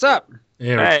What's up?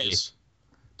 There Hey. it is.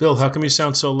 Bill, how come you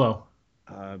sound so low?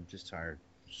 I'm just tired.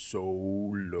 So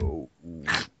low.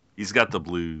 He's got the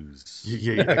blues.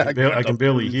 Yeah, I can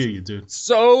barely hear you, dude.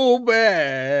 So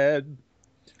bad.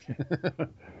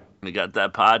 We got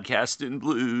that podcasting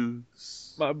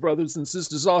blues. My brothers and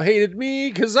sisters all hated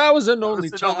me because I was an only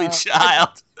It's an only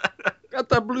child. child. Got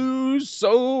the blues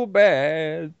so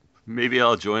bad. Maybe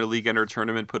I'll join a league enter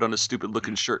tournament, put on a stupid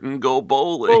looking shirt, and go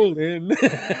bowling. Bowling.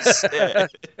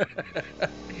 Sick.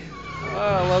 Oh,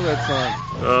 I love that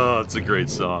song. Oh, it's a great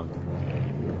song.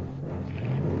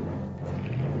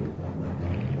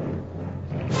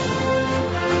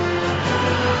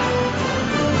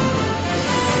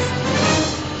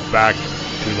 Back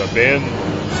to the bin.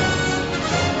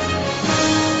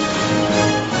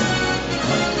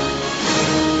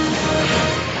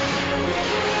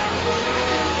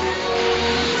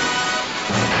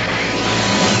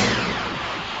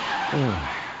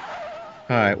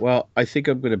 All right. Well, I think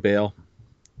I'm going to bail.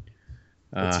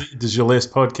 This is your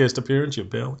last podcast appearance, you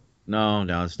Bill? No,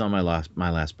 it's not my last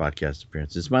podcast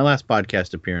appearance. It's my last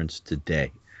podcast appearance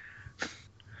today.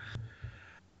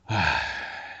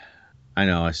 I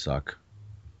know I suck.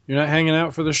 You're not hanging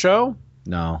out for the show?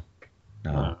 No.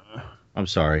 I'm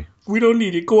sorry. We don't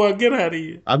need it. Go on, get out of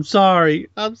here. I'm sorry.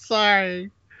 I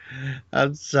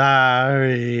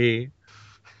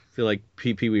feel like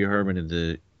Pee Wee Herman in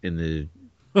the.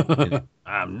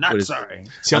 I'm What not is- sorry.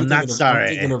 See, I'm not sorry. I'm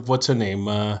thinking of what's her name,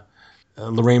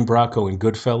 Lorraine Bracco in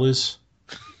Goodfellas.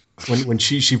 When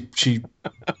she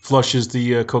flushes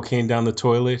the cocaine down the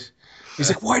toilet, he's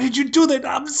like, "Why did you do that?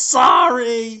 I'm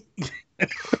sorry."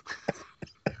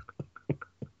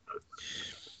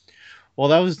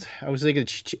 Well, I was thinking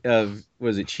of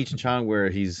was it Cheech and Chong where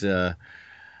he's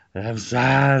I'm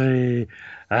sorry.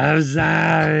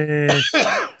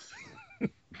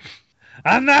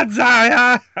 I'm not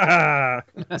sorry.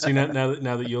 See,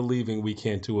 now that you're leaving, we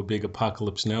can't do a big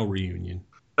Apocalypse Now reunion.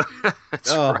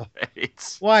 That's Oh.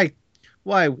 right.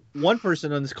 Why? One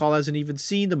person on this call hasn't even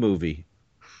seen the movie.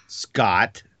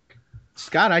 Scott,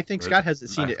 I think Scott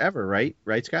hasn't seen it ever, right?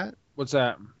 Right, Scott? What's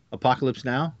that? Apocalypse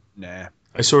Now? Nah.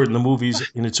 I saw it in the movies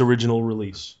in its original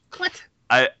release. What?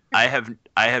 I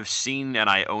have seen and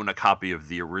I own a copy of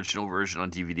the original version on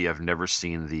DVD. I've never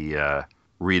seen the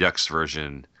Redux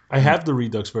version. I have the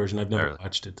Redux version. I've never Really?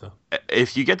 watched it though.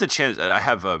 If you get the chance,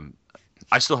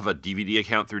 I still have a DVD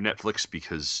account through Netflix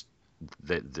because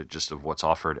they're just of what's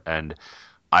offered, and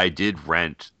I did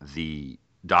rent the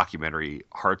documentary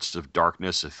Hearts of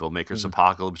Darkness, a filmmaker's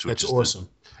apocalypse, which That's is awesome.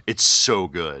 it's so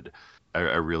good. I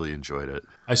really enjoyed it.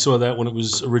 I saw that when it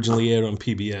was originally aired on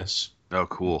PBS. Oh,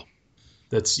 cool.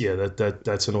 That's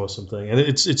that's an awesome thing, and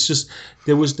it's just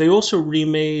they also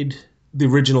remade the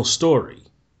original story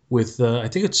with I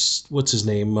think it's what's his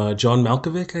name, John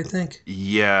Malkovich, I think.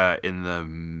 Yeah, in the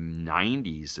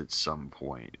 90s at some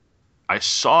point. I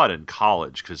saw it in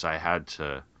college because I had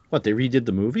to. What, they redid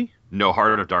the movie? No,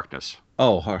 Heart of Darkness.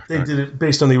 Oh, They did it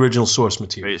based on the original source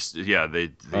material Yeah,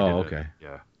 they Oh, did it. okay.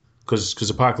 Yeah. because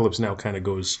Apocalypse Now kind of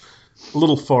goes a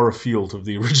little far afield of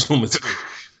the original material.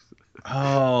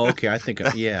 Oh, okay. I think,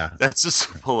 yeah. That's just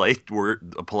a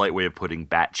polite way of putting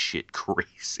batshit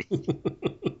crazy.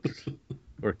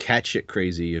 Or cat shit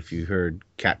crazy if you heard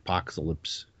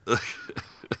Catpocalypse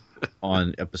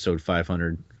on episode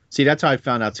 500. See, that's how I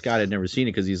found out Scott had never seen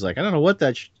it because he's like, I don't know what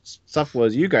that stuff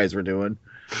was you guys were doing.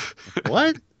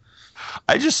 What?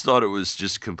 I just thought it was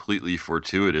just completely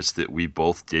fortuitous that we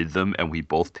both did them and we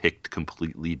both picked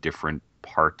completely different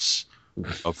parts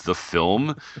of the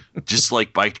film, just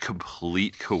like by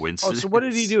complete Oh, coincidence. so what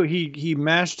did he do? He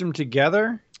mashed them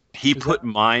together? He put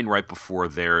mine right before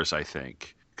theirs, I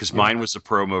think, because mine was a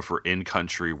promo for In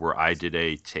Country, where I did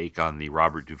a take on the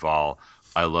Robert Duvall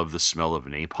 "I love the smell of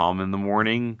napalm in the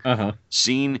morning"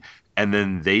 scene, and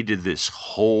then they did this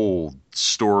whole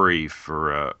story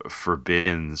for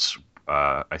Bins.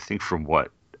 I think from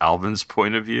Alvin's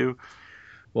point of view.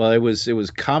 Well, it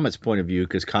was Comet's point of view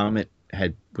because Comet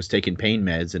was taking pain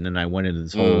meds, and then I went into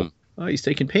this whole, oh, he's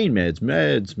taking pain meds,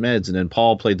 and then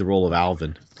Paul played the role of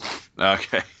Alvin,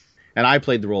 Okay. and I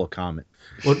played the role of Comet.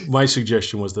 Well, my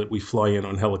suggestion was that we fly in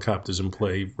on helicopters and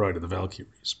play Ride of the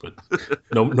Valkyries, but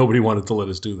nobody wanted to let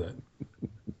us do that.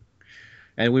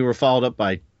 And we were followed up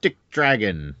by Dick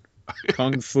Dragon,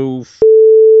 Kung Fu.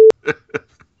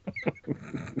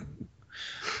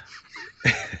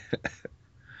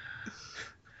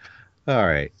 All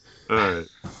right. All right.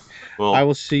 Well, I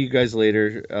will see you guys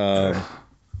later.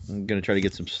 I'm gonna try to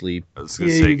get some sleep. I was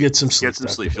gonna Yeah, say, you get some sleep. Get some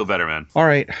sleep. Feel better, man. All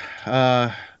right.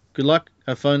 Good luck.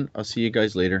 Have fun. I'll see you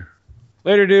guys later.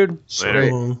 Later, dude. So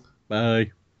Later. long.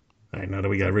 Bye. All right, now that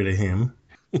we got rid of him.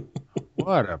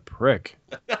 What a prick.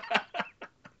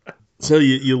 So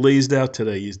you lazed out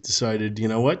today. You decided, you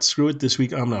know what? Screw it. This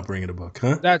week I'm not bringing a book,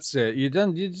 huh? That's it. You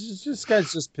done. You just this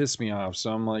guy's just pissed me off.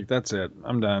 So I'm like, that's it.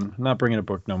 I'm done. I'm not bringing a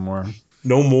book no more.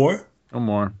 No more? No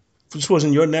more. If this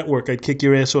wasn't your network, I'd kick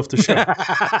your ass off the show.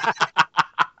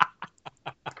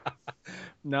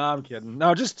 No, I'm kidding.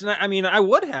 No, just I mean, I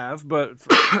would have, but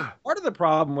part of the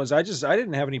problem was I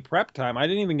didn't have any prep time. I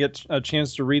didn't even get a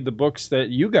chance to read the books that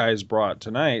you guys brought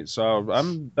tonight. So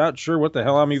I'm not sure what the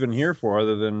hell I'm even here for,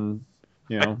 other than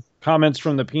comments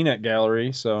from the peanut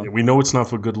gallery. So Yeah, we know it's not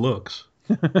for good looks.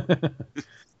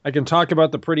 I can talk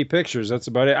about the pretty pictures. That's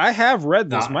about it. I have read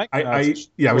this. I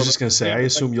was just going to say, I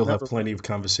assume you'll have plenty of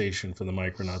conversation for the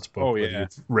Micronauts book, whether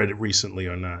you've read it recently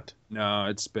or not. No,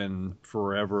 it's been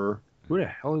forever. Who the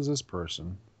hell is this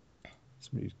person?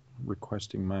 Somebody's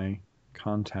requesting my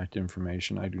contact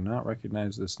information. I do not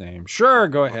recognize this name. Sure,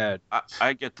 go ahead.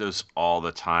 I get those all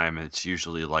the time, and it's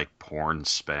usually like porn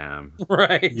spam.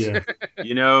 Right. Yeah.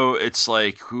 It's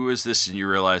like, who is this? And you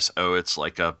realize, oh, it's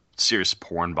like a serious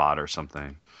porn bot or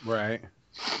something. Right.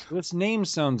 This name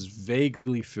sounds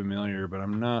vaguely familiar, but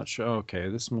I'm not sure. Okay,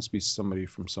 this must be somebody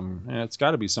from it's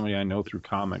got to be somebody I know through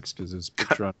comics, because his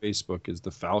picture on Facebook is the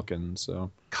Falcon.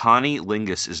 So Connie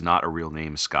Lingus is not a real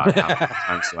name, Scott.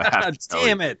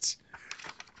 Damn it!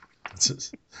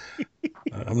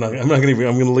 I'm not gonna.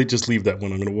 I'm gonna just leave that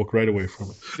one. I'm gonna walk right away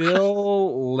from it.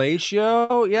 Phil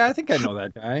Lacio. Yeah, I think I know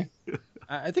that guy.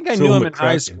 I think I knew him in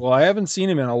high school. I haven't seen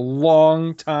him in a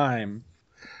long time.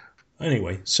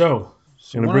 Anyway, so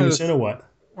gonna bring us in or what?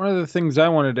 One of the things I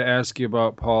wanted to ask you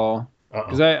about, Paul,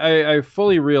 because I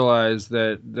fully realize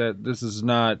that this is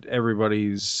not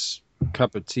everybody's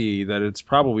cup of tea, that it's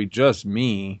probably just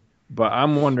me, but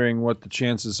I'm wondering what the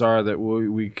chances are that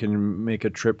we can make a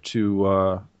trip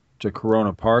to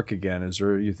Corona Park again.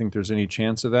 You think there's any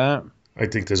chance of that? I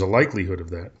think there's a likelihood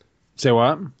of that. Say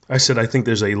what? I said I think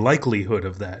there's a likelihood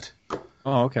of that.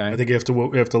 Oh, okay. I think after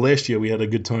last year we had a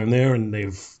good time there, and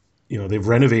they've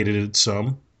renovated it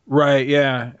some. Right,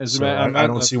 yeah. I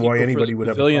don't see why anybody would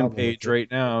have a pavilion problem page right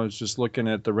now. I was just looking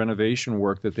at the renovation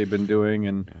work that they've been doing,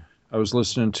 and I was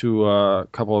listening to a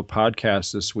couple of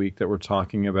podcasts this week that were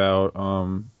talking about,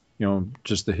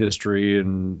 just the history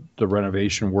and the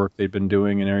renovation work they've been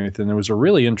doing and everything. There was a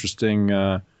really interesting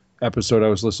episode I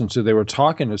was listening to. They were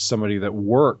talking to somebody that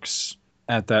works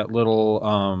at that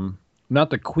little, not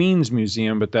the Queens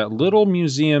Museum, but that little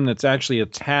museum that's actually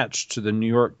attached to the New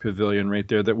York Pavilion right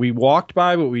there, that we walked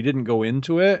by, but we didn't go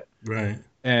into it. Right.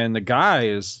 And the guy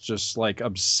is just like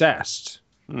obsessed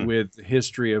with the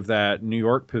history of that New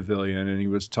York Pavilion. And he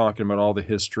was talking about all the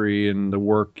history and the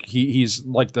work. He's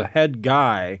like the head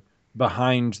guy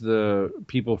behind the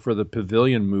people for the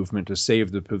pavilion movement to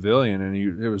save the pavilion. And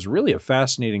it was really a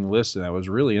fascinating listen. I was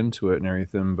really into it and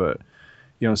everything. But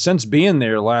since being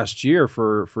there last year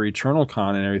for Eternal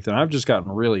Con and everything, I've just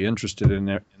gotten really interested in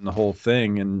the whole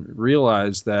thing, and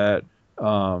realized that,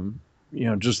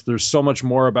 just there's so much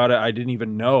more about it I didn't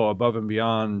even know, above and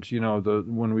beyond,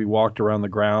 when we walked around the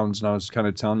grounds and I was kind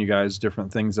of telling you guys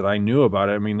different things that I knew about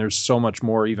it. I mean, there's so much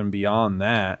more even beyond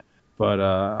that. But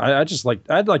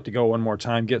I'd like to go one more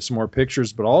time, get some more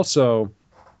pictures. But also,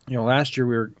 last year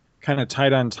we were kind of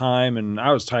tight on time and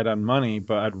I was tight on money,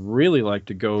 but I'd really like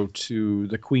to go to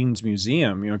the Queens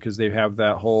Museum, because they have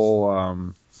that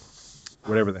whole,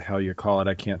 whatever the hell you call it.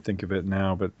 I can't think of it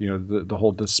now, but the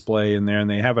whole display in there, and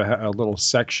they have a little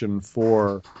section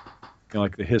for,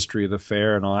 like the history of the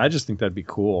fair and all. I just think that'd be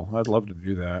cool. I'd love to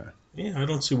do that. Yeah, I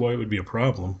don't see why it would be a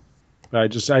problem. I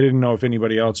didn't know if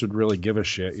anybody else would really give a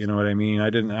shit. You know what I mean? I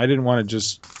didn't want to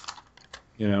just,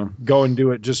 go and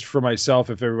do it just for myself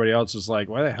if everybody else was like,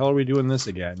 why the hell are we doing this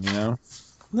again?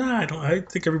 Nah, I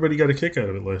think everybody got a kick out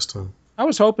of it last time. I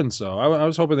was hoping so. I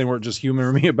was hoping they weren't just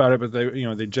humoring me about it, but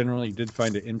they generally did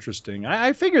find it interesting.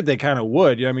 I figured they kind of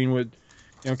would. I mean,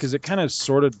 because it kind of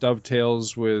sort of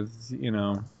dovetails with,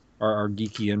 our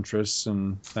geeky interests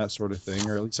and that sort of thing,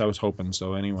 or at least I was hoping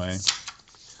so anyway.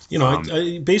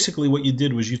 Basically what you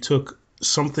did was you took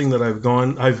something that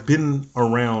I've been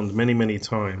around many, many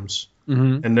times,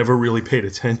 and never really paid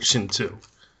attention to.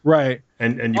 Right.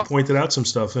 And you pointed out some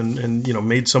stuff and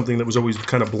made something that was always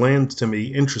kind of bland to me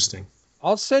interesting.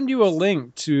 I'll send you a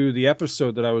link to the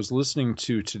episode that I was listening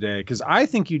to today, because I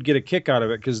think you'd get a kick out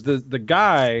of it, because the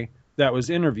guy that was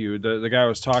interviewed, the guy I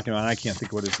was talking about, I can't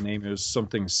think of what his name is,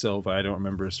 something Silva, I don't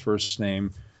remember his first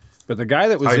name. But the guy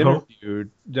that was interviewed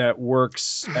that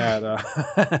works at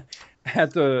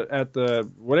at the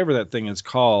whatever that thing is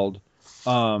called,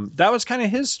 that was kind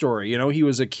of his story. He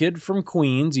was a kid from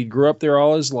Queens. He grew up there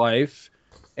all his life.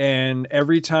 And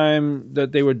every time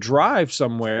that they would drive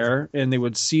somewhere and they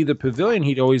would see the pavilion,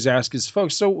 he'd always ask his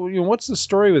folks, so, what's the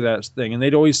story with that thing? And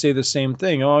they'd always say the same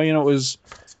thing. Oh, it was,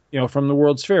 from the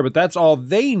World's Fair. But that's all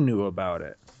they knew about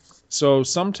it. So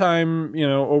sometime,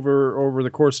 over the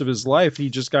course of his life, he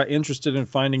just got interested in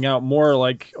finding out more,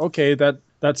 like, okay,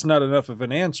 that's not enough of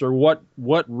an answer. What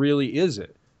really is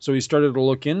it? So he started to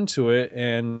look into it,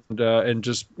 and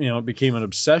just, it became an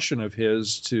obsession of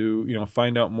his to,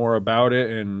 find out more about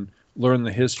it and learn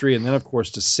the history. And then, of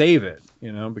course, to save it,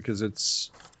 because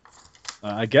it's,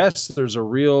 I guess there's a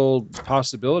real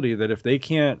possibility that if they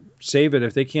can't save it,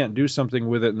 if they can't do something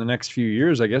with it in the next few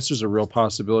years, I guess there's a real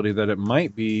possibility that it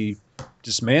might be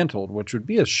dismantled, which would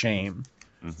be a shame.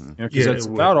 Because that's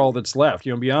about all that's left.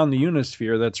 Beyond the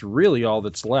Unisphere, that's really all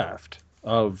that's left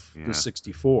of the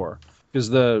 64. Because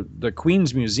the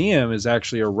Queen's Museum is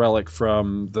actually a relic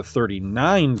from the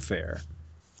 39 fair,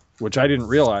 which I didn't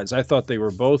realize. I thought they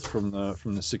were both from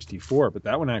the 64, but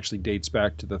that one actually dates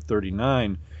back to the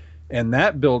 39. And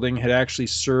that building had actually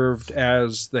served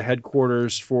as the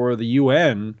headquarters for the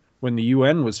UN when the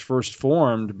UN was first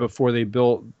formed, before they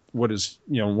built what's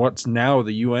now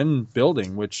the UN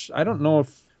building, which I don't know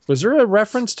if, was there a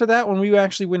reference to that when we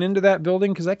actually went into that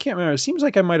building? Because I can't remember. It seems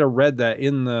like I might have read that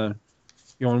in the,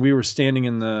 when we were standing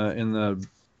in the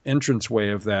entranceway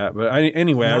of that. But I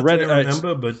read it. I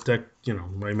remember, but that,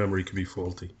 my memory could be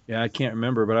faulty. Yeah, I can't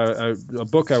remember. But a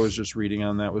book I was just reading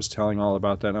on that was telling all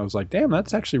about that, and I was like, damn,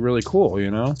 that's actually really cool.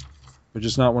 But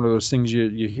just not one of those things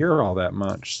you hear all that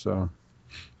much. So,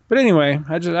 but anyway,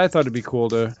 I thought it'd be cool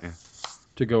to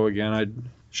go again.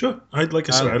 Sure. I don't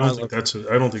think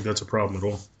that's a problem at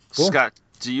all. Cool. Scott,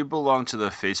 do you belong to the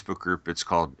Facebook group? It's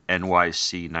called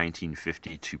NYC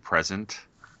 1950 to Present.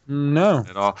 No.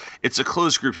 At all. It's a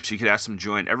closed group, so you can ask them to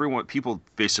join. People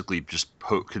basically just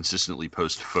consistently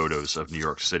post photos of New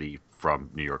York City from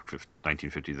New York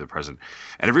 1950 to the present.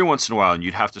 And every once in a while, and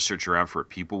you'd have to search around for it,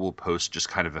 people will post just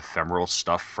kind of ephemeral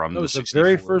stuff from the 64. That was the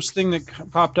very first thing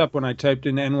that popped up when I typed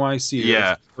in NYC.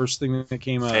 Yeah. First thing that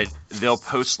came up. And they'll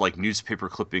post like newspaper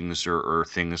clippings or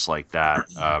things like that.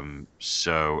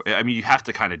 So, I mean, you have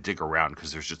to kind of dig around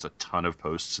because there's just a ton of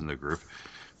posts in the group.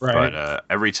 Right. But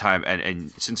every time,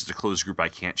 and since it's a closed group, I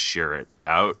can't share it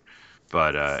out.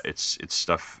 But it's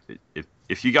stuff.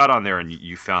 If you got on there and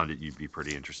you found it, you'd be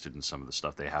pretty interested in some of the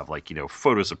stuff they have, like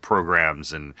photos of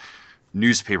programs and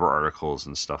newspaper articles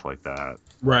and stuff like that.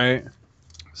 Right.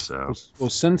 So well,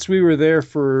 since we were there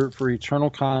for Eternal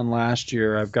Con last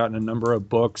year, I've gotten a number of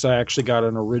books. I actually got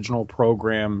an original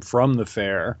program from the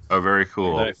fair. Oh, very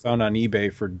cool. That I found on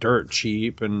eBay for dirt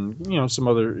cheap, and some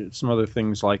other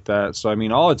things like that. So I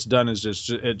mean, all it's done is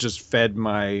just fed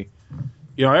my.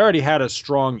 I already had a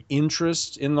strong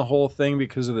interest in the whole thing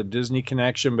because of the Disney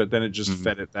connection, but then it just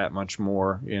fed it that much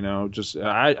more.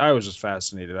 I was just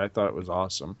fascinated. I thought it was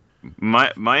awesome.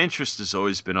 My interest has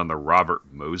always been on the Robert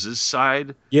Moses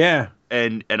side. Yeah.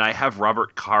 And I have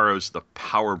Robert Caro's The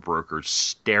Power Broker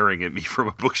staring at me from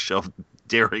a bookshelf,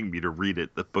 daring me to read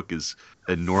it. The book is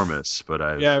enormous, but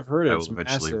I've heard it. I will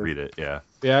eventually read it. Yeah.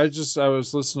 Yeah, I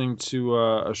was listening to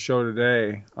a show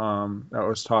today that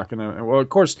was talking. Well, of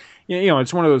course,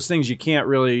 it's one of those things you can't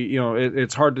really,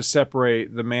 it's hard to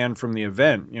separate the man from the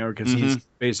event, because he's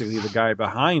basically the guy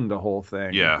behind the whole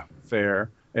thing. Yeah. Fair.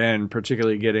 And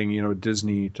particularly getting,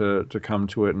 Disney to come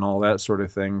to it and all that sort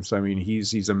of thing. So, I mean,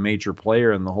 he's a major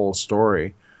player in the whole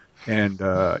story. And,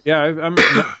 I'm kind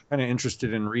of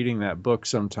interested in reading that book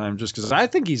sometime just because I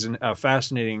think he's a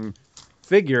fascinating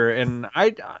figure. And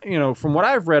from what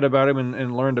I've read about him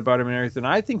and learned about him and everything,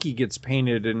 I think he gets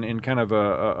painted in kind of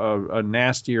a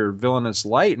nastier, villainous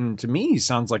light. And to me, he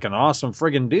sounds like an awesome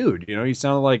friggin' dude. He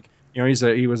sounded like,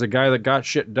 he was a guy that got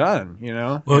shit done,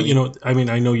 Well, I mean,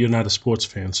 I know you're not a sports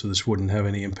fan, so this wouldn't have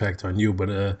any impact on you,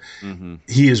 but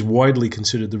he is widely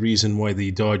considered the reason why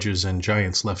the Dodgers and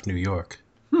Giants left New York.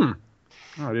 Oh,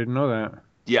 I didn't know that.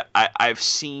 Yeah, I've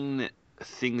seen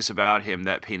things about him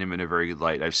that paint him in a very good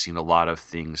light. I've seen a lot of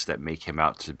things that make him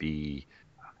out to be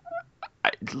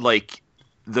like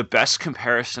the best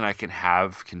comparison I can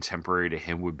have contemporary to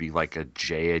him would be like a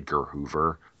J. Edgar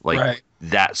Hoover, like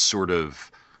that sort of.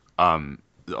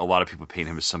 A lot of people paint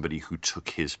him as somebody who took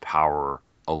his power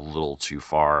a little too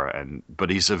far,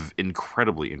 but he's an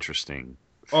incredibly interesting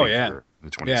figure in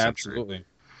the 20th century.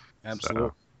 Absolutely.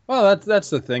 So. Well,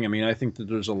 that's the thing. I mean, I think that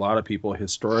there's a lot of people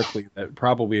historically that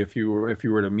probably, if you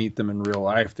were to meet them in real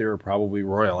life, they were probably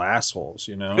royal assholes,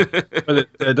 But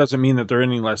it doesn't mean that they're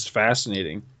any less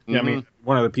fascinating. Mm-hmm. I mean,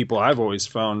 one of the people I've always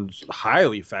found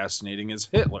highly fascinating is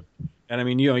Hitler. And I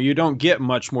mean, you don't get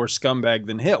much more scumbag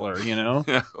than Hitler,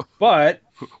 But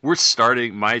We're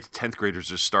starting. My 10th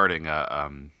graders are starting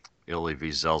Elie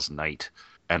Wiesel's Night,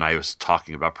 and I was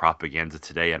talking about propaganda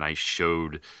today, and I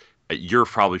showed. You're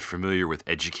probably familiar with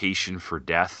Education for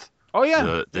Death. Oh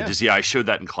yeah, Yeah. I showed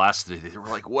that in class today. They were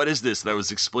like, "What is this?" And I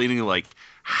was explaining like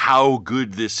how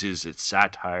good this is. It's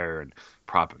satire and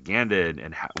propaganda,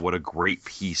 and what a great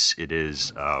piece it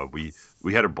is.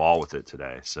 We had a ball with it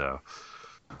today, so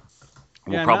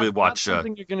we'll probably watch. Not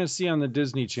something you're going to see on the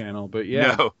Disney Channel, but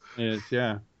No.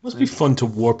 Must be fun to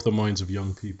warp the minds of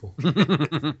young people.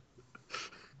 Yeah,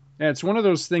 it's one of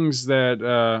those things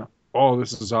that.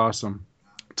 This is awesome.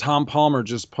 Tom Palmer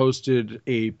just posted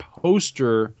a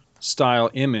poster style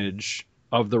image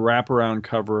of the wraparound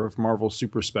cover of Marvel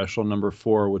Super Special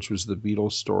 #4, which was the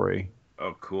Beatles story.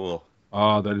 Oh, cool.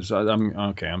 Oh, that is.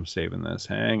 I'm saving this.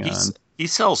 Hang on. He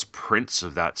sells prints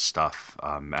of that stuff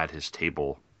at his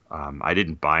table. I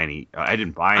didn't buy any. I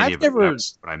didn't buy any of it when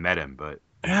I met him, but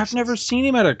I've never seen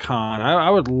him at a con. I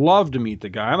would love to meet the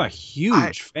guy. I'm a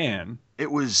huge fan. It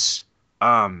was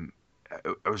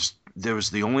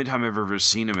the only time I've ever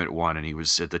seen him at one, and he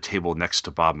was at the table next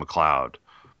to Bob McLeod.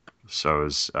 So it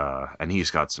was, and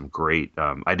he's got some great.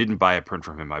 I didn't buy a print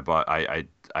from him. I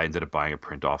ended up buying a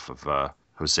print off of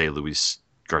Jose Luis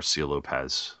Garcia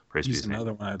Lopez. He's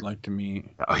another one I'd like to meet.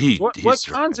 What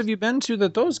cons have you been to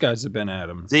that those guys have been at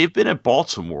him? They've been at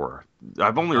Baltimore.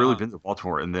 I've only really been to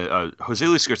Baltimore, and the Jose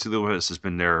Luis Garcia Lopez has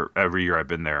been there every year I've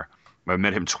been there. I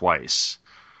met him twice,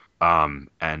 and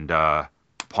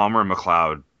Palmer and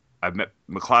McLeod. I've met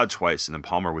McLeod twice, and then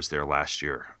Palmer was there last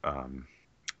year.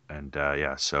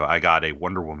 So I got a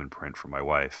Wonder Woman print for my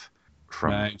wife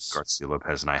from Garcia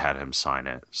Lopez, and I had him sign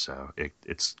it. So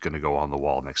it's going to go on the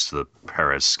wall next to the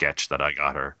Perez sketch that I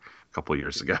got her a couple of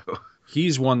years ago.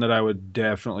 He's one that I would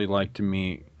definitely like to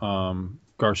meet,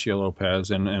 Garcia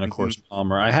Lopez, and of course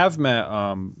Palmer. I have met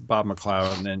Bob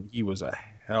McLeod, and he was a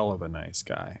hell of a nice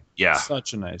guy. Yeah.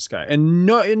 Such a nice guy. And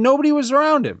nobody was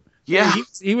around him. Yeah.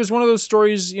 He was one of those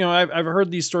stories, I've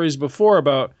heard these stories before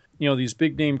about, these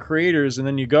big name creators, and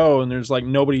then you go and there's like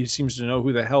nobody seems to know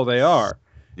who the hell they are.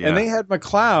 Yeah. And they had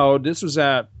McLeod. This was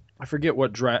at, I forget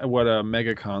what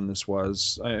MegaCon this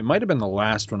was. It might have been the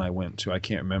last one I went to. I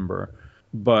can't remember.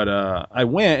 But I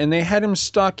went, and they had him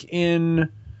stuck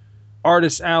in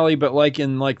Artist Alley, but like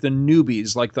in like the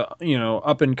newbies, like the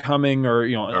up and coming or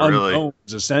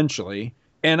unknowns essentially.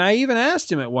 And I even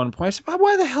asked him at one point. I said, "Bob,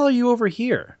 why the hell are you over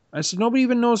here?" I said, "Nobody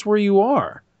even knows where you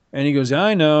are." And he goes, "Yeah,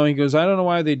 I know." He goes, "I don't know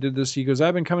why they did this." He goes,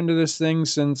 "I've been coming to this thing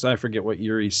since," I forget what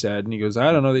year he said. And he goes,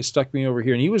 "I don't know. They stuck me over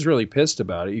here." And he was really pissed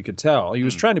about it. You could tell. He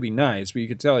was trying to be nice, but you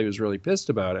could tell he was really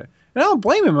pissed about it. And I don't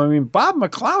blame him. I mean, Bob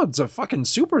McLeod's a fucking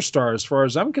superstar as far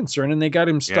as I'm concerned. And they got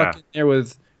him stuck in there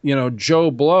with, Joe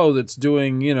Blow that's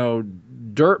doing,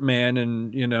 Dirt Man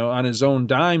and, on his own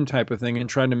dime type of thing and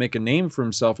trying to make a name for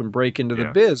himself and break into the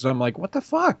biz. And I'm like, what the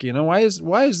fuck? Why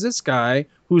is this guy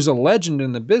who's a legend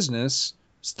in the business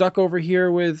stuck over here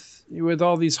with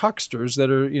all these hucksters that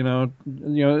are,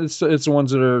 it's the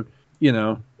ones that are,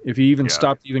 if you even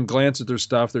stop to even glance at their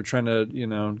stuff, they're trying to,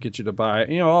 get you to buy,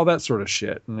 all that sort of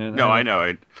shit. And I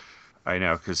know. I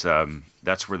know, because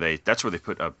that's where they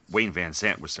put Wayne Van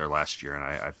Zant was there last year,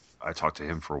 and I talked to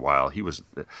him for a while. He was.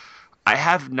 I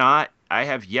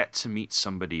have yet to meet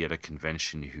somebody at a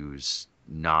convention who's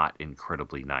not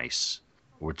incredibly nice,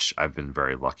 which I've been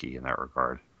very lucky in that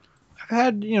regard.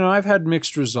 I've had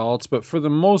mixed results, but for the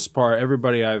most part,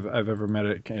 everybody I've ever met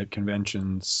at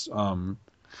conventions,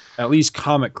 at least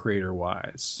comic creator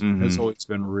wise, has always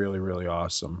been really, really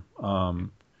awesome.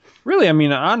 Really, I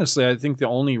mean, honestly, I think the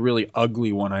only really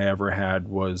ugly one I ever had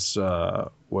was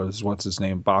what's his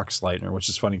name, Boxleitner, which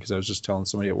is funny because I was just telling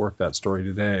somebody at work that story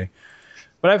today.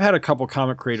 But I've had a couple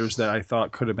comic creators that I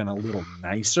thought could have been a little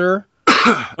nicer.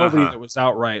 Nobody that was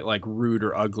outright like rude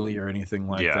or ugly or anything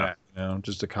like that.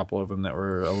 Just a couple of them that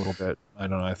were a little bit. I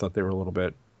don't know. I thought they were a little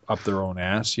bit up their own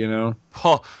ass.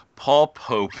 Paul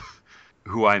Pope,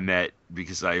 who I met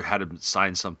because I had him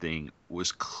sign something,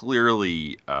 was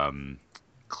clearly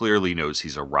knows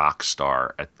he's a rock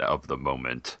star of the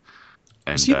moment.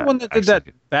 And is he the one that did that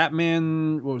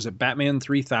Batman? What was it, Batman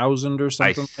 3000 or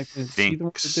something? I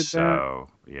think so.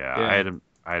 Yeah, I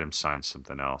had him sign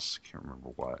something else. I can't remember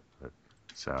what. But,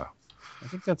 so I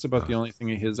think that's about the only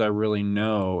thing of his I really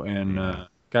know. And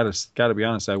gotta be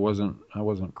honest, I wasn't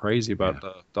crazy about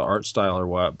the art style or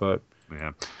what. But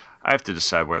yeah, I have to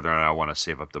decide whether or not I want to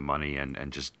save up the money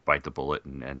and just bite the bullet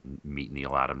and meet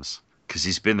Neil Adams. Because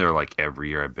he's been there like every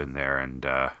year I've been there, and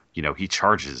he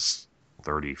charges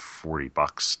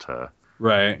 $30-$40 to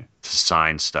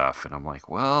sign stuff, and I'm like,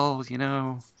 well,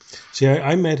 See,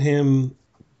 I met him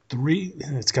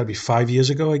it's got to be 5 years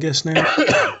ago, I guess now,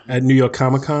 at New York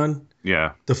Comic Con.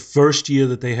 Yeah. The first year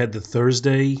that they had the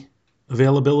Thursday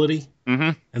availability.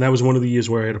 Mm-hmm. And that was one of the years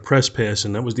where I had a press pass,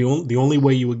 and that was the only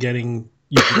way you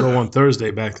could go on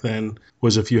Thursday back then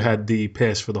was if you had the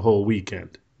pass for the whole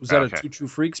weekend. Was that a Two True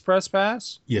Freaks press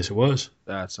pass? Yes, it was.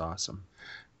 That's awesome.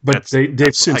 But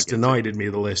they've since denied me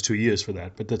the last 2 years for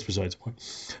that, but that's besides the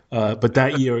point. But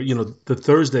that year, the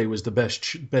Thursday was the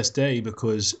best day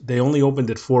because they only opened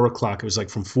at 4 o'clock. It was like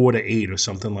from 4 to 8 or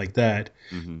something like that.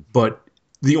 Mm-hmm. But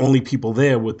the only people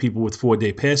there were people with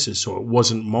 4-day passes, so it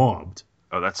wasn't mobbed.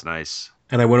 Oh, that's nice.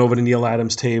 And I went over to Neil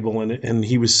Adams' table, and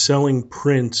he was selling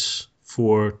prints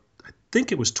for, I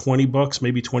think it was $20,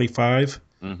 maybe $25.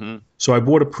 Mm-hmm. So I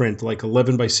bought a print, like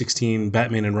 11 by 16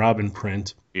 Batman and Robin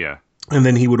print. Yeah. And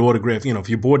then he would autograph, if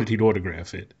you bought it, he'd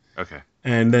autograph it. Okay.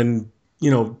 And then,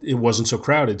 it wasn't so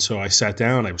crowded. So I sat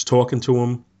down, I was talking to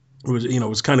him. It was, it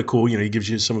was kind of cool. He gives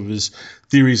you some of his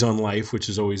theories on life, which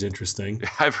is always interesting.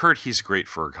 I've heard he's great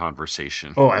for a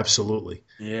conversation. Oh, absolutely.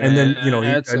 Yeah. And then,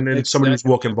 then somebody was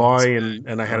walking by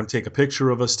and I had him take a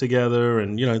picture of us together.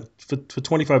 And, for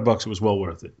 $25, it was well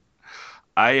worth it.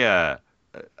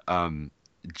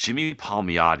 Jimmy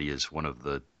Palmiotti is one of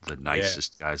the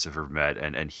nicest guys I've ever met,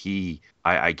 and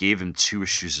I gave him 2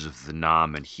 issues of the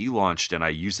Nom, and he launched, and I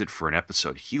used it for an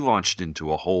episode. He launched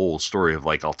into a whole story of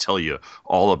I'll tell you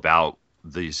all about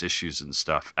these issues and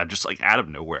stuff, and just out of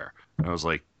nowhere. And I was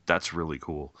like, that's really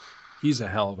cool. He's a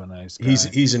hell of a nice guy.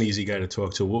 He's an easy guy to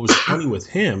talk to. What was funny with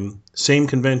him, same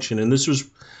convention, and this was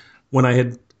when I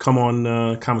had come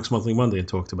on Comics Monthly Monday and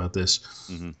talked about this.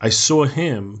 Mm-hmm. I saw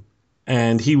him,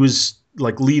 and he was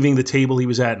leaving the table he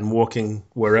was at and walking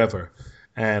wherever.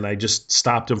 And I just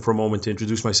stopped him for a moment to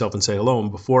introduce myself and say hello. And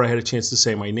before I had a chance to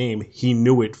say my name, he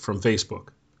knew it from Facebook.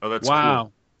 Oh, that's wow.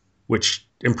 Cool. Which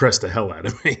impressed the hell out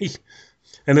of me.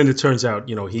 And then it turns out,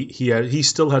 he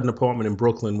still had an apartment in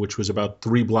Brooklyn, which was about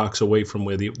 3 blocks away from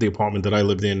where the apartment that I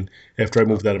lived in after I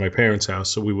moved out of my parents' house.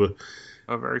 So we were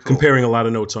very cool. Comparing a lot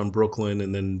of notes on Brooklyn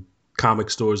and then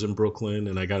comic stores in Brooklyn,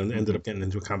 and I ended up getting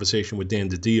into a conversation with Dan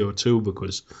DiDio too,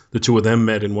 because the two of them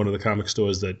met in one of the comic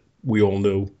stores that we all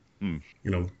knew,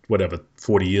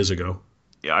 40 years ago.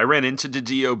 Yeah, I ran into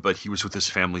DiDio, but he was with his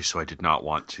family, so I did not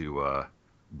want to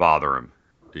bother him,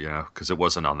 because it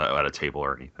wasn't at a table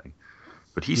or anything.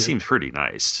 But he seemed pretty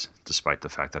nice, despite the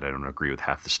fact that I don't agree with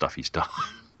half the stuff he's done.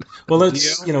 Well,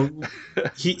 that's,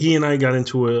 he and I got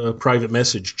into a private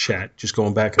message chat, just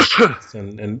going back and forth.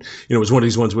 And it was one of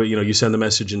these ones where, you send the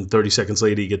message and 30 seconds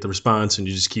later you get the response and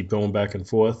you just keep going back and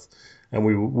forth. And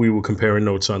we were comparing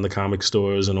notes on the comic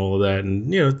stores and all of that.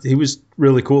 And, he was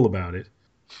really cool about it.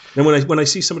 And when I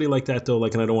see somebody like that, though,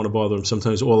 and I don't want to bother them,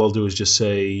 sometimes all I'll do is just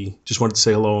wanted to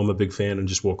say hello, I'm a big fan, and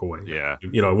just walk away. Yeah.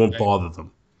 I won't bother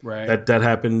them. Right. That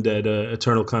happened at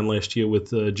Eternal Con last year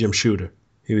with Jim Shooter.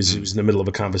 He was in the middle of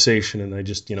a conversation, and I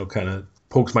just, kind of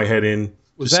poked my head in.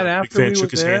 Was that after we were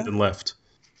shook his hand and left.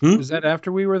 Was that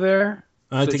after we were there?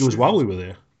 I think it was while we were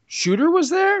there. Shooter was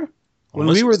there? When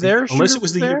we were there, unless it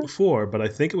was the year before, but I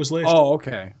think it was last year. Oh,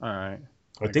 okay. All right.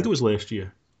 I think it was last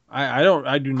year.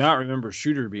 I do not remember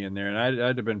Shooter being there, and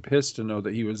I'd have been pissed to know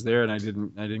that he was there, and I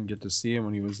didn't get to see him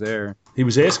when he was there. He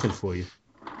was asking for you.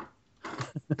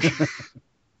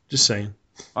 Just saying.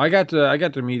 I got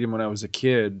to meet him when I was a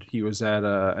kid. He was at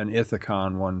an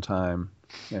Ithacon one time,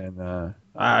 and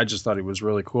I just thought he was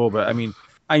really cool. But I mean,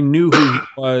 I knew who he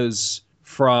was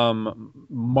from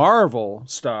Marvel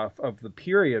stuff of the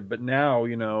period, but now,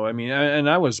 and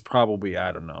I was probably,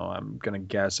 I don't know, I'm gonna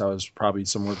guess I was probably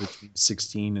somewhere between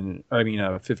 15 and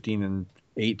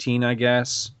 18, I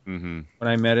guess, when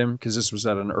I met him, because this was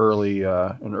at an early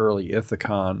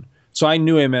Ithacon. So I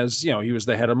knew him as, he was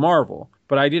the head of Marvel,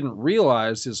 but I didn't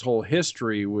realize his whole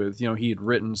history with, he had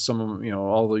written some of,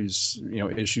 all these,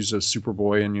 issues of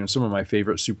Superboy and, some of my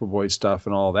favorite Superboy stuff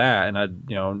and all that. And I'd,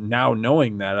 now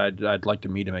knowing that, I'd like to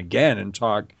meet him again and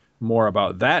talk more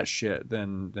about that shit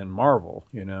than Marvel,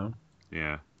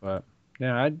 Yeah. But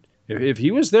yeah, if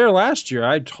he was there last year,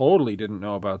 I totally didn't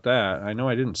know about that. I know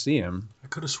I didn't see him. I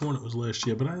could have sworn it was last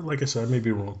year, but like I said, I may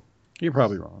be wrong. You're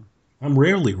probably wrong. I'm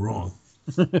rarely wrong.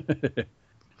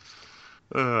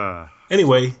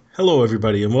 Anyway, hello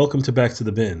everybody, and welcome to Back to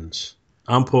the Bins.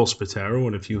 I'm Paul Spataro,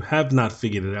 and if you have not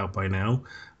figured it out by now,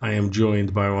 I am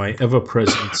joined by my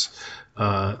ever-present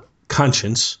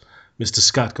conscience, Mr.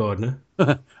 Scott Gardner. I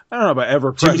don't know about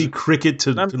ever-present. Jiminy Cricket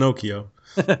to Pinocchio.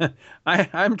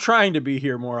 I'm trying to be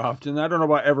here more often. I don't know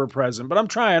about ever-present, but I'm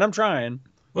trying.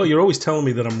 Well, you're always telling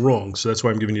me that I'm wrong, so that's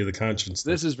why I'm giving you the conscience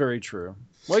thing. This is very true.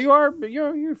 Well,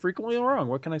 you're frequently wrong.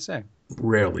 What can I say?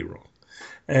 Rarely wrong.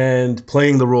 And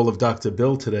playing the role of Dr.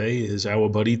 Bill today is our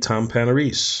buddy Tom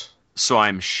Panarese. So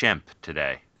I'm Shemp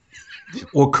today.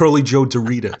 Or Curly Joe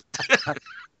Dorita.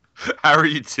 How are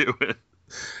you doing?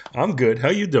 I'm good. How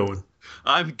you doing?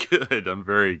 I'm good. I'm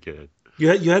very good. You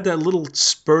had that little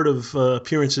spurt of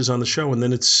appearances on the show, and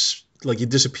then it's like you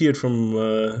disappeared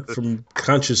from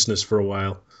consciousness for a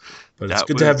while. But it's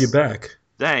good to have you back.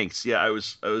 Thanks. Yeah, I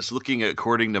was looking at,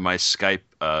 according to my Skype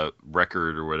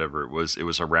record or whatever it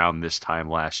was around this time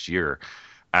last year,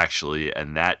 actually,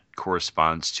 and that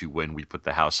corresponds to when we put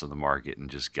the house on the market and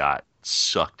just got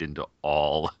sucked into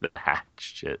all of that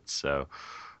shit. So,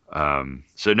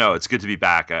 no, it's good to be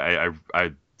back.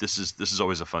 This is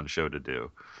always a fun show to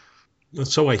do.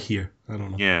 So I hear. I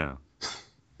don't know. Yeah.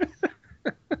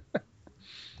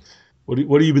 What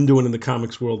have you been doing in the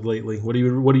comics world lately? What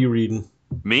are you reading?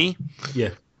 Me?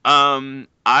 Yeah.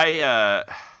 I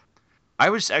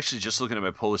was actually just looking at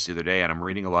my pull list the other day, and I'm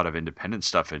reading a lot of independent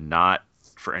stuff, and not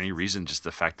for any reason, just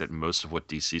the fact that most of what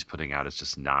DC's putting out is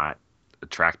just not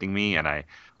attracting me. And I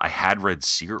had read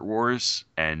Secret Wars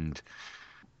and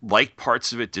liked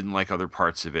parts of it, didn't like other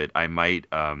parts of it. I might,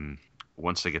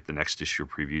 once I get the next issue of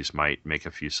previews, might make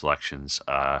a few selections.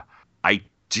 I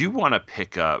do want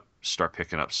to start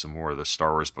picking up some more of the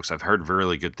Star Wars books. I've heard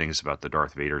really good things about the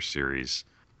Darth Vader series,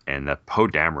 and the Poe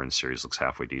Dameron series looks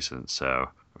halfway decent, so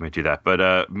I might do that.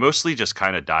 But mostly just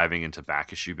kind of diving into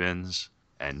back issue bins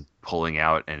and pulling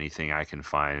out anything I can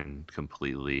find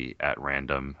completely at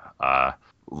random. I'm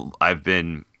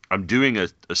doing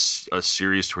a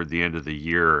series toward the end of the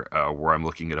year where I'm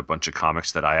looking at a bunch of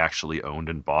comics that I actually owned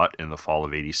and bought in the fall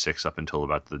of '86 up until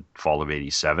about the fall of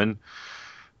 '87.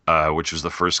 Which was the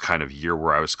first kind of year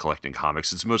where I was collecting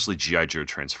comics. It's mostly G.I. Joe,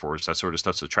 Transformers, that sort of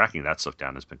stuff. So tracking that stuff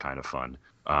down has been kind of fun.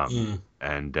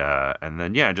 And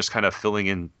then just kind of filling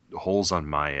in holes on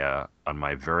my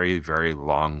very, very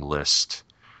long list.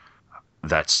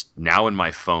 That's now in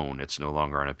my phone. It's no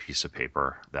longer on a piece of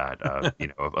paper that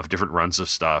of different runs of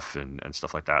stuff and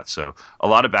stuff like that. So a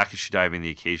lot of back issue diving, the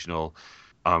occasional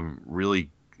really.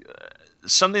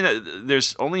 Something that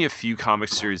there's only a few comic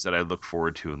series that I look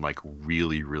forward to and like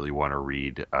really, really want to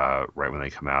read right when they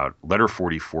come out. Letter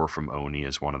 44 from Oni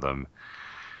is one of them.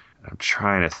 I'm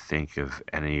trying to think of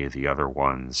any of the other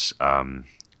ones.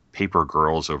 Paper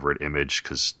Girls over at Image,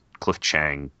 because Cliff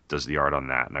Chang does the art on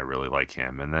that, and I really like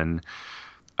him. And then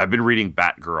I've been reading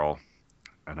Batgirl,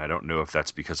 and I don't know if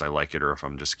that's because I like it or if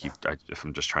I'm just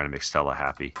trying to make Stella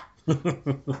happy.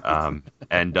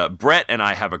 And Brett and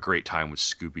I have a great time with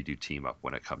Scooby-Doo Team Up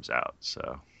when it comes out.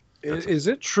 So, is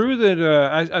it true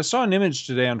that I saw an image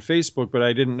today on Facebook, but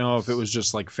I didn't know if it was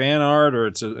just like fan art or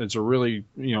it's a really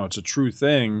it's a true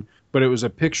thing. But it was a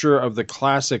picture of the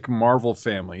classic Marvel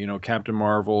family, Captain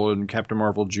Marvel and Captain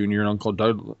Marvel Jr. and Uncle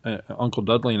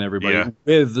Dudley and everybody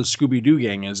with the Scooby-Doo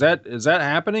gang. Is that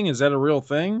happening? Is that a real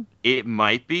thing? It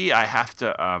might be. I have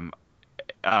to.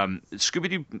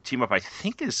 Scooby-Doo Team Up, I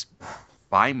think, is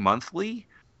bi-monthly,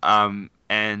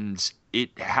 and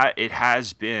it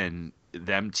has been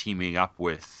them teaming up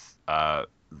with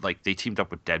they teamed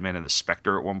up with Deadman and the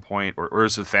Spectre at one point, or it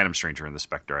was with Phantom Stranger and the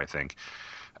Spectre, I think.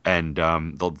 And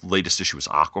the latest issue was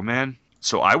Aquaman,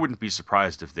 so I wouldn't be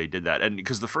surprised if they did that. And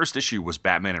because the first issue was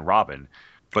Batman and Robin,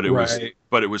 but it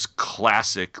was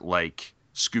classic like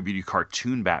Scooby-Doo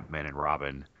cartoon Batman and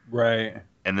Robin, right?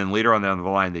 And then later on down the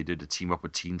line, they did a team up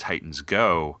with Teen Titans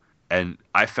Go, and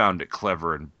I found it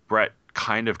clever. And Brett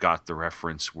kind of got the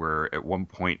reference where at one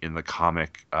point in the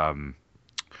comic,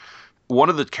 one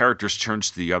of the characters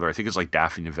turns to the other. I think it's like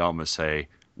Daphne and Velma say,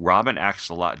 Robin acts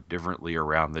a lot differently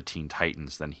around the Teen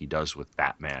Titans than he does with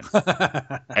Batman.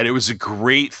 And it was a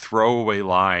great throwaway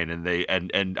line.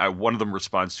 And one of them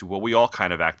responds to, well, we all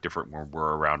kind of act different when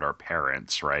we're around our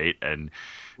parents, right? And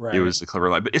it was a clever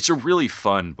line. But it's a really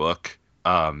fun book.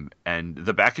 And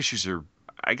the back issues are,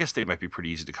 I guess they might be pretty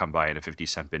easy to come by in a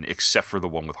 50-cent bin, except for the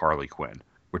one with Harley Quinn,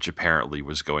 which apparently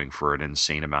was going for an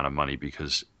insane amount of money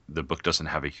because the book doesn't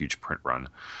have a huge print run.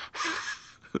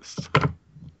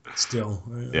 Still,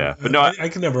 yeah, but no, I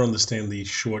can never understand the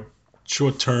short-term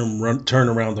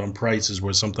turnaround on prices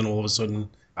where something all of a sudden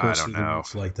goes through the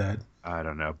roof like that. I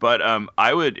don't know, but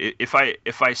I would if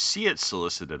I see it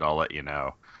solicited, I'll let you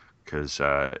know, because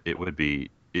it would be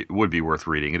worth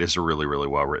reading. It is a really, really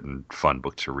well written, fun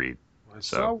book to read. I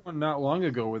saw one not long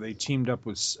ago where they teamed up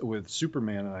with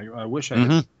Superman, and I wish I could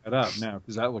pick that up now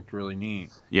because that looked really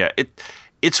neat. Yeah,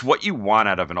 it's what you want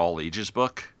out of an all ages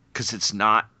book because it's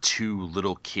not too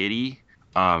little kiddie.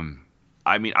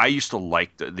 I mean, I used to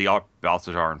like the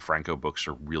Balthazar and Franco books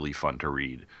are really fun to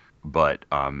read, but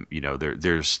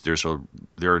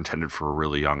they're intended for a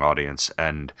really young audience,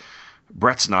 and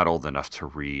Brett's not old enough to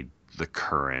read the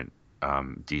current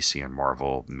DC and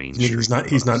Marvel mainstream.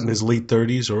 He's not in his late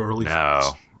 30s or early.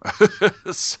 No.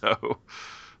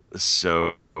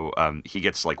 so he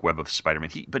gets like Web of Spider-Man.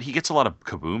 But he gets a lot of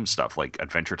Kaboom stuff like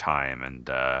Adventure Time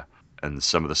and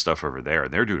some of the stuff over there.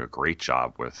 And they're doing a great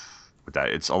job with that.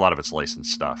 It's a lot of it's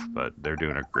licensed stuff, but they're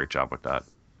doing a great job with that.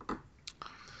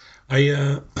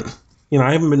 I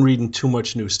haven't been reading too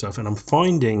much new stuff, and I'm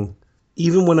finding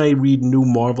even when I read new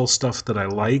Marvel stuff that I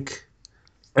like,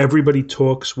 everybody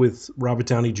talks with Robert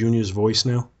Downey Jr.'s voice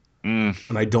now,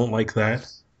 and I don't like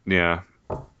that. Yeah.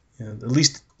 At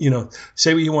least,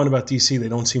 say what you want about DC, they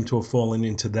don't seem to have fallen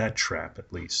into that trap,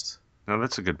 at least. No,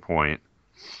 that's a good point.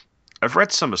 I've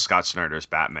read some of Scott Snyder's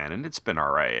Batman, and it's been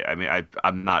all right. I mean,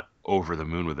 I'm not over the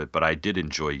moon with it, but I did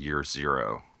enjoy Year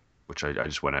Zero, which I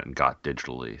just went out and got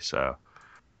digitally. So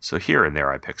here and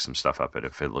there I pick some stuff up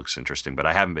if it looks interesting, but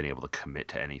I haven't been able to commit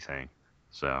to anything.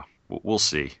 So we'll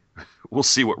see. We'll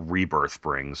see what Rebirth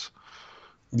brings.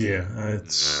 Yeah,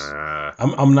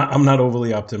 I'm not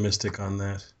overly optimistic on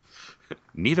that.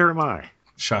 Neither am I.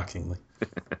 Shockingly.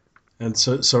 And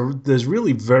so there's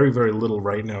really very, very little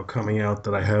right now coming out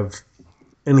that I have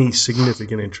any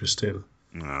significant interest in.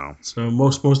 No. So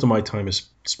most of my time is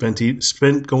spent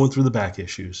going through the back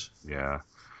issues. Yeah.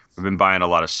 I've been buying a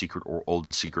lot of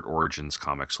old Secret Origins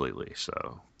comics lately,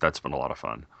 so that's been a lot of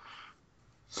fun.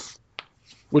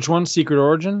 Which one? Secret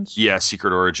Origins? Yeah,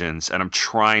 Secret Origins, and I'm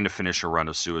trying to finish a run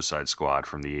of Suicide Squad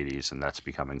from the 80s, and that's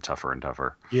becoming tougher and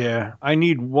tougher. Yeah, I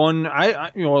need one.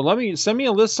 Let me send me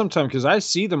a list sometime because I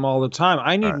see them all the time.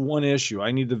 I need one issue.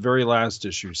 I need the very last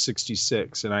issue,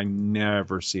 66, and I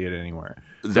never see it anywhere.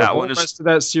 That one the is rest of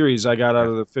that series I got out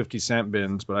of the 50-cent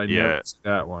bins, but I never see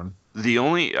that one. The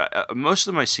only most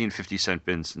of them I've seen 50-cent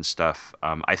bins and stuff.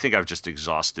 I think I've just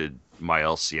exhausted my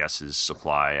LCS's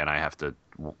supply, and I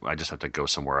just have to go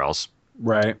somewhere else.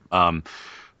 Right. The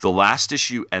last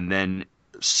issue, and then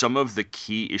some of the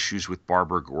key issues with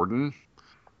Barbara Gordon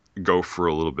go for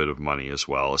a little bit of money as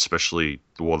well, especially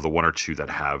the one or two that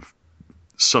have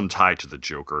some tie to the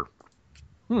Joker.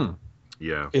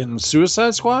 Yeah. In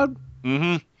Suicide Squad?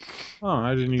 Mm-hmm. Oh,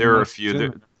 I didn't even. There are a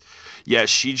few. Yeah,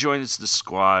 she joins the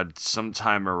squad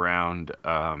sometime around.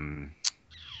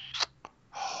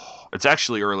 It's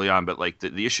actually early on, but like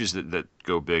the issues that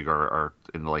go big are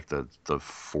in like the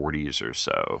 40s or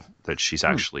so. That she's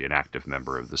actually an active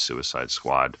member of the Suicide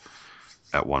Squad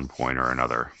at one point or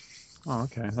another. Oh,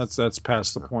 okay. That's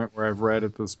past the point where I've read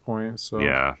at this point. So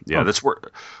yeah, that's where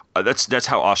that's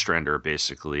how Ostrander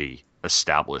basically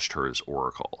established her as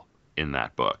Oracle in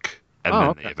that book. And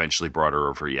then they eventually brought her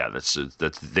over. Yeah, that's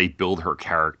they build her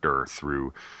character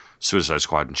through Suicide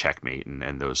Squad and Checkmate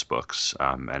and those books.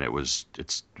 And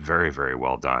it's very, very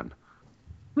well done.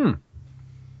 Good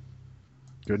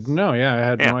to know. Yeah, I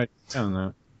had no idea on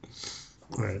that.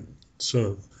 All right.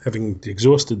 So having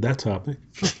exhausted that topic,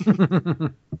 I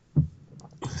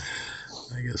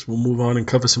guess we'll move on and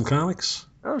cover some comics.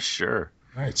 Oh, sure.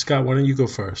 All right, Scott, why don't you go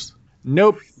first?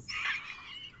 Nope.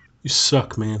 You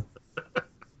suck, man.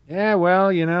 Yeah,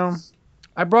 well,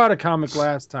 I brought a comic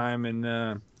last time, and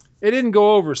it didn't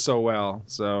go over so well.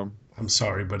 So I'm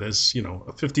sorry, but as a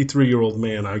 53-year-old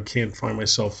man, I can't find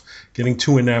myself getting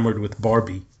too enamored with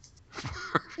Barbie.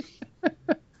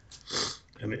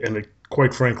 and it,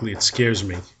 quite frankly, it scares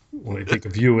me when I think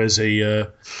of you as a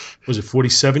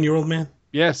 47-year-old man?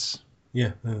 Yes.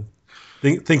 Yeah.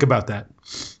 Think about that.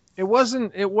 It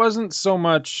wasn't so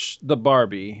much the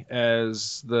Barbie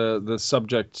as the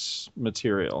subject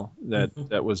material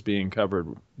that was being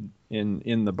covered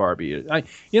in the Barbie.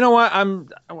 You know what?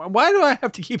 Why do I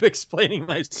have to keep explaining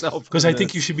myself? Because I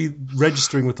think you should be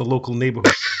registering with the local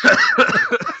neighborhood.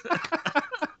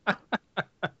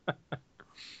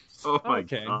 Oh my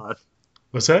God.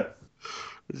 What's that?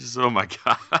 Oh my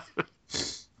God.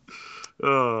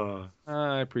 Oh.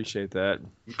 I appreciate that.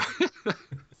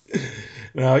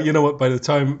 Now, you know what? By the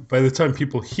time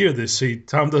people hear this, see,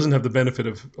 Tom doesn't have the benefit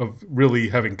of really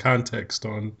having context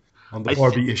on the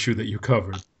Barbie issue that you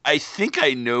covered. I think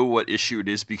I know what issue it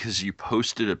is because you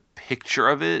posted a picture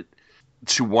of it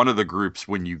to one of the groups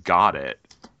when you got it.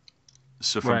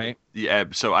 So right. Yeah.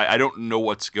 So I don't know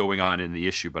what's going on in the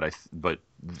issue, but I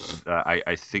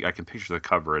think I can picture the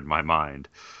cover in my mind.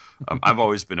 I've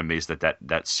always been amazed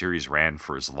that series ran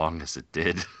for as long as it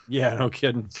did. Yeah, no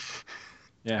kidding.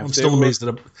 Yeah, I'm still amazed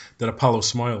that Apollo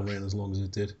Smile ran as long as it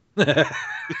did.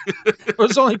 It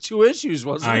was only 2 issues,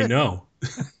 wasn't it? I know.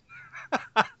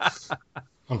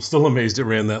 I'm still amazed it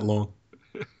ran that long.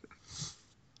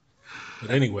 But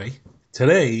anyway,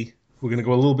 today we're going to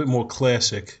go a little bit more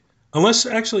classic. Unless,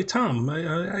 actually, Tom,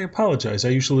 I apologize. I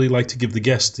usually like to give the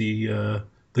guest the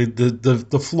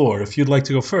the floor. If you'd like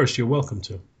to go first, you're welcome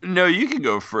to. No, you can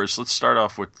go first. Let's start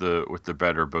off with the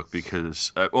better book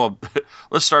because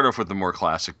let's start off with the more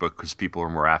classic book because people are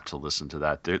more apt to listen to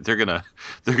that. They're gonna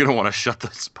want to shut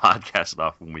this podcast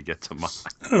off when we get to mine.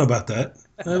 I don't know about that.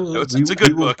 It's a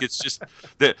good book. It's just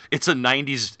that it's a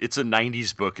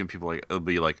 '90s book, and people it'll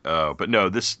be like, oh, but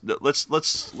no.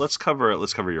 Let's cover it.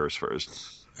 Let's cover yours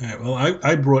first. All right. Well,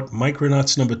 I brought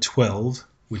Micronauts number 12,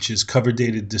 which is cover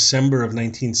dated December of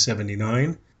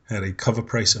 1979. Had a cover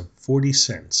price of 40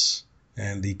 cents.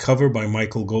 And the cover by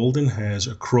Michael Golden has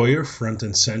a Croyer front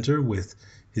and center with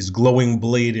his glowing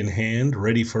blade in hand,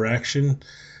 ready for action.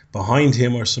 Behind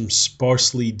him are some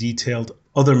sparsely detailed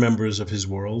other members of his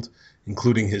world,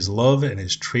 including his love and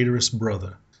his traitorous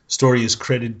brother. Story is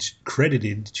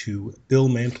credited to Bill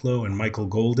Mantlo and Michael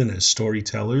Golden as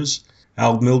storytellers.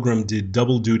 Al Milgrom did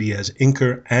double duty as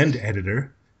inker and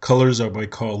editor. Colors are by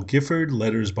Carl Gifford,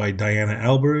 letters by Diana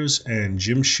Albers, and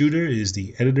Jim Shooter is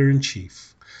the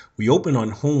editor-in-chief. We open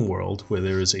on Homeworld, where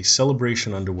there is a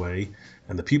celebration underway,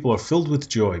 and the people are filled with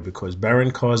joy because Baron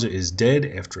Karza is dead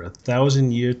after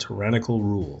 1,000-year tyrannical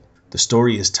rule. The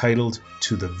story is titled,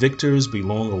 To the Victors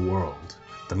Belong a World.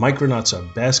 The Micronauts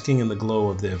are basking in the glow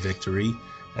of their victory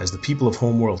as the people of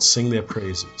Homeworld sing their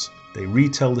praises. They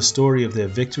retell the story of their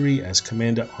victory as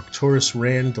Commander Arcturus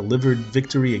Rand delivered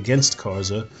victory against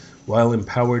Karza while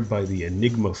empowered by the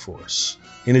Enigma Force.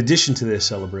 In addition to their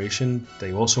celebration,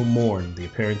 they also mourn the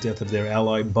apparent death of their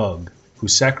ally Bug, who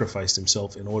sacrificed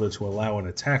himself in order to allow an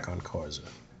attack on Karza.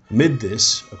 Amid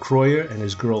this, Croyer and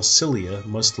his girl Cilia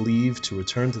must leave to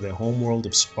return to their homeworld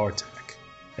of Spartak.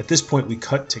 At this point we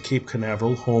cut to Cape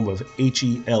Canaveral, home of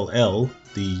HELL,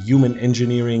 the Human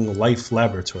Engineering Life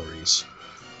Laboratories,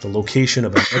 the location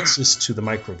of a nexus to the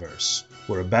Microverse,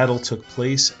 where a battle took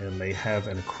place and they have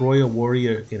an Croyer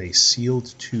warrior in a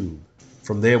sealed tube.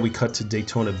 From there we cut to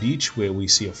Daytona Beach, where we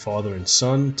see a father and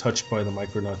son touched by the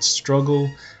Micronauts' struggle,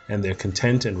 and they're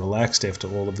content and relaxed after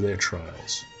all of their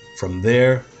trials. From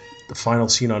there, the final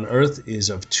scene on Earth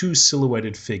is of two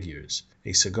silhouetted figures,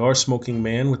 a cigar-smoking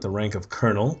man with the rank of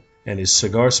colonel, and his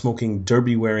cigar-smoking,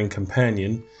 derby-wearing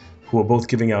companion, who are both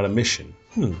giving out a mission.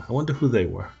 I wonder who they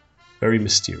were. Very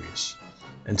mysterious.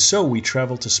 And so we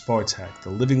travel to Spartak, the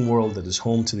living world that is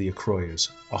home to the Acroyers,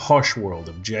 a harsh world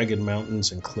of jagged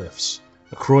mountains and cliffs.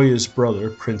 Acroyer's brother,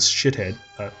 Prince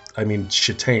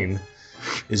Chitane,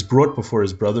 is brought before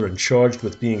his brother and charged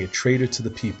with being a traitor to the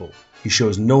people. He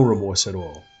shows no remorse at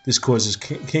all. This causes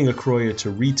King Acroyer to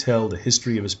retell the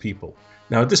history of his people.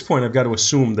 Now at this point I've got to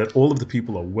assume that all of the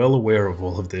people are well aware of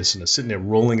all of this and are sitting there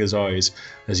rolling his eyes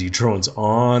as he drones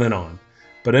on and on.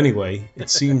 But anyway, it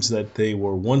seems that they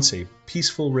were once a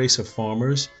peaceful race of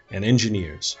farmers and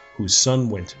engineers whose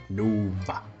sun went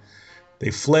nova.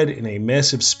 They fled in a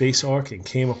massive space ark and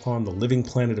came upon the living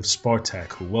planet of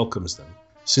Spartak, who welcomes them.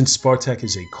 Since Spartak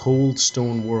is a cold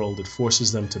stone world, it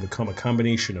forces them to become a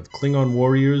combination of Klingon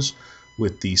warriors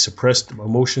with the suppressed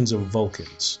emotions of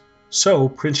Vulcans. So,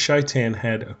 Prince Chitane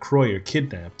had Acroyer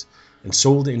kidnapped and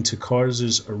sold into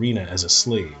Karza's arena as a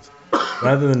slave.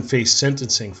 Rather than face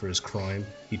sentencing for his crime,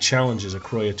 he challenges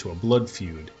Acroyer to a blood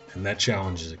feud, and that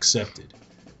challenge is accepted.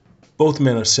 Both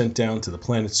men are sent down to the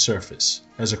planet's surface.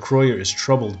 As Acroyer is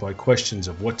troubled by questions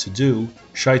of what to do,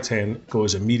 Chitane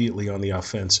goes immediately on the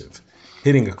offensive,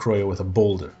 hitting Acroyer with a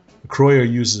boulder. Acroyer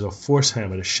uses a force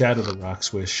hammer to shatter the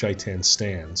rocks where Chitane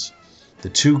stands. The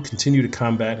two continue to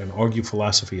combat and argue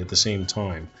philosophy at the same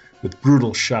time, with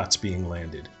brutal shots being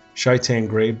landed.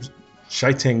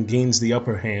 Chitane gains the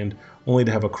upper hand, only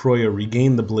to have Acroyer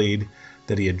regain the blade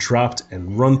that he had dropped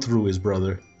and run through his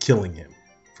brother, killing him.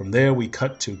 From there we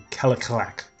cut to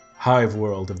Kalakak, hive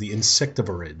world of the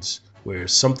Insectivorids, where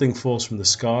something falls from the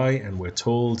sky and we're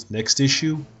told, next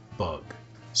issue, Bug.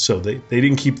 So they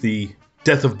didn't keep the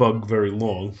death of Bug very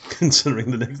long,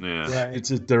 considering the next... Yeah.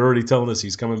 Right. They're already telling us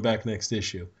he's coming back next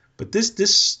issue. But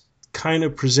this kind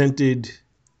of presented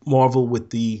Marvel with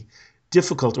the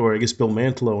difficult, or I guess Bill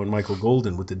Mantlo and Michael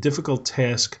Golden, with the difficult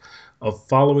task of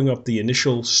following up the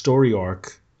initial story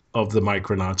arc of the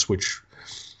Micronauts, which,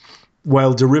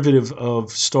 while derivative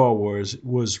of Star Wars,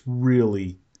 was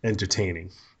really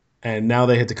entertaining. And now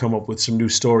they had to come up with some new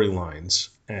storylines.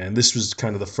 And this was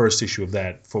kind of the first issue of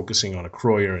that, focusing on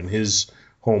Acroyer and his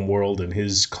home world and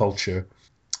his culture.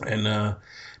 And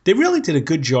they really did a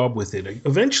good job with it.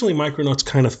 Eventually, Micronauts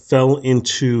kind of fell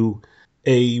into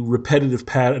a repetitive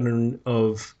pattern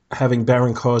of having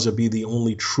Baron Karza be the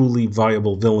only truly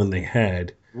viable villain they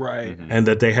had. Right. And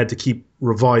that they had to keep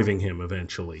reviving him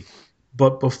eventually.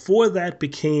 But before that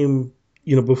became,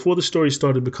 before the story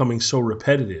started becoming so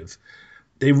repetitive,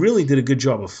 they really did a good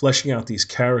job of fleshing out these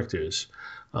characters.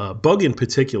 Bug in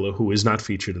particular, who is not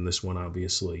featured in this one,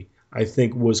 obviously, I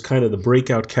think was kind of the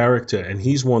breakout character, and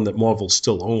he's one that Marvel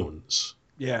still owns.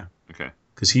 Yeah. Okay.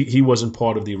 Because he wasn't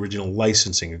part of the original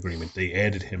licensing agreement. They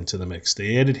added him to the mix.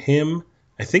 They added him.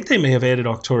 I think they may have added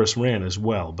Arcturus Ran as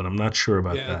well, but I'm not sure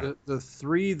about that. The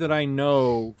three that I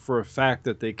know for a fact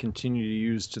that they continue to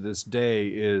use to this day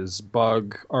is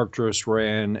Bug, Arcturus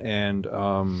Ran, and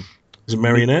is it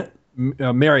Marionette?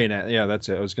 Marionette. Yeah, that's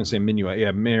it. I was going to say Minuet.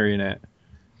 Yeah, Marionette.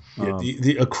 Yeah,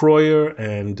 the Acroyer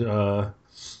and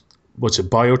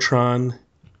Biotron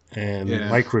and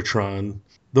Microtron.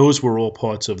 Those were all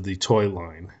parts of the toy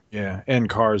line. Yeah, and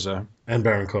Karza. And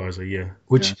Baron Karza, yeah.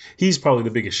 Which he's probably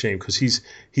the biggest shame because he's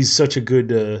such a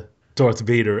good Darth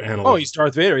Vader analog. Oh, he's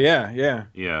Darth Vader, yeah.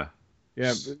 Yeah.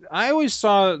 I always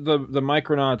saw the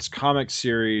Micronauts comic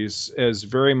series as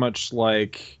very much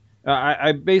like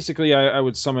I basically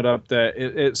would sum it up that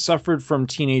it suffered from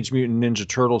Teenage Mutant Ninja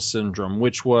Turtle syndrome,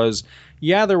 which was,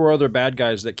 there were other bad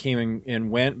guys that came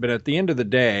and went, but at the end of the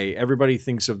day, everybody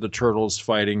thinks of the Turtles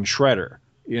fighting Shredder.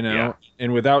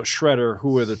 And without Shredder,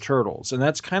 who are the Turtles? And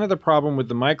that's kind of the problem with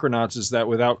the Micronauts, is that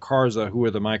without Karza, who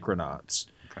are the Micronauts?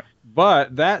 Okay.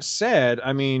 But that said,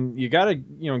 I mean, you got to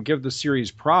give the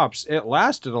series props. It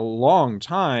lasted a long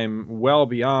time, well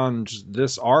beyond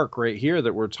this arc right here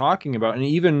that we're talking about, and it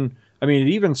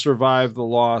even survived the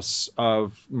loss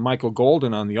of Michael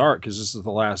Golden on the art, because this is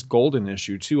the last Golden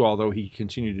issue too. Although he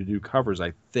continued to do covers,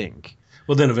 I think.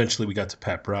 Well, then eventually we got to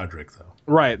Pat Broderick, though.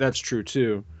 Right, that's true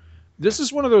too. This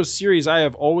is one of those series I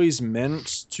have always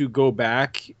meant to go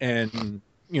back and,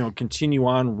 continue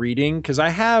on reading, because I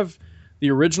have the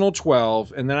original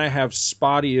 12 and then I have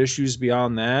spotty issues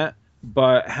beyond that.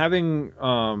 But having,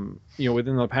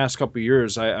 within the past couple of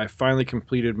years, I finally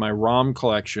completed my ROM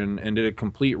collection and did a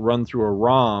complete run through a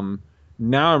ROM.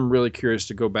 Now I'm really curious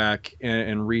to go back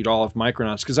and read all of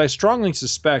Micronauts, because I strongly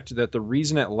suspect that the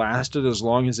reason it lasted as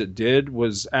long as it did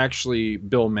was actually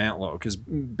Bill Mantlo, because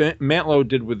Mantlo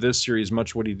did with this series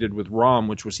much what he did with ROM,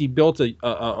 which was he built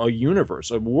a universe,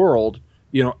 a world,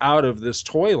 out of this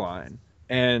toy line.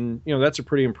 And, that's a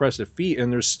pretty impressive feat.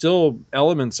 And there's still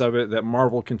elements of it that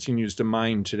Marvel continues to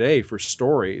mine today for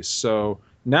stories. So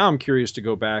now I'm curious to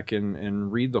go back and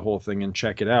read the whole thing and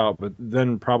check it out. But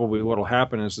then probably what'll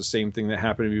happen is the same thing that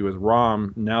happened to me with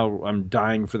ROM. Now I'm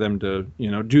dying for them to,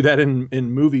 do that in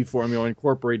movie form,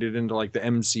 incorporate it into like the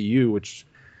MCU, which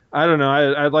I don't know.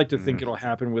 I'd like to think it'll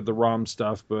happen with the ROM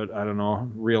stuff, but I don't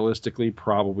know. Realistically,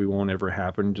 probably won't ever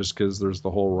happen, just because there's the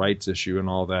whole rights issue and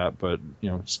all that. But,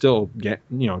 still get,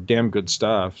 damn good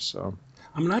stuff. So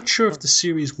I'm not sure if the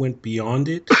series went beyond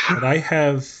it, but I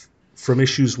have from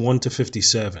issues 1 to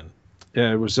 57.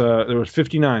 Yeah, it was there was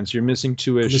 59, so you're missing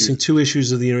 2 issues. Missing 2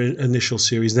 issues of the initial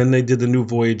series. Then they did the New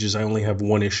Voyages. I only have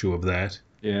 1 issue of that.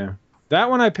 Yeah. That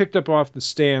one I picked up off the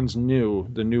stands the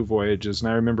New Voyages,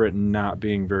 and I remember it not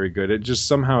being very good. It just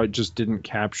didn't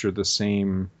capture the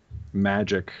same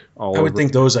magic all over. I would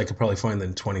think those I could probably find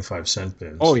in 25-cent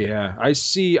bins. Oh yeah,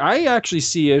 I actually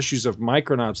see issues of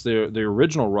Micronauts, the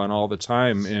original run, all the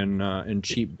time in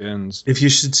cheap bins. If you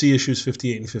should see issues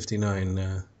 58 and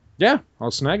 59. Yeah,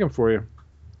 I'll snag them for you.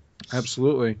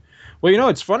 Absolutely. Well,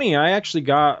 it's funny. I actually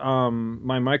got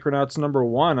my Micronauts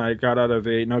 #1. I got out of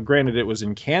now granted it was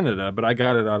in Canada, but I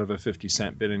got it out of a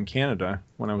 50-cent bin in Canada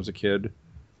when I was a kid.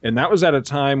 And that was at a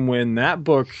time when that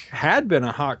book had been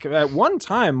at one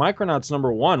time, Micronauts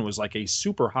 #1 was like a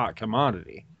super hot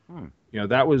commodity.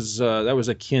 That was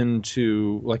akin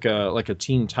to like a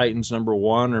Teen Titans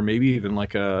 #1, or maybe even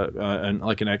like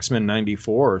an X-Men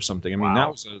 94 or something. I mean,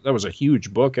 wow. that was a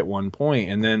huge book at one point,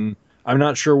 and then I'm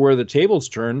not sure where the tables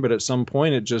turned, but at some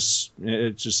point it just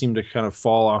seemed to kind of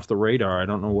fall off the radar. I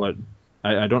don't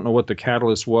know what the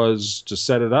catalyst was to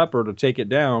set it up or to take it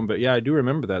down, but yeah, I do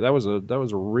remember that. That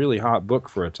was a really hot book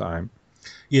for a time.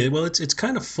 Yeah, well, it's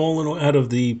kind of fallen out of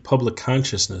the public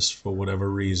consciousness for whatever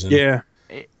reason. Yeah,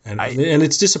 and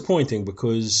it's disappointing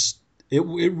because it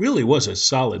really was a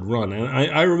solid run, and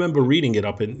I remember reading it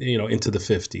up into the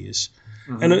 50s.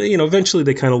 Mm-hmm. And eventually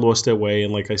they kind of lost their way,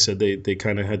 and like I said, they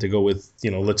kind of had to go with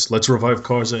let's revive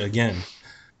Karza again,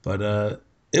 but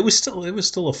it was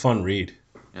still a fun read.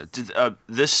 Yeah,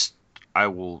 this I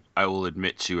will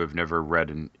admit to have never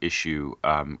read an issue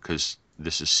because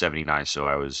this is 79, so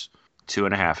I was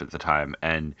 2.5 at the time,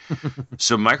 and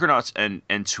so Micronauts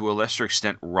and to a lesser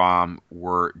extent ROM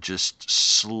were just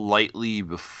slightly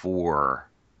before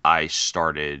I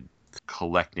started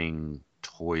collecting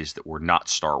toys that were not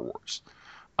Star Wars.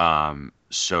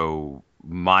 So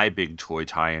my big toy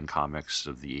tie-in comics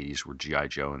of the 80s were G.I.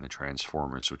 Joe and the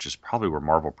Transformers, which is probably where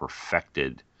Marvel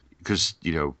perfected, because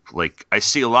like I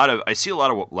see a lot of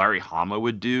what Larry Hama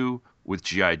would do with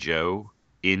G.I. Joe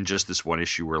in just this one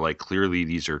issue where like clearly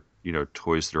these are,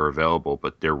 toys that are available,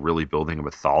 but they're really building a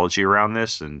mythology around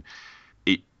this. And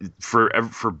it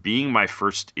for being my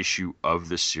first issue of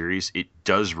this series, it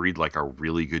does read like a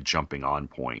really good jumping on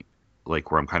point,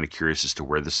 like where I'm kind of curious as to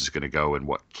where this is going to go and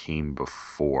what came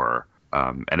before.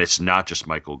 And it's not just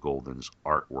Michael Golden's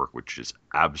artwork, which is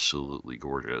absolutely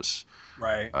gorgeous.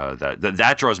 Right.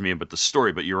 That draws me in, but the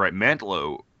story. But you're right,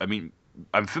 Mantlo. I mean,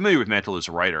 I'm familiar with Mantlo as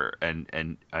a writer,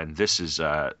 and this is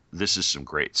some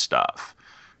great stuff.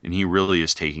 And he really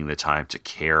is taking the time to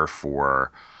care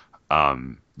for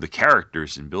the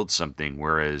characters and build something.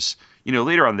 Whereas,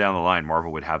 later on down the line,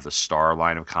 Marvel would have the Star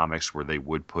line of comics where they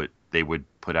would put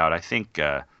out. I think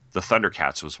the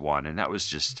Thundercats was one, and that was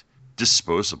just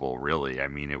disposable, really. I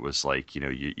mean, it was like,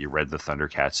 you read the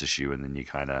Thundercats issue and then you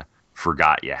kind of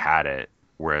forgot you had it.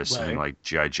 Whereas something like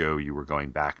G.I. Joe, you were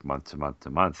going back month to month to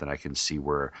month, and I can see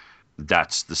where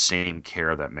that's the same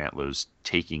care that Mantlo's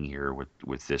taking here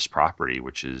with this property,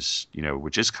 which is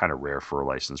kind of rare for a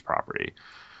licensed property.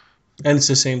 And it's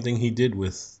the same thing he did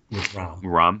with Rom.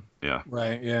 Rom, yeah.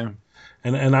 Right, yeah.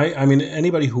 And I mean,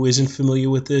 anybody who isn't familiar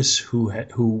with this, who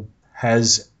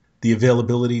has the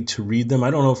availability to read them, I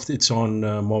don't know if it's on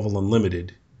Marvel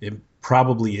Unlimited. It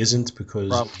probably isn't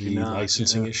because of the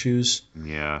licensing issues.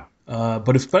 Yeah.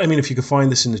 But if you could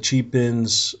find this in the cheap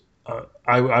bins,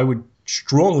 I would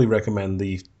strongly recommend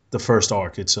the first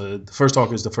arc. The first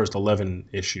arc is the first 11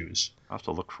 issues. I'll have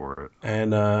to look for it.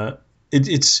 And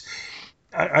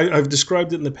I've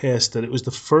described it in the past that it was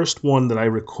the first one that I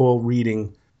recall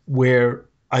reading where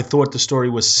I thought the story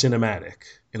was cinematic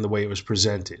in the way it was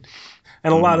presented.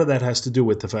 And a lot of that has to do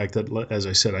with the fact that, as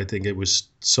I said, I think it was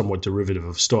somewhat derivative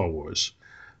of Star Wars.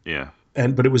 Yeah.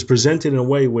 But it was presented in a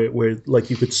way where like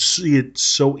you could see it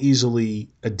so easily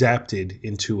adapted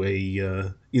into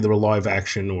either a live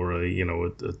action or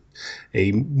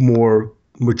a more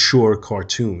mature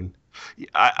cartoon.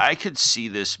 I could see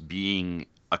this being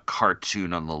a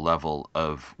cartoon on the level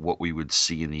of what we would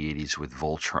see in the 80s with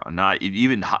Voltron, not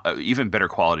even better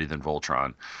quality than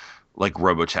Voltron, like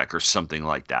Robotech or something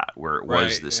like that, where it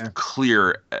was this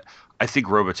clear. I think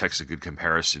Robotech's a good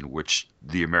comparison, which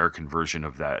the American version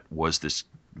of that was this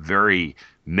very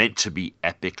meant to be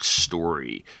epic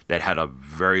story that had a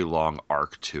very long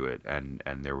arc to it, and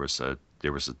there was a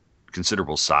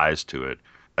considerable size to it,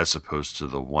 as opposed to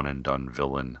the one and done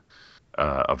villain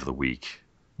of the week.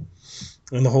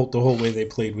 And the whole way they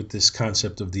played with this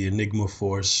concept of the Enigma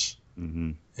Force.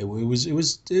 Mm-hmm. It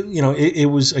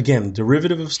was again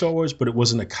derivative of Star Wars, but it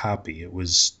wasn't a copy. It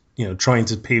was trying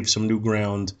to pave some new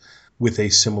ground with a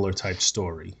similar type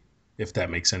story, if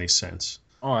that makes any sense.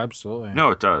 Oh, absolutely.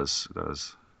 No, it does. It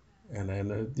does.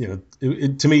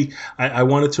 And to me, I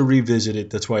wanted to revisit it.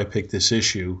 That's why I picked this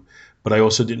issue. But I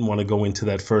also didn't want to go into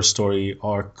that first story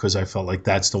arc because I felt like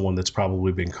that's the one that's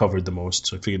probably been covered the most.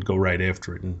 So I figured go right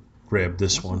after it and grab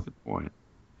this That's one. a good point.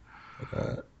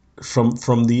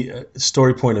 From the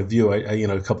story point of view, I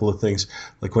a couple of things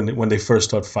like when they first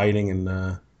start fighting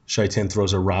and Shaitan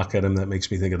throws a rock at him, that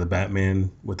makes me think of the Batman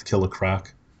with the Killer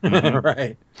Croc.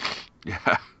 Right.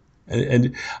 Yeah.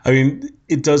 And I mean,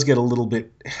 it does get a little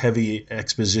bit heavy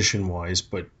exposition wise,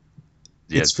 but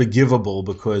it's forgivable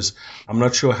because I'm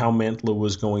not sure how Mantlo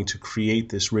was going to create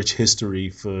this rich history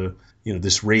for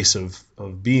this race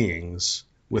of beings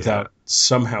without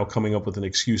somehow coming up with an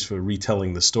excuse for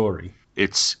retelling the story.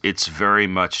 It's very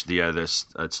much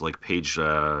it's like page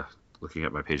looking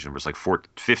at my page numbers like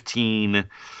 15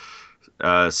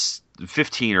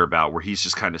 or about, where he's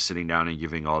just kind of sitting down and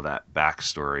giving all that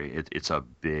backstory. It's a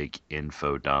big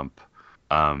info dump.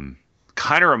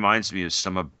 Kind of reminds me of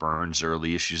some of Byrne's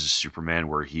early issues of Superman,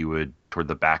 where he would, toward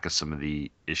the back of some of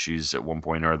the issues at one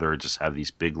point or other, just have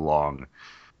these big, long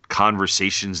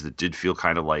conversations that did feel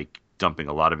kind of like dumping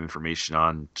a lot of information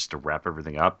on just to wrap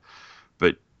everything up.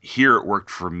 But here it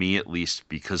worked for me, at least,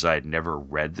 because I had never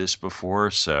read this before.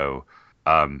 So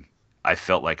I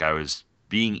felt like I was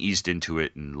being eased into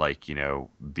it and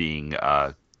being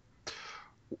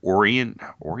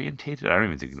orientated. I don't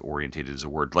even think orientated is a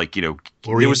word. Like, it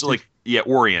was like,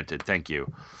 oriented. Thank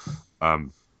you.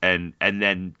 And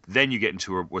then you get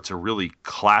into what's a really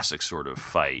classic sort of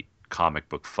fight, comic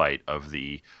book fight of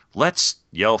the let's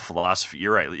yell philosophy.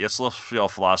 You're right. Let's yell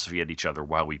philosophy at each other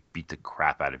while we beat the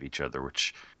crap out of each other,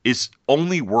 which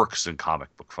only works in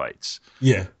comic book fights.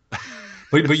 Yeah.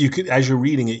 But you could, as you're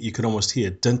reading it, you could almost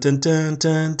hear dun dun dun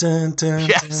dun dun dun.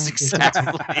 Yes,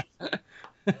 exactly.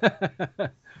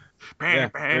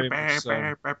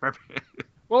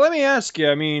 Well, let me ask you.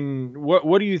 I mean,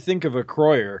 what do you think of a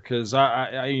Croyer? Because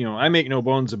I make no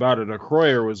bones about it. A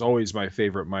Croyer was always my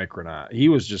favorite Micronaut. He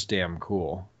was just damn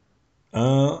cool.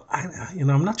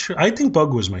 I'm not sure. I think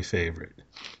Bug was my favorite,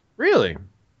 Really?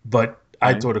 but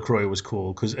I thought Ackroyd was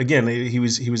cool because again, he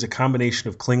was a combination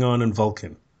of Klingon and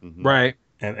Vulcan, Right.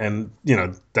 and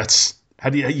that's how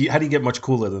do you get much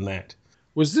cooler than that?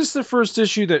 Was this the first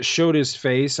issue that showed his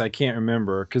face? I can't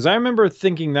remember because I remember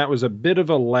thinking that was a bit of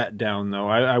a letdown, though.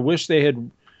 I wish they had.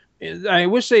 I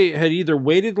wish they had either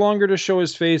waited longer to show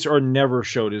his face or never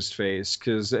showed his face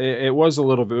because it was a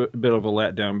little bit of a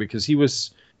letdown because he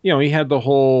was, he had the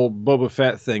whole Boba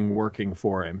Fett thing working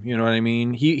for him. You know what I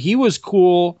mean? He was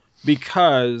cool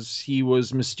because he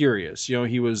was mysterious.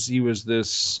 He was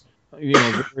this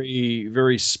very,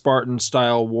 very Spartan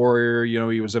style warrior.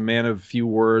 He was a man of few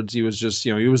words. He was just,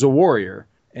 he was a warrior.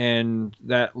 And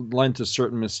that lent a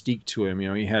certain mystique to him.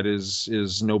 He had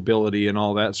his nobility and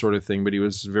all that sort of thing, but he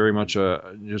was very much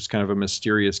just kind of a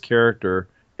mysterious character.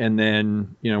 And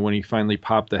then, when he finally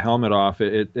popped the helmet off,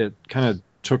 it kind of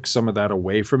took some of that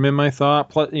away from him, I thought.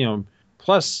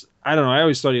 Plus, I don't know, I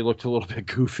always thought he looked a little bit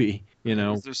goofy. He kind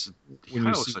of looks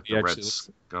like the Red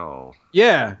Skull.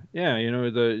 Yeah.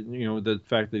 The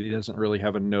fact that he doesn't really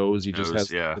have a nose, he just has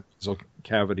a nasal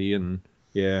cavity, and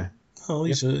yeah. Well,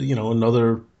 he's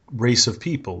another race of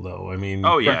people, though. I mean,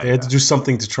 they had to do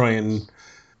something to try and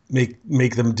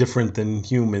make them different than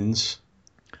humans.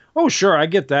 Oh, sure, I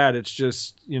get that. It's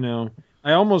just,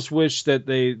 I almost wish that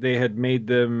they had made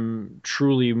them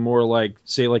truly more like,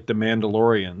 say, like the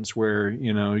Mandalorians, where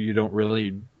you don't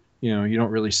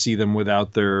really see them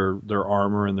without their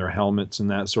armor and their helmets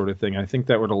and that sort of thing. I think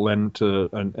that would have lent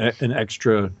to an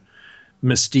extra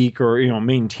mystique, or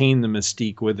maintain the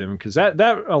mystique with him, because that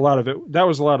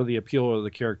was a lot of the appeal of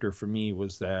the character for me,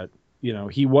 was that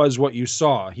he was what you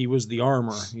saw. He was the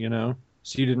armor, so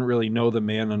you didn't really know the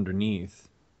man underneath.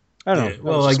 I don't know.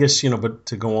 Well, I guess but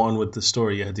to go on with the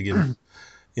story, you had to give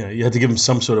you had to give him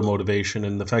some sort of motivation,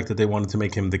 and the fact that they wanted to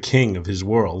make him the king of his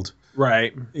world,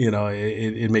 right?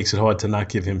 It makes it hard to not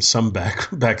give him some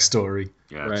backstory.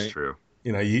 Yeah, that's true.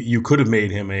 You could have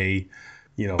made him a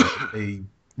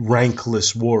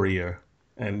rankless warrior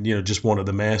and just one of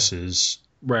the masses,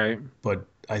 right? But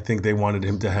I think they wanted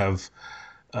him to have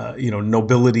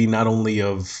nobility, not only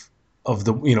of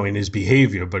the in his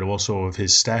behavior, but also of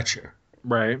his stature,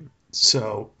 right?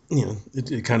 So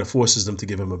it kind of forces them to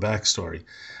give him a backstory,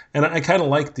 and I kind of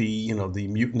like the the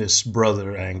mutinous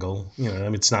brother angle. I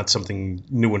mean, it's not something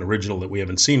new and original that we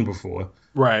haven't seen before,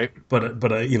 right?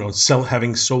 But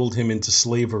having sold him into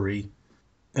slavery,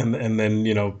 and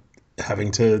then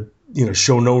having to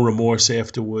show no remorse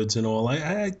afterwards and all.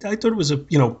 I thought it was a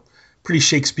pretty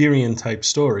Shakespearean type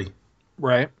story.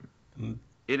 Right.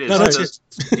 It is.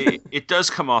 It does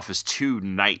come off as two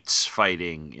knights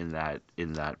fighting in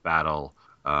that battle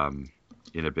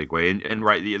in a big way. And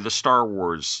right, the Star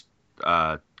Wars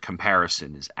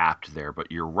comparison is apt there,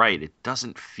 but you're right. It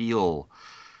doesn't feel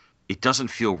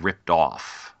ripped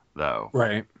off though.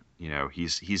 Right.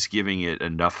 He's giving it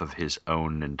enough of his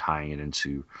own and tying it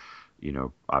into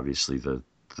obviously the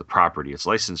property it's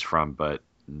licensed from, but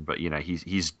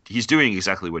he's doing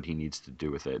exactly what he needs to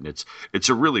do with it, and it's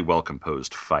a really well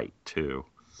composed fight too.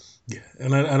 Yeah,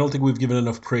 and I don't think we've given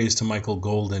enough praise to Michael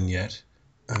Golden yet.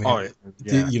 I mean,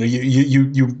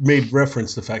 you made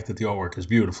reference to the fact that the artwork is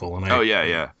beautiful, and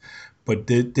but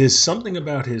there's something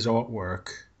about his artwork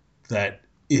that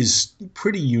is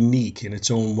pretty unique in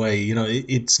its own way.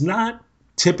 It's not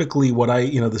typically what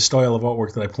the style of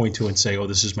artwork that I point to and say, oh,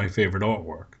 this is my favorite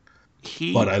artwork.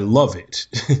 But I love it.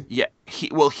 Yeah,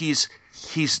 he's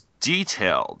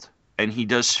detailed, and he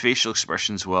does facial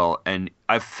expressions well. And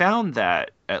I've found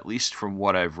that, at least from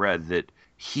what I've read, that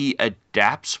he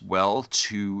adapts well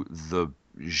to the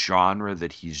genre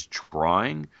that he's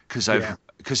drawing. Because I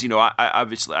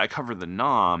obviously I cover the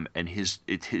Nam, and his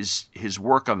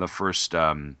work on the first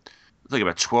like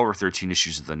about 12 or 13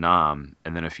 issues of the Nam,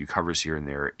 and then a few covers here and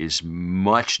there, is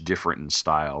much different in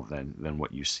style than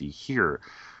what you see here.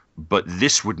 But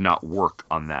this would not work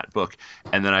on that book.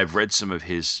 And then I've read some of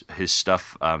his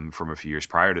stuff from a few years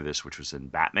prior to this, which was in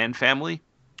Batman Family,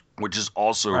 which is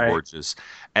also gorgeous.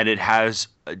 And it has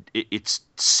it's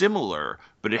similar,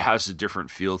 but it has a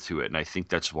different feel to it. And I think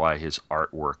that's why his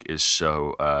artwork is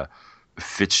so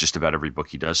fits just about every book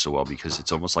he does so well, because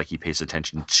it's almost like he pays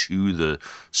attention to the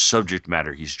subject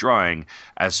matter he's drawing,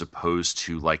 as opposed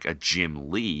to like a Jim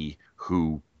Lee,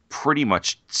 who pretty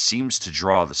much seems to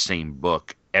draw the same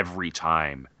book every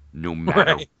time, no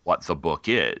matter what the book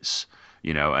is.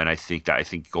 And I think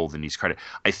Golden needs credit.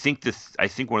 I think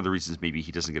one of the reasons maybe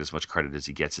he doesn't get as much credit as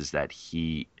he gets is that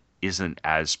he isn't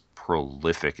as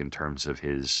prolific in terms of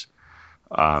his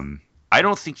I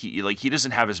don't think he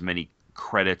doesn't have as many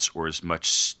credits or as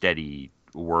much steady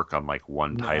work on like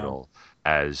one title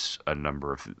as a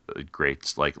number of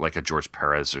greats like a George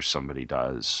Perez or somebody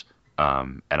does.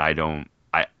 And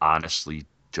I honestly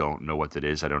don't know what that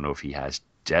is. I don't know if he has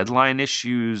deadline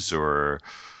issues or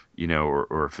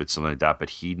or if it's something like that, but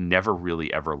he never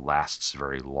really ever lasts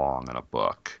very long in a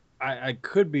book. I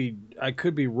could be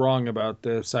wrong about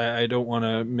this. I don't want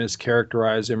to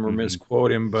mischaracterize him or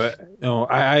misquote him, but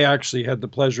I actually had the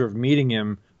pleasure of meeting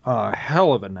him.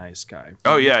 Hell of a nice guy.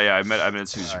 Oh yeah. I met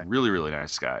he's a really, really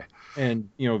nice guy. And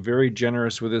very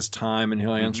generous with his time, and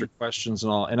he'll answer questions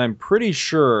and all. And I'm pretty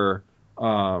sure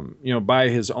by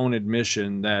his own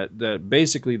admission that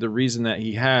basically the reason that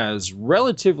he has,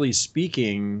 relatively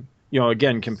speaking,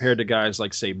 again, compared to guys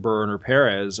like, say, Byrne or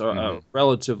Perez, a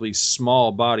relatively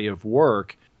small body of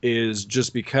work is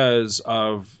just because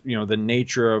of, the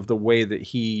nature of the way that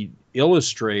he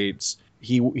illustrates.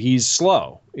 He's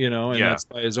slow, and that's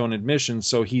by his own admission.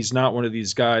 So he's not one of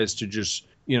these guys to just,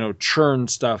 churn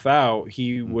stuff out.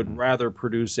 He would rather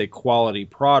produce a quality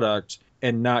product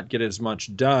and not get as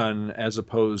much done, as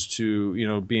opposed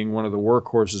to, being one of the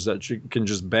workhorses that can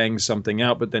just bang something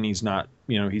out, but then he's not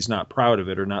proud of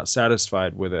it or not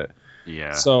satisfied with it.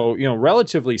 Yeah. So,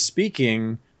 relatively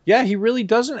speaking, he really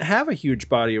doesn't have a huge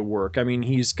body of work. I mean,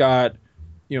 he's got,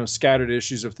 scattered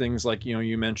issues of things like,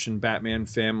 you mentioned Batman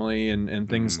Family and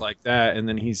things like that. And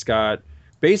then he's got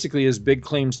basically his big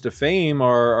claims to fame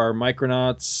are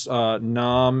Micronauts,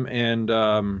 Nam, and,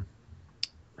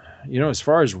 as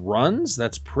far as runs,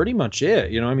 that's pretty much it.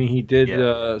 He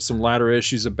did some latter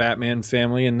issues of Batman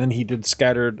Family, and then he did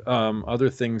scattered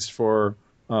other things for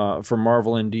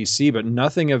Marvel and DC, but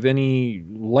nothing of any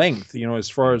length, as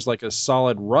far as like a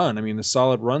solid run. I mean, the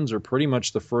solid runs are pretty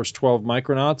much the first 12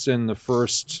 Micronauts and the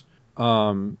first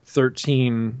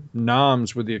 13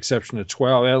 Noms, with the exception of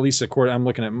 12. At least I'm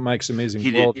looking at Mike's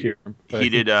Amazing World here. He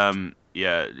didn't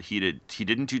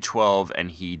do 12,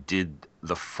 and he did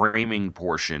the framing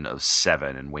portion of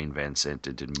 7, and Wayne Van Sant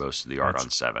did most of the art on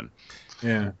 7.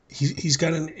 Yeah. He's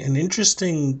got an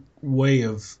interesting way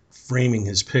of framing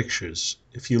his pictures.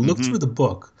 If you look through the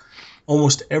book,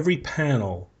 almost every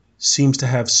panel seems to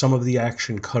have some of the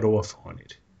action cut off on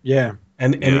it. Yeah.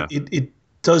 And it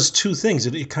does two things.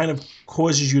 It kind of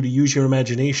causes you to use your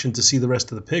imagination to see the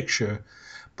rest of the picture,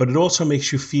 but it also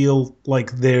makes you feel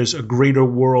like there's a greater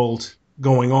world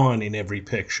going on in every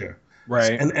picture.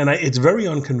 Right. And it's very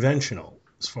unconventional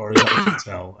as far as I can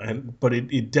tell. But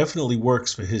it definitely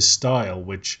works for his style,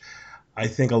 which I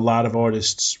think a lot of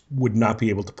artists would not be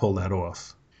able to pull that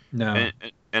off. No.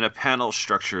 And a panel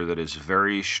structure that is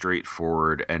very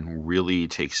straightforward and really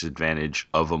takes advantage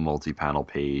of a multi-panel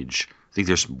page. I think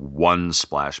there's one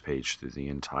splash page through the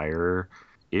entire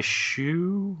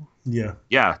issue. Yeah.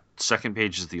 Yeah. Second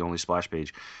page is the only splash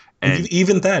page. And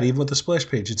even with the splash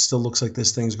page, it still looks like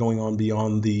this thing's going on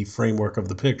beyond the framework of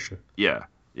the picture. Yeah.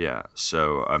 Yeah.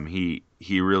 So he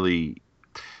really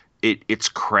it's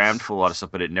crammed full of a lot of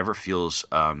stuff, but it never feels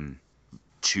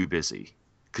too busy.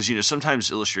 Because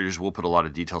sometimes illustrators will put a lot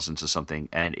of details into something,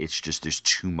 and it's just there's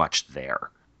too much there,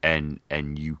 and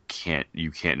you can't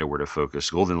know where to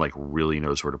focus. Golden really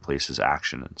knows where to place his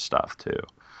action and stuff too.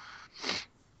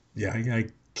 Yeah, I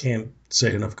can't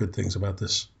say enough good things about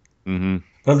this. Mm-hmm.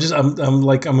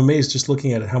 But I'm amazed just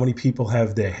looking at it, how many people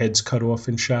have their heads cut off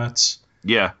in shots.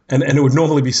 Yeah. And it would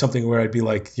normally be something where I'd be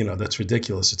like, that's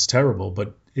ridiculous, it's terrible,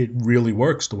 but it really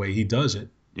works the way he does it.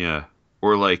 Yeah.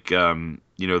 Or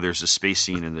there's a space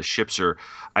scene and the ships are,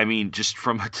 just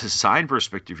from a design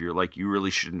perspective, you're like, you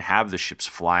really shouldn't have the ships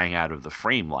flying out of the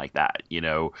frame like that.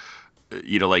 You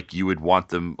would want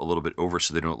them a little bit over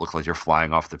so they don't look like they're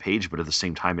flying off the page, but at the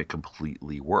same time, it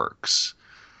completely works.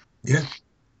 Yeah.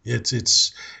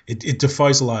 It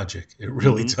defies logic. It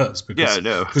really does.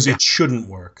 Because it shouldn't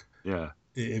work. Yeah.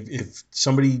 If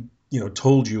somebody,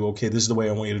 told you, okay, this is the way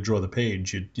I want you to draw the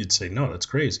page, you'd say, no, that's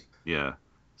crazy. Yeah.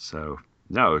 So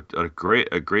no, a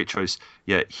great choice.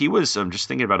 Yeah. He was, just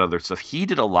thinking about other stuff. He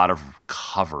did a lot of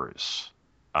covers,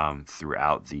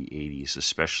 throughout the 80s,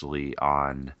 especially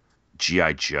on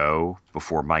G.I. Joe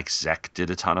before Mike Zeck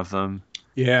did a ton of them.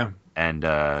 Yeah. And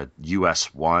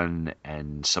US-1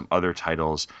 and some other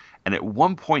titles. And at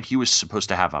one point, he was supposed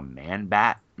to have a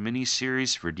Man-Bat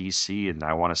miniseries for DC, and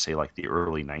I want to say the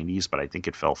early 90s, but I think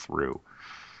it fell through.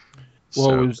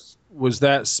 Well, was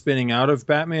that spinning out of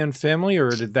Batman Family,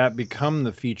 or did that become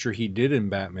the feature he did in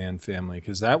Batman Family?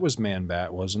 Because that was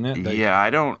Man-Bat, wasn't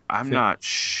it? I'm not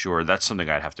sure. That's something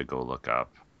I'd have to go look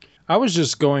up. I was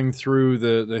just going through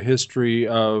the history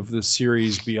of the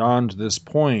series beyond this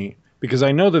point, because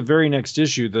I know the very next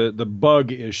issue, the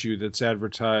bug issue that's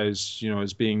advertised,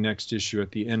 as being next issue at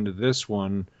the end of this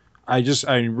one, I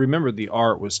remember the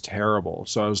art was terrible,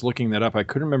 so I was looking that up. I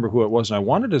couldn't remember who it was, and I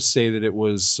wanted to say that it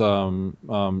was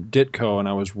Ditko, and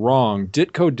I was wrong.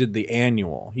 Ditko did the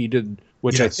annual. He did,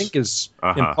 which I think is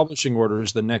in publishing order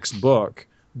is the next book.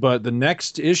 But the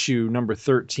next issue, number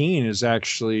 13, is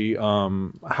actually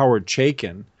Howard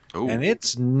Chaykin. Ooh. And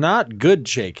it's not good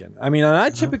Chaykin. I mean, I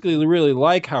typically really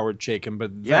like Howard Chaykin,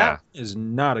 but that is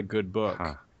not a good book.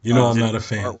 Huh. You know, I'm not a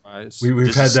fan.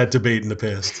 We've had that debate in the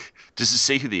past. Does it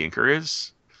say who the inker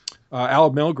is?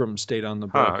 Al Milgrom stayed on the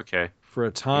book for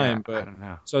a time. But I don't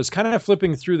know. So I was kind of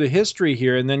flipping through the history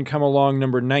here, and then come along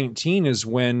number 19 is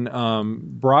when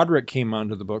Broderick came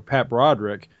onto the book, Pat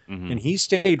Broderick, and he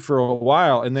stayed for a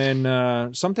while. And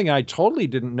then something I totally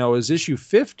didn't know is issue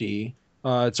 50.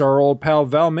 It's our old pal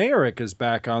Val Mayerick is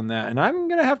back on that, and I'm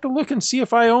gonna have to look and see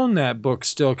if I own that book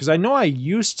still, because I know I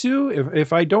used to.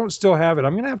 If I don't still have it,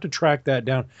 I'm gonna have to track that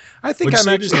down. I think I'm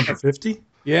actually number 50.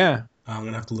 Yeah, I'm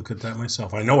gonna have to look at that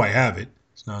myself. I know I have it.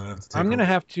 So I'm gonna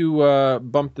have to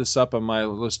bump this up on my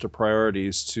list of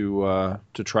priorities to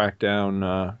track down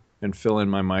and fill in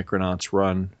my Micronauts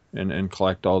run and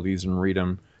collect all these and read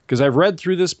them. Because I've read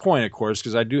through this point, of course,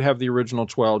 because I do have the original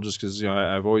 12, just because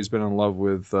I've always been in love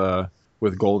with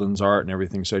Golden's art and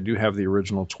everything, so I do have the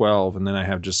original 12, and then I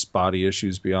have just spotty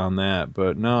issues beyond that.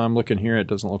 But no, I'm looking here, it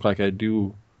doesn't look like I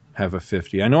do have a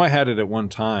 50. I know I had it at one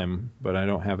time, but I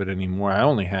don't have it anymore. I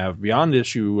only have, beyond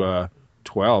issue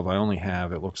 12, I only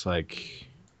have, it looks like,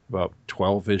 about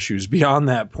 12 issues beyond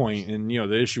that point. And,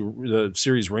 the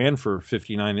series ran for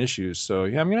 59 issues, so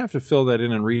yeah, I'm going to have to fill that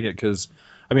in and read it, because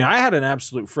I had an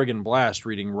absolute friggin' blast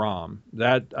reading Rom.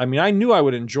 I knew I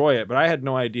would enjoy it, but I had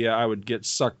no idea I would get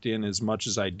sucked in as much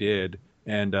as I did.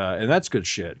 And that's good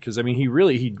shit. Because he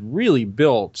really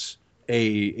built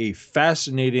a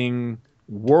fascinating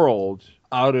world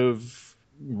out of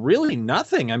really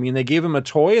nothing. They gave him a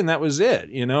toy and that was it,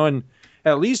 and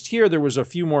at least here there was a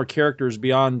few more characters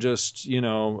beyond just,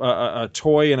 a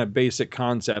toy and a basic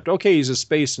concept. Okay, he's a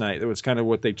space knight. That was kind of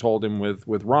what they told him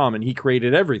with Rom, and he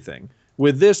created everything.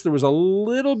 With this, there was a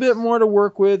little bit more to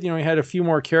work with. He had a few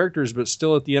more characters, but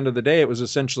still at the end of the day, it was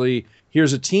essentially,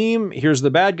 here's a team, here's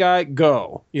the bad guy,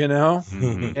 go,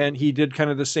 And he did kind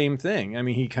of the same thing.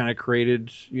 He kind of created,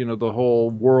 the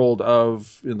whole world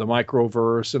of the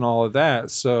microverse and all of that.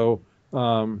 So,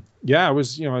 I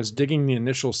was digging the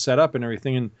initial setup and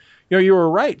everything. And, you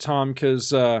were right, Tom,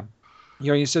 because,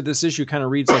 you said this issue kind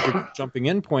of reads like a jumping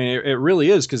in point. It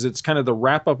really is, because it's kind of the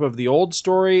wrap up of the old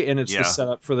story, and it's the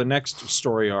setup for the next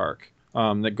story arc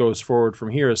that goes forward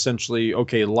from here. Essentially,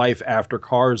 life after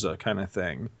Karza kind of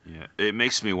thing. Yeah, it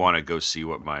makes me want to go see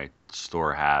what my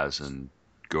store has and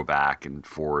go back and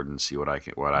forward and see what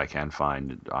I can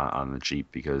find on the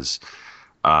cheap, because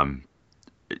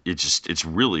it's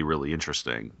really, really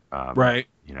interesting. Right.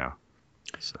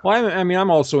 So. Well, I'm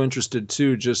also interested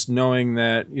too, just knowing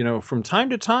that, from time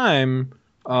to time,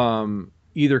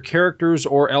 either characters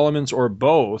or elements or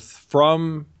both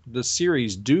from the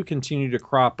series do continue to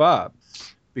crop up.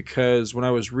 Because when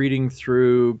I was reading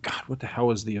through, God, what the hell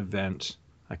was the event?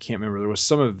 I can't remember. There was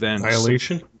some event.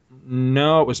 Annihilation?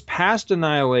 No, it was past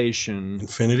Annihilation.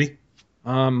 Infinity?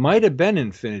 Might have been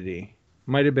Infinity.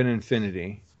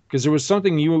 Because there was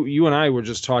something you and I were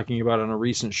just talking about on a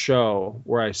recent show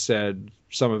where I said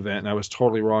some event, and I was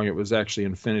totally wrong. It was actually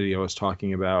Infinity I was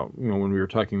talking about, when we were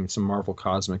talking some Marvel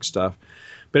Cosmic stuff.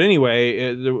 But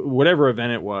anyway, whatever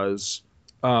event it was,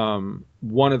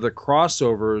 one of the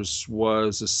crossovers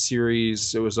was a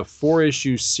series. It was a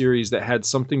 4-issue series that had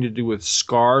something to do with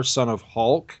Scar, son of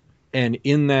Hulk. And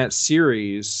in that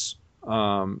series,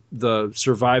 the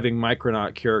surviving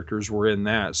Micronaut characters were in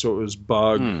that. So it was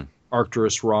Bug,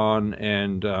 Arcturus Ron,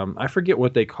 and I forget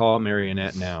what they call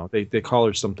Marionette now. They call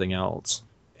her something else,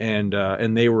 and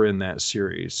they were in that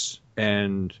series.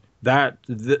 And that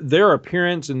their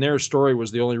appearance and their story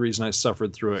was the only reason I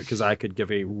suffered through it, because I could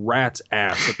give a rat's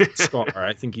ass about Scar.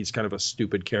 I think he's kind of a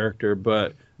stupid character,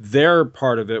 but their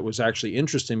part of it was actually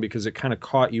interesting because it kind of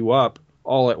caught you up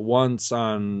all at once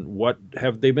on what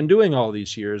have they been doing all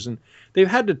these years, and they've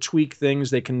had to tweak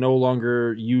things. They can no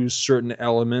longer use certain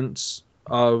elements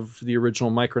of the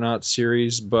original Micronauts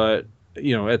series, but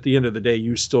at the end of the day,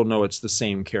 you still know it's the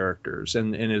same characters,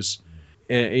 and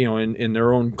in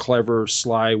their own clever,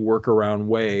 sly workaround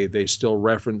way, they still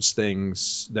reference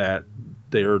things that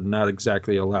they're not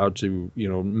exactly allowed to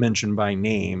mention by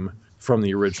name from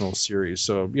the original series.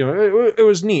 So it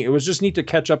was neat. It was just neat to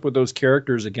catch up with those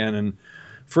characters again. And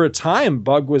for a time,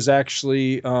 Bug was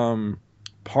actually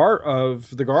part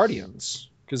of the Guardians.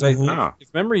 Because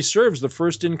if memory serves, the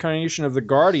first incarnation of the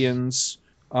Guardians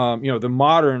the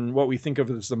modern, what we think of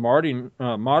as the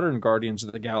modern Guardians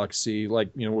of the Galaxy, like,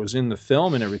 was in the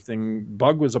film and everything.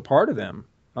 Bug was a part of them,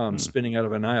 spinning out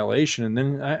of Annihilation. And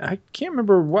then I can't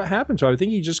remember what happened to him. I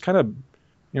think he just kind of,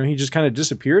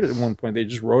 disappeared at one point. They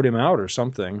just wrote him out or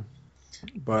something.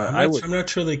 But I'm not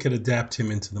sure they could adapt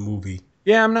him into the movie.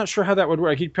 Yeah, I'm not sure how that would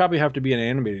work. He'd probably have to be an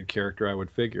animated character, I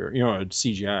would figure. A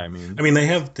CGI. I mean, they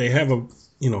have a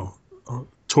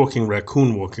talking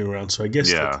raccoon walking around, so I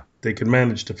guess they could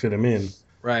manage to fit him in.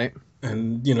 Right.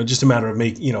 And just a matter of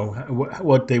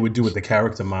what they would do with the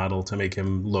character model to make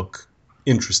him look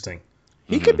interesting.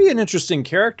 He could be an interesting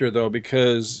character though,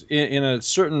 because in a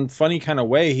certain funny kind of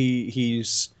way, he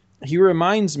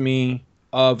reminds me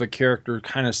of a character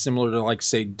kind of similar to, like,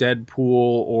 say, Deadpool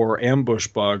or Ambush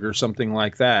Bug or something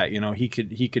like that.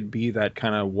 He could be that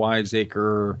kind of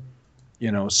wiseacre,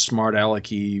 smart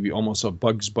alecky, almost a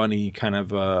Bugs Bunny kind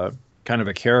of a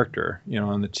character,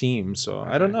 on the team. So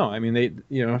I don't know. I mean,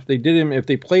 if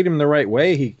they played him the right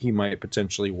way, he might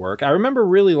potentially work. I remember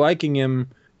really liking him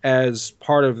as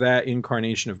part of that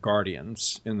incarnation of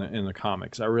Guardians in the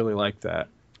comics. I really liked that.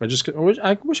 I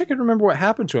wish I could remember what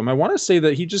happened to him. I want to say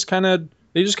that they just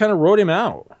kind of wrote him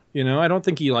out. I don't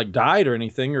think he, like, died or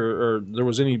anything, or there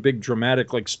was any big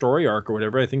dramatic, like, story arc or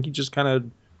whatever. I think he just kind of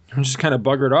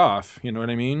buggered off. You know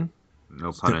what I mean?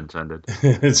 No pun intended.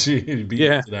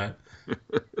 Yeah. That.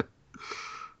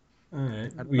 All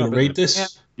right. We gonna rate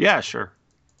this? Yeah, sure.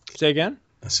 Say again?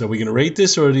 So we gonna rate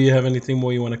this, or do you have anything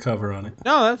more you want to cover on it?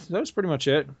 No, that was pretty much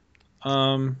it.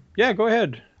 Yeah, go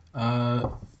ahead.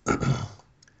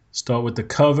 Start with the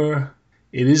cover.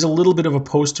 It is a little bit of a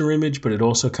poster image, but it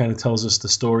also kind of tells us the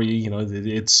story.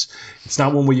 It's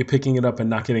not one where you're picking it up and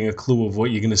not getting a clue of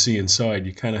what you're going to see inside.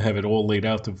 You kind of have it all laid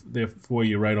out there for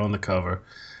you right on the cover.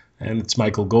 And it's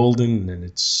Michael Golden, and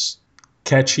it's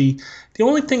catchy. The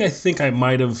only thing I think I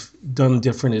might have done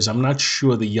different is I'm not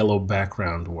sure the yellow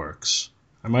background works.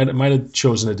 I might have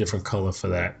chosen a different color for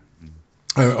that.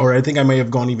 Or I think I may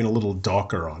have gone even a little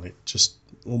darker on it, just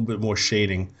a little bit more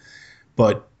shading.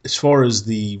 But as far as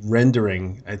the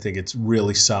rendering, I think it's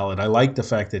really solid. I like the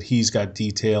fact that he's got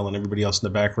detail and everybody else in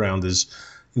the background is,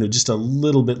 just a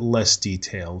little bit less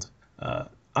detailed.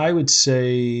 I would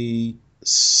say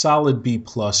solid B+,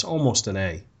 almost an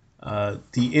A.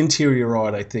 The interior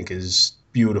art, I think, is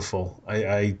beautiful.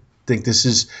 I think this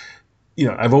is,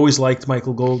 I've always liked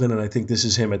Michael Golden, and I think this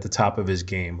is him at the top of his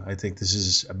game. I think this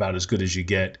is about as good as you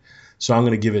get. So I'm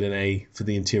going to give it an A for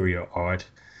the interior art.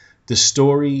 The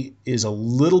story is a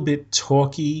little bit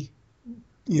talky.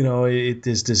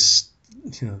 There's this,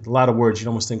 a lot of words. You'd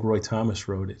almost think Roy Thomas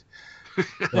wrote it.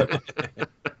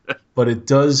 But it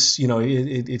does,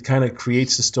 it kind of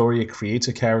creates the story. It creates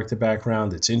a character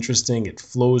background. It's interesting. It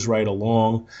flows right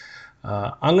along.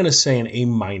 I'm going to say an A-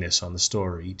 on the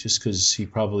story, just because he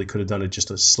probably could have done it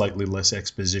just a slightly less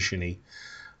exposition-y.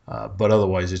 But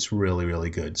otherwise, it's really,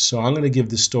 really good. So I'm going to give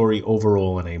the story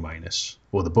overall an A-,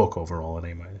 or the book overall an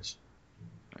A-.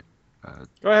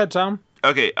 Go ahead, Tom.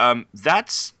 Okay,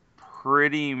 that's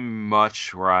pretty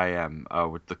much where I am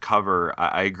with the cover.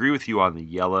 I agree with you on the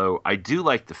yellow. I do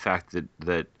like the fact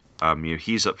that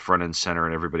he's up front and center,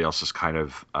 and everybody else is kind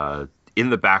of in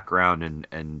the background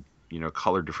and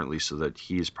colored differently so that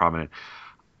he is prominent.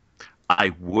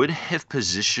 I would have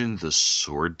positioned the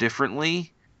sword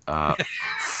differently.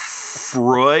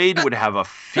 Freud would have a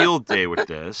field day with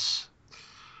this.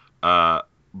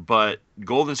 But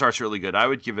Golden's art's really good. I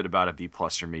would give it about a B+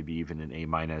 or maybe even an A-.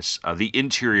 The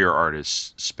interior art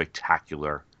is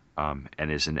spectacular, and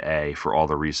is an A for all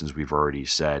the reasons we've already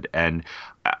said. And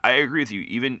I agree with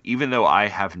you. Even though I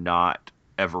have not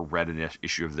ever read an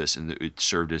issue of this, and it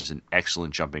served as an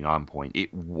excellent jumping on point,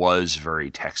 it was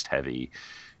very text heavy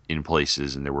in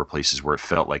places, and there were places where it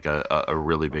felt like a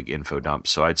really big info dump.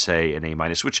 So I'd say an A-,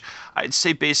 which I'd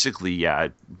say basically,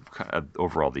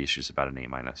 overall the issue is about an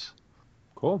A-.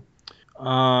 Cool.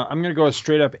 I'm going to go a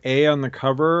straight up A on the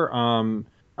cover.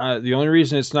 The only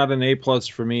reason it's not an A+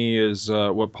 for me is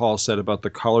what Paul said about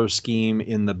the color scheme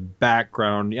in the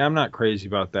background. Yeah, I'm not crazy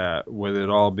about that, with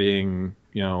it all being,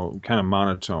 kind of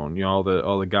monotone. All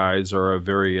the guys are a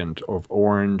variant of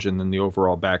orange, and then the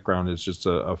overall background is just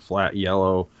a flat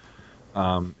yellow.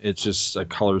 It's just a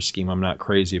color scheme I'm not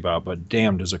crazy about, but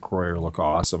damn, does a Croyer look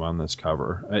awesome on this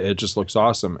cover. It just looks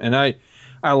awesome. And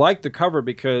I like the cover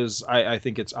because I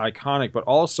think it's iconic, but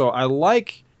also I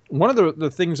like one of the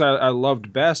things I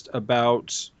loved best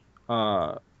about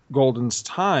Golden's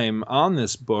time on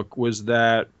this book was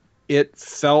that it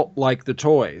felt like the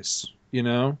toys.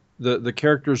 The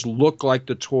characters look like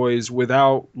the toys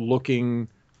without looking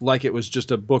like it was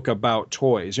just a book about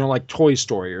toys, like Toy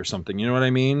Story or something. You know what I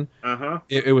mean? Uh-huh.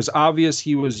 It was obvious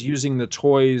he was using the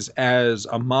toys as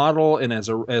a model and as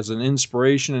an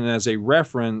inspiration and as a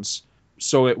reference.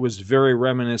 So it was very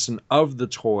reminiscent of the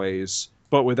toys,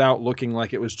 but without looking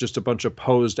like it was just a bunch of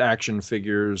posed action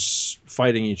figures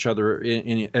fighting each other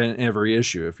in every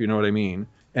issue, if you know what I mean.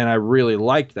 And I really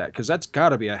liked that, because that's got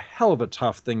to be a hell of a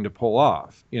tough thing to pull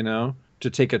off, to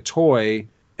take a toy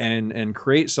and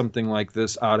create something like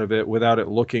this out of it without it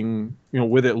looking,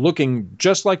 with it looking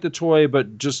just like the toy,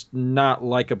 but just not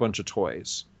like a bunch of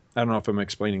toys. I don't know if I'm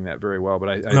explaining that very well, but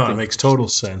I think it makes total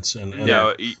sense. And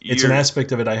it's an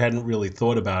aspect of it I hadn't really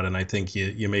thought about, and I think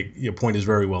your point is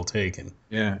very well taken.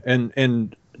 Yeah,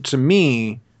 and to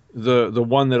me, the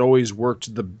one that always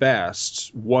worked the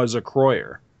best was a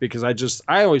Kroyer, because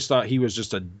I always thought he was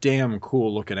just a damn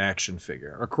cool looking action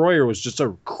figure. A Kroyer was just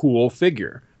a cool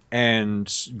figure,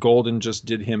 and Golden just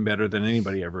did him better than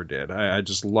anybody ever did. I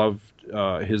just loved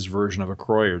his version of a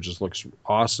Kroyer. Just looks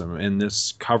awesome, and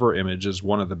this cover image is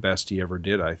one of the best he ever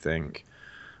did, I think.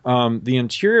 The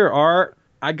interior art,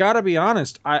 I gotta be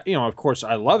honest, of course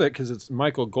I love it because it's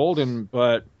Michael Golden,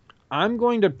 but I'm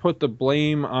going to put the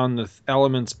blame on the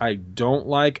elements I don't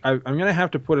like. I'm going to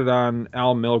have to put it on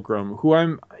Al Milgrom, who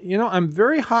I'm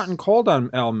very hot and cold on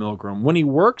Al Milgrom. When he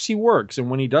works, and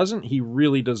when he doesn't, he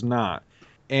really does not.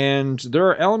 And there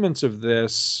are elements of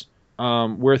this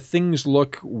where things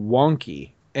look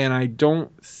wonky, and I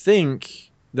don't think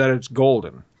that it's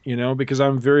Golden, because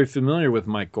I'm very familiar with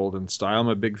Mike Golden's style. I'm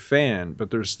a big fan,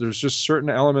 but there's just certain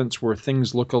elements where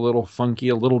things look a little funky,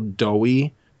 a little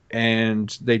doughy,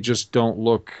 and they just don't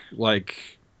look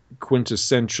like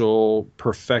quintessential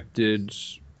perfected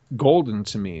Golden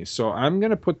to me. So I'm going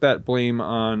to put that blame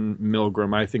on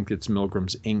Milgrom. I think it's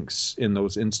Milgrom's inks in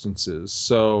those instances.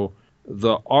 So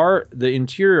the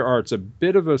interior art's a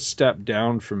bit of a step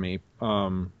down for me.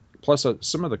 Plus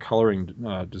some of the coloring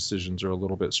decisions are a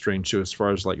little bit strange too, as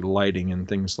far as like lighting and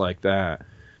things like that.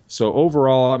 So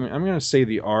overall, I'm going to say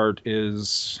the art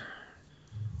is,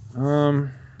 I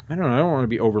don't want to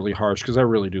be overly harsh because I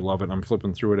really do love it. I'm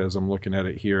flipping through it as I'm looking at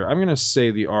it here. I'm going to say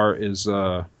the art is,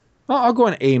 I'll go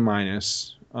an A-,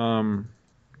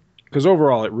 because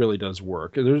overall it really does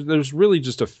work. There's really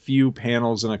just a few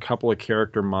panels and a couple of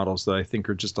character models that I think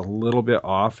are just a little bit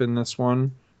off in this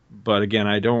one. But again,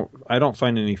 I don't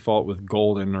find any fault with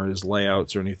Golden or his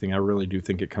layouts or anything. I really do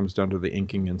think it comes down to the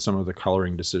inking and some of the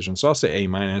coloring decisions. So I'll say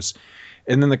A-.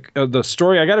 And then the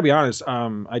story, I got to be honest,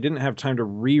 I didn't have time to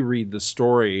reread the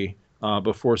story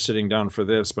before sitting down for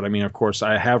this. But I mean, of course,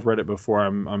 I have read it before.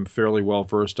 I'm fairly well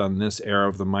versed on this era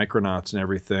of the Micronauts and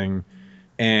everything.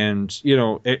 And,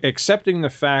 accepting the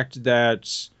fact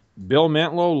that Bill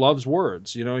Mantlo loves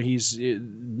words. I've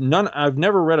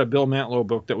never read a Bill Mantlo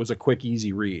book that was a quick,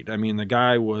 easy read. I mean, the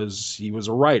guy was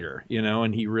a writer,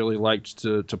 and he really liked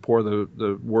to pour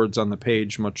the words on the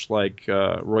page, much like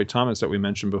Roy Thomas that we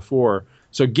mentioned before.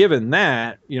 So given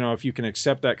that, if you can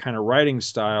accept that kind of writing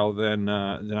style, then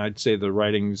I'd say the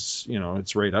writing's,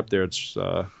 it's right up there. It's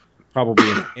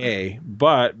probably an A,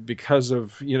 but because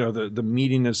of the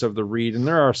meatiness of the read, and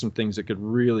there are some things that could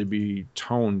really be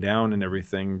toned down and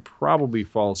everything, probably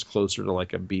falls closer to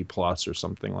like a B+ or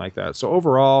something like that. So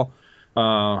overall,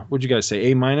 what'd you guys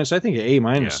say? A-? I think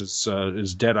A-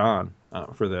 is dead on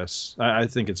for this. I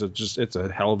think it's a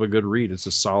hell of a good read. It's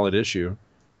a solid issue.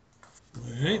 All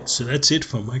right, so that's it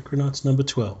for Micronauts number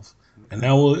 12. And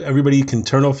now everybody can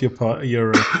turn off your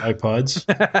iPods.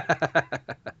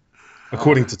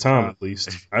 According to Tom, at least.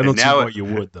 I don't see why you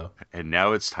would, though. And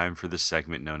now it's time for the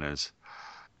segment known as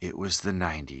 "It Was the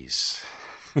 90s."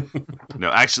 No,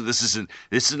 actually, this is a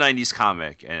 90s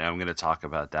comic, and I'm going to talk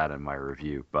about that in my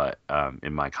review, but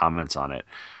in my comments on it.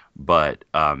 But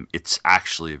it's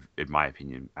actually, in my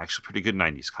opinion, actually pretty good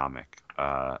 90s comic.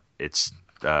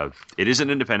 It is an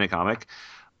independent comic.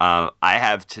 I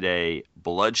have today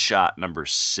Bloodshot number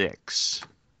 6.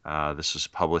 This was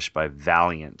published by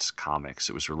Valiant Comics.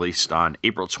 It was released on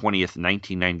April 20th,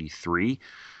 1993,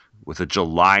 with a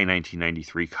July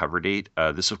 1993 cover date.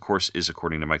 This, of course, is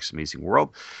according to Mike's Amazing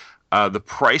World. The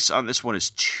price on this one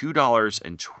is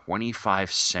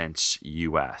 $2.25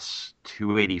 US,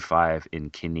 $2.85 in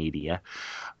Canadian.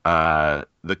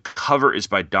 The cover is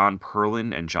by Don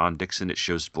Perlin and John Dixon. It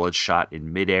shows Bloodshot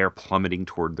in midair plummeting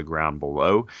toward the ground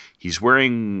below. He's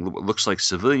wearing what looks like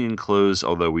civilian clothes,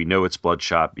 although we know it's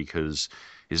Bloodshot because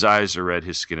his eyes are red,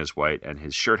 his skin is white, and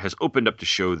his shirt has opened up to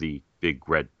show the big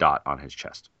red dot on his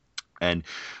chest. And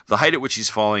the height at which he's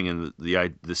falling and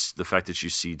the fact that you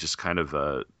see just kind of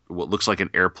what looks like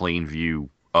an airplane view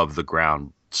of the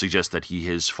ground suggests that he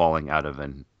is falling out of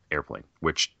an airplane,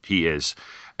 which he is,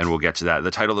 and we'll get to that.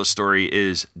 The title of the story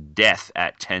is Death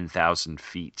at 10,000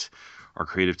 Feet. Our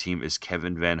creative team is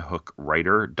Kevin Van Hook,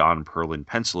 writer, Don Perlin,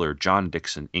 penciler, John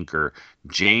Dixon, inker,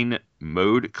 Jane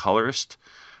Mode, colorist,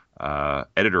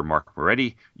 editor Mark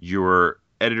Moretti. Your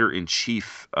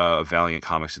editor-in-chief of Valiant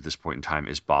Comics at this point in time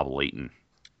is Bob Layton.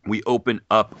 We open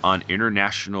up on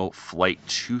International Flight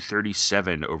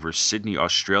 237 over Sydney,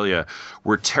 Australia,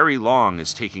 where Terry Long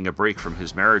is taking a break from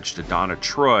his marriage to Donna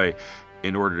Troy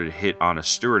in order to hit on a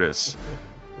stewardess.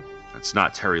 It's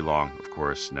not Terry Long, of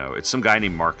course, no. It's some guy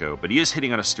named Marco, but he is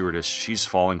hitting on a stewardess. She's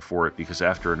falling for it because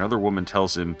after another woman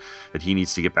tells him that he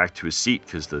needs to get back to his seat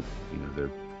because they're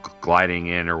gliding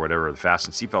in or whatever, the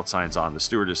fasten seatbelt sign's on, the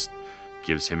stewardess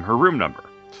gives him her room number.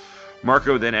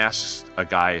 Marco then asks a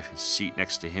guy if his seat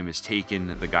next to him is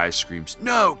taken. The guy screams,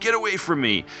 "No, get away from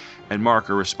me!" And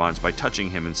Marco responds by touching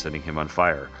him and setting him on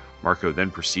fire. Marco then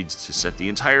proceeds to set the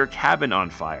entire cabin on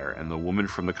fire, and the woman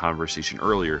from the conversation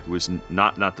earlier, who is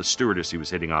not the stewardess he was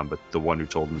hitting on, but the one who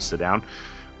told him to sit down,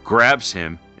 grabs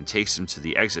him and takes him to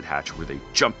the exit hatch where they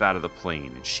jump out of the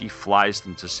plane, and she flies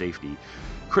them to safety,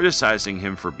 criticizing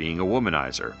him for being a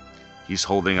womanizer. He's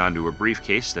holding onto a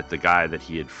briefcase that the guy that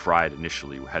he had fried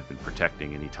initially had been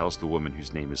protecting, and he tells the woman,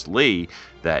 whose name is Lee,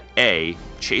 that A,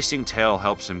 chasing tail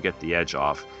helps him get the edge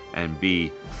off, and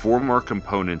B, 4 more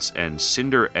components and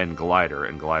Cinder and Glider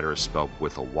is spelled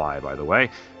with a Y, by the way,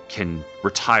 can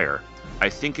retire. I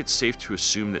think it's safe to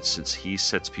assume that since he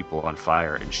sets people on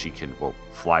fire and she can,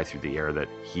 fly through the air, that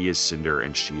he is Cinder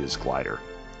and she is Glider.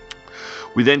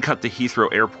 We then cut to Heathrow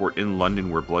Airport in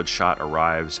London, where Bloodshot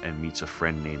arrives and meets a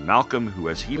friend named Malcolm, who,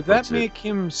 as he puts it... Would that make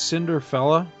him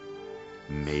Cinderfella?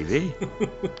 Maybe.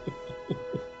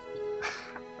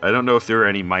 I don't know if there are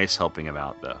any mice helping him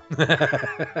out, though.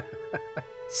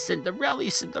 Cinderella.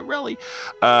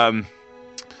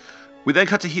 We then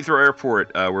cut to Heathrow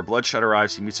Airport, where Bloodshot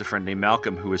arrives. He meets a friend named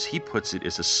Malcolm, who, as he puts it,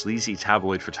 is a sleazy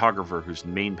tabloid photographer whose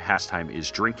main pastime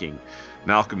is drinking.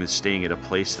 Malcolm is staying at a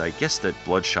place that I guess that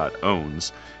Bloodshot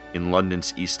owns in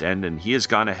London's East End, and he has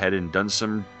gone ahead and done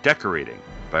some decorating,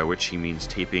 by which he means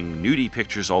taping nudie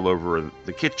pictures all over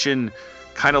the kitchen,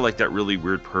 kind of like that really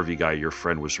weird pervy guy your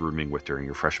friend was rooming with during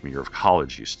your freshman year of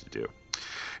college used to do.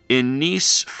 In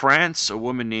Nice, France, a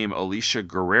woman named Alicia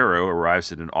Guerrero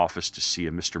arrives at an office to see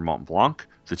a Mr. Montblanc.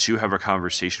 The two have a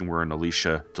conversation wherein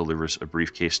Alicia delivers a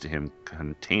briefcase to him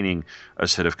containing a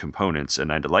set of components,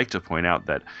 and I'd like to point out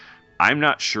that I'm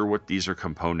not sure what these are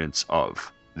components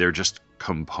of. They're just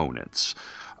components.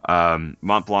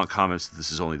 Montblanc comments that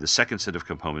this is only the second set of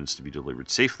components to be delivered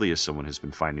safely, as someone has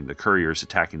been finding the couriers,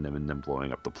 attacking them, and then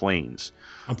blowing up the planes.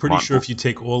 I'm pretty sure if you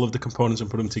take all of the components and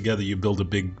put them together, you build a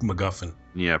big MacGuffin.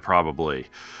 Yeah, probably.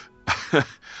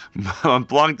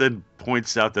 Montblanc then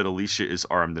points out that Alicia is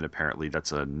armed, and apparently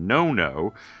that's a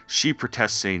no-no. She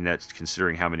protests, saying that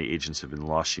considering how many agents have been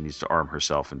lost, she needs to arm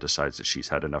herself, and decides that she's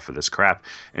had enough of this crap,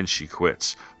 and she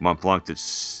quits. Montblanc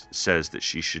says that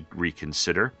she should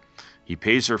reconsider. He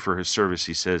pays her for his service.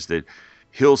 He says that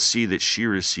he'll see that she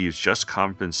receives just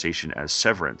compensation as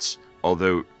severance,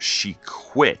 although she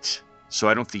quit. So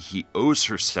I don't think he owes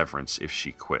her severance if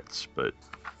she quits, but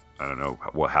I don't know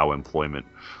how employment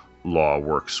law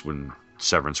works when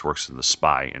severance works in the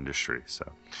spy industry.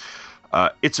 So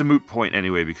it's a moot point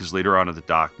anyway, because later on at the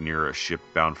dock near a ship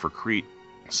bound for Crete,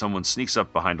 someone sneaks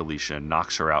up behind Alicia and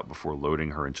knocks her out before loading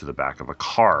her into the back of a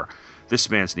car. This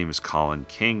man's name is Colin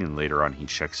King, and later on he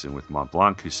checks in with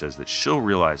Montblanc, who says that she'll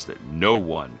realize that no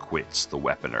one quits the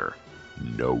Weaponer.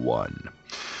 No one.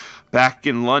 Back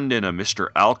in London, a Mr.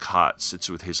 Alcott sits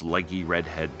with his leggy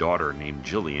redhead daughter named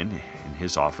Jillian in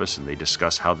his office, and they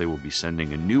discuss how they will be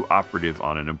sending a new operative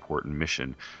on an important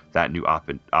mission. That new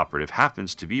operative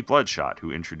happens to be Bloodshot,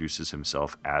 who introduces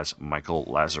himself as Michael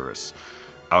Lazarus.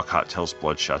 Alcott tells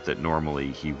Bloodshot that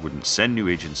normally he wouldn't send new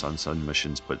agents on some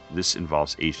missions, but this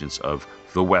involves agents of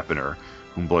the Weaponer,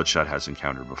 whom Bloodshot has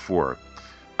encountered before.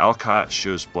 Alcott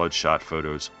shows Bloodshot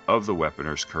photos of the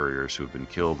Weaponer's couriers who have been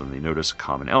killed, and they notice a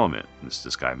common element. It's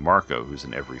this guy Marco, who's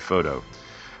in every photo.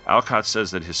 Alcott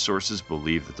says that his sources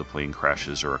believe that the plane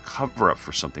crashes are a cover-up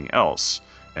for something else,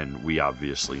 and we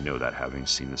obviously know that, having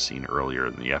seen the scene earlier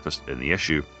in the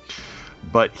issue.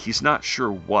 But he's not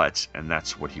sure what, and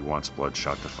that's what he wants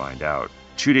Bloodshot to find out.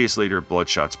 2 days later,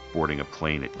 Bloodshot's boarding a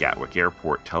plane at Gatwick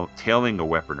Airport, tailing a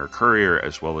Weaponer courier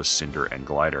as well as Cinder and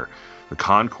Glider. The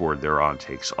Concorde they're on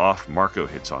takes off. Marco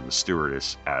hits on the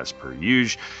stewardess as per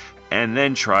usual, and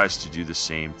then tries to do the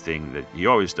same thing that he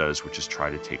always does, which is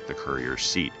try to take the courier's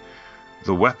seat.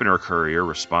 The Weaponer courier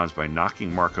responds by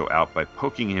knocking Marco out by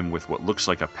poking him with what looks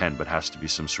like a pen, but has to be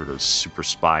some sort of super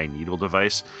spy needle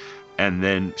device. and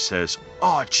then says,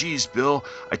 "Oh, geez, Bill,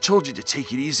 I told you to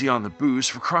take it easy on the booze,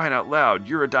 for crying out loud.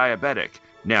 You're a diabetic."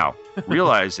 Now,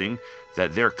 realizing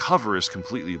that their cover is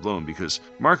completely blown because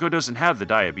Marco doesn't have the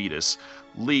diabetes,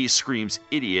 Lee screams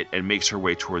idiot and makes her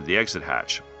way toward the exit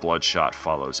hatch. Bloodshot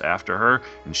follows after her,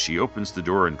 and she opens the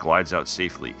door and glides out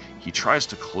safely. He tries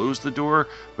to close the door,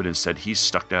 but instead he's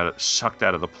sucked out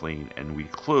of the plane, and we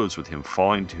close with him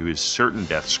falling to his certain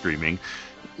death, screaming,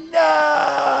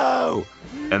 "No!"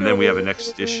 And then we have a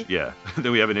next issue. Yeah,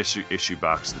 then we have an issue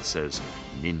box that says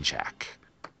Ninjak.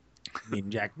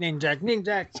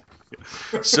 Ninjak.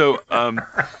 So,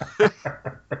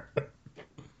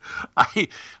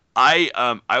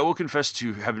 I will confess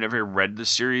to have never read the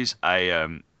series.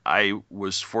 I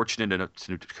was fortunate enough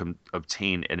to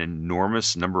obtain an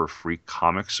enormous number of free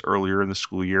comics earlier in the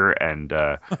school year, and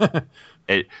I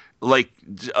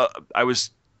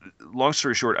was. Long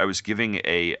story short, I was giving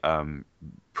a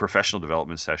professional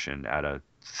development session at a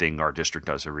thing our district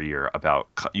does every year about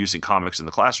using comics in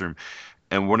the classroom.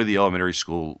 And one of the elementary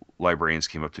school librarians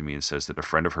came up to me and says that a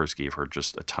friend of hers gave her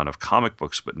just a ton of comic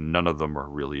books, but none of them are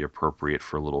really appropriate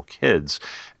for little kids.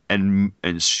 And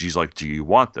she's like, "Do you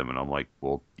want them?" And I'm like,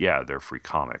 "Well, yeah, they're free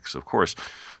comics, of course."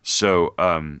 So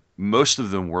most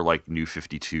of them were like New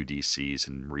 52 DCs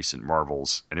and recent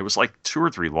Marvels. And it was like 2 or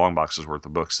 3 long boxes worth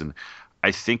of books. And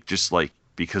I think just like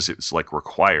because it's like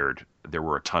required, there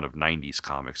were a ton of 90s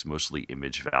comics, mostly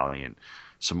Image, Valiant,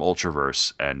 some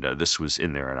Ultraverse, and this was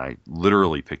in there, and I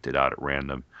literally picked it out at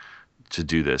random to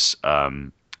do this.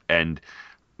 And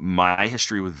my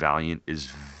history with Valiant is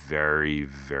very,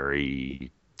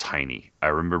 very tiny. I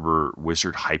remember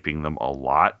Wizard hyping them a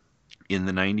lot in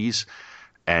the 90s,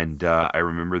 and I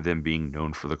remember them being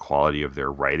known for the quality of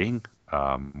their writing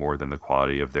more than the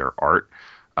quality of their art.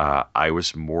 I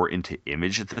was more into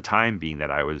Image at the time, being that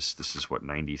this is what,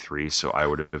 93, so I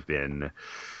would have been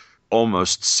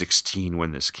almost 16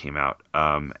 when this came out.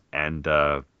 And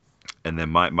then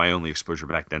my only exposure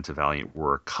back then to Valiant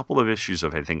were a couple of issues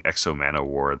of, I think, Exo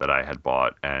Manowar that I had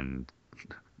bought, and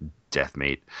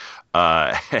Deathmate.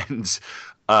 But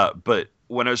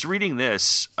when I was reading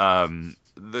this,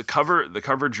 the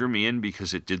cover drew me in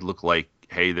because it did look like,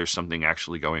 hey, there's something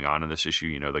actually going on in this issue.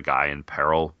 You know, the guy in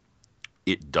peril.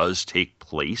 It does take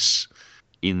place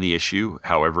in the issue.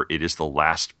 However, it is the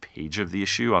last page of the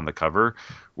issue on the cover,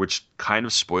 which kind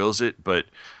of spoils it. But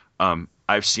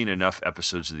I've seen enough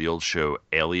episodes of the old show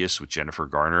Alias with Jennifer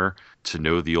Garner to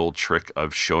know the old trick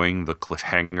of showing the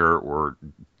cliffhanger or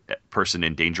person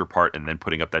in danger part and then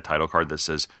putting up that title card that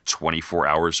says 24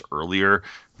 hours earlier.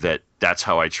 That's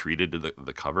how I treated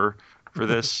the cover for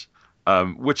this,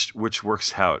 which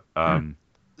works out.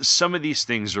 Some of these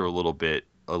things are a little bit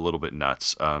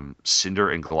nuts. Cinder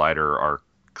and Glider are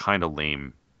kind of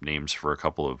lame names for a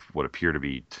couple of what appear to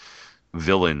be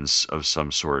villains of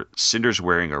some sort. Cinder's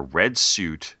wearing a red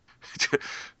suit.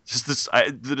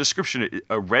 The description: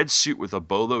 a red suit with a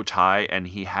bolo tie, and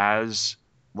he has,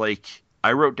 like,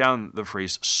 I wrote down the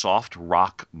phrase "soft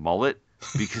rock mullet"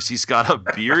 because he's got a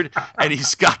beard and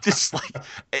he's got this, like,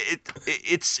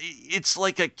 it's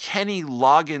like a Kenny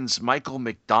Loggins, Michael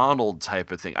McDonald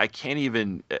type of thing. I can't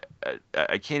even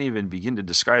begin to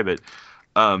describe it.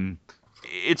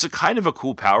 It's a kind of a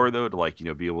cool power though, to, like, you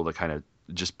know, be able to kind of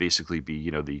just basically be,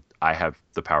 you know, I have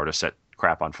the power to set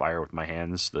crap on fire with my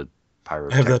hands. The I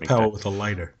have that power with a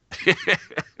lighter.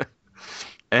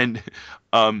 And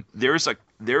there is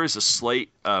a slight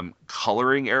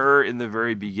coloring error in the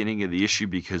very beginning of the issue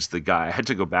because I had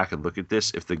to go back and look at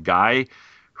this. If the guy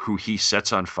who he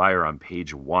sets on fire on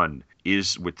page 1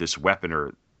 is with this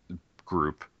weaponer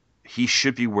group, he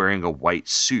should be wearing a white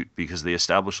suit because they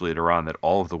established later on that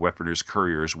all of the weaponers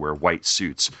couriers wear white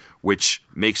suits, which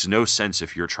makes no sense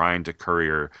if you're trying to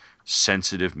courier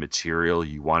sensitive material.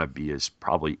 You want to be as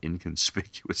probably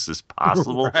inconspicuous as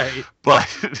possible. Right.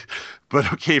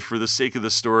 But okay, for the sake of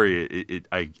the story,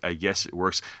 I guess it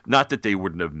works. Not that they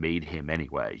wouldn't have made him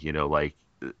anyway, you know, like,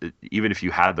 even if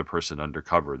you had the person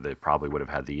undercover, they probably would have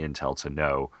had the intel to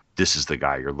know this is the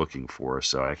guy you're looking for,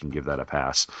 so I can give that a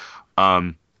pass.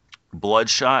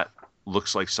 Bloodshot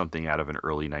looks like something out of an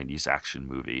early 90s action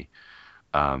movie.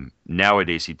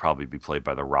 Nowadays he'd probably be played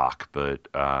by The Rock,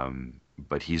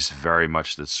 but he's very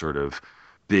much this sort of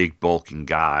big bulking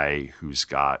guy who's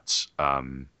got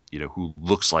who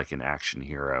looks like an action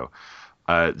hero.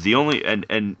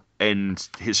 And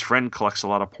his friend collects a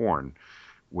lot of porn,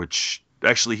 which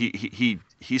actually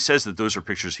he says that those are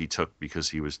pictures he took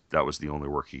because that was the only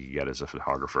work he could get as a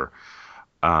photographer.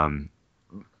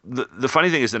 The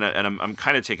funny thing is, and I'm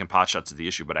kind of taking pot shots at the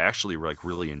issue, but I actually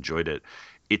really enjoyed it.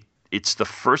 It's the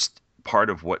first part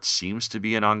of what seems to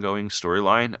be an ongoing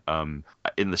storyline.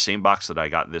 In the same box that I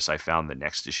got this, I found the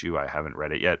next issue. I haven't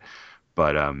read it yet,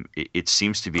 but it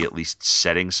seems to be at least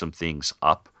setting some things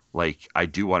up. Like, I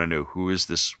do want to know, who is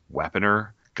this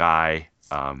weaponer guy,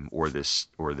 or this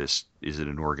is it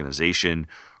an organization?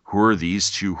 Who are these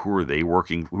two? Who are they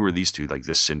working? Who are these two? Like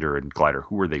this Cinder and Glider.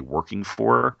 Who are they working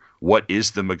for? What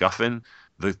is the MacGuffin?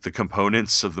 The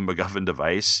components of the MacGuffin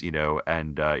device,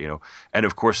 and and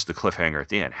of course the cliffhanger at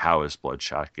the end. How is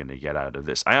Bloodshot going to get out of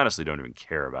this? I honestly don't even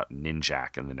care about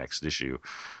Ninjak in the next issue,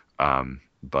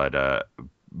 but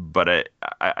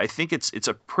I think it's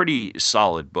a pretty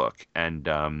solid book.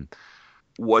 And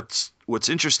what's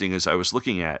interesting is I was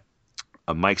looking at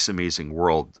Mike's Amazing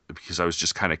World because I was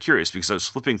just kind of curious, because I was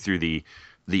flipping through the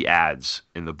ads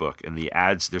in the book, and the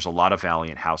ads, there's a lot of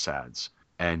Valiant House ads,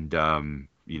 and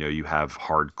you have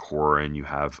Hardcore, and you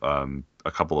have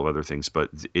a couple of other things, but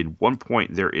in one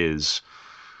point there is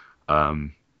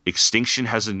Extinction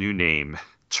has a new name,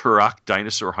 Turok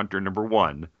Dinosaur Hunter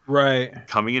 #1, right,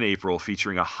 coming in April,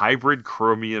 featuring a hybrid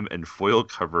chromium and foil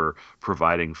cover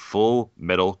providing full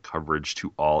metal coverage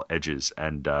to all edges.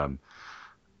 And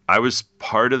I was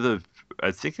part of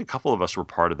I think a couple of us were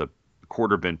part of the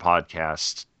Quarter Bin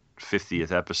podcast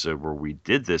 50th episode where we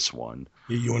did this one.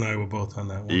 Yeah, you and I were both on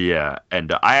that one. Yeah,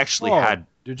 and I actually had.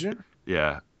 Did you?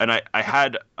 Yeah, and I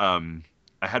had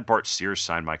Bart Sears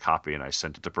sign my copy, and I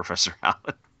sent it to Professor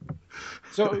Allen.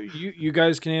 So you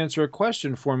guys can answer a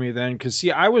question for me then, because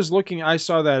see, I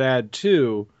saw that ad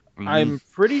too. Mm-hmm. I'm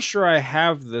pretty sure I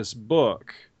have this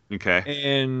book. Okay.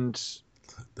 And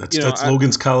that's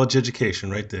Logan's college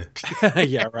education right there.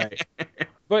 Yeah, right.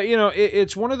 But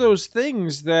it's one of those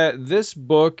things that this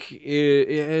book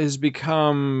has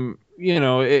become.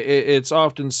 It's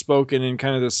often spoken in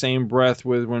kind of the same breath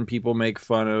with when people make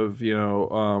fun of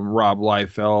Rob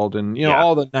Liefeld and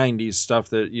all the '90s stuff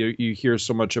that you hear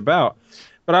so much about.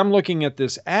 But I'm looking at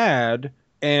this ad,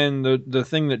 and the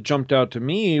thing that jumped out to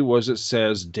me was it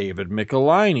says David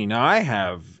Michelinie. Now I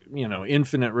have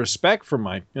infinite respect for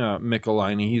Mike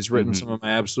Michelinie. He's written some of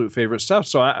my absolute favorite stuff.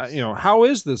 So how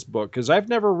is this book? Because I've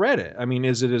never read it. I mean,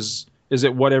 is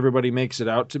it what everybody makes it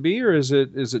out to be, or is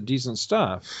it decent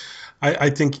stuff?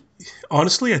 I think,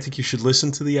 honestly, I think you should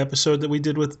listen to the episode that we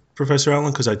did with Professor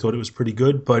Allen, because I thought it was pretty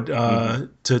good. But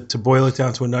to boil it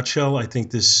down to a nutshell, I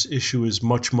think this issue is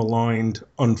much maligned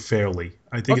unfairly.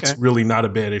 I think it's really not a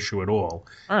bad issue at all.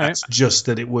 All right. It's just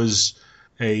that it was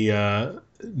a,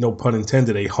 no pun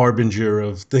intended, a harbinger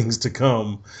of things to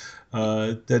come.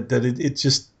 It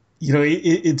just,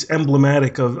 it's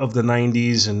emblematic of the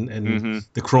 90s and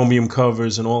the chromium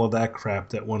covers and all of that crap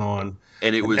that went on.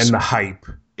 And it was, and the hype.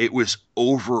 It was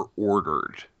over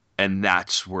ordered, and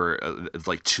that's where,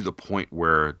 like, to the point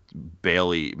where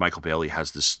Michael Bailey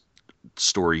has this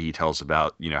story he tells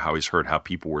about, how he's heard how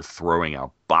people were throwing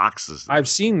out boxes. I've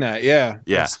seen that, yeah.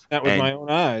 Yeah. That with my own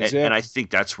eyes, and I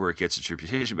think that's where it gets its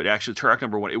reputation. But actually, Turok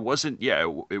 #1,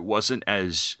 it wasn't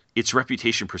as, its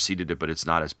reputation preceded it, but it's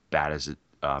not as bad as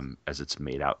it's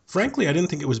made out. Frankly, I didn't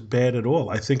think it was bad at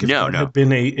all. I think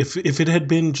if it had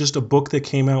been just a book that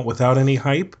came out without any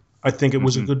hype, I think it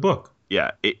was a good book.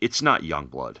 Yeah, it's not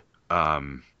Youngblood. I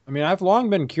mean, I've long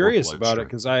been curious about it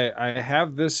because I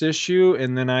have this issue,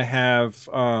 and then I have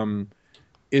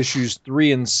issues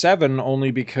 3 and 7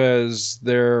 only because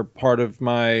they're part of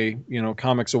my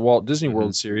Comics of Walt Disney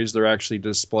World series. They're actually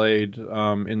displayed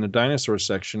in the dinosaur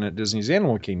section at Disney's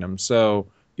Animal Kingdom. So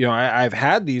I've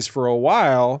had these for a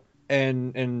while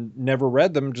and never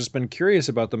read them, just been curious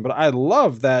about them. But I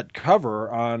love that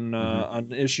cover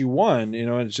on issue 1.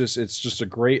 It's just a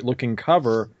great looking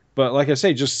cover. But like I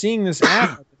say, just seeing this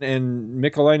ad and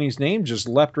Michelinie's name just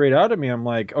leapt right out at me. I'm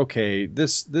like, okay,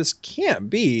 this can't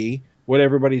be what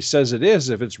everybody says it is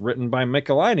if it's written by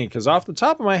Michelinie, because off the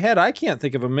top of my head, I can't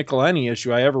think of a Michelinie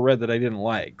issue I ever read that I didn't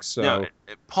like. So no,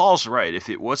 Paul's right. If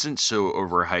it wasn't so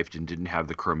overhyped and didn't have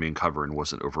the chromium cover and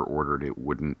wasn't overordered, it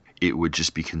would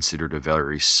just be considered a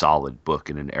very solid book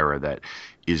in an era that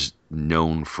is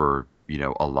known for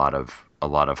a lot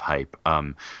of hype.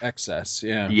 Excess,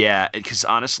 yeah. Yeah, because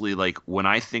honestly, like, when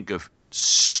I think of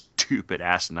stupid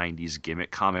ass 90s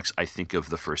gimmick comics, I think of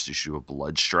the first issue of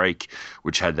Bloodstrike,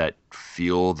 which had that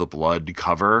Feel the Blood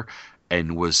cover,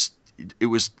 and it was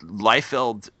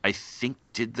Liefeld, I think,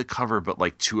 did the cover, but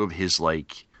like two of his,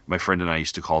 like, my friend and I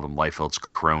used to call them Liefeld's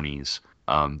cronies,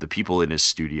 the people in his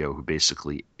studio who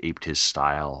basically aped his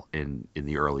style in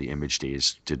the early Image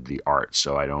days, did the art.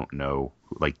 So I don't know,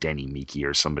 like Denny Meeke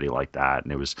or somebody like that.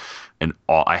 And it was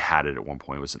I had it at one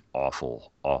point. It was an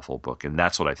awful, awful book. And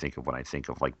that's what I think of when I think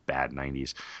of like bad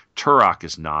 90s. Turok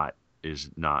is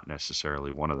not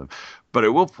necessarily one of them. But I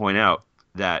will point out,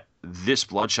 that this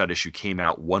Bloodshot issue came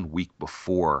out 1 week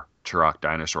before Turok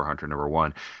Dinosaur Hunter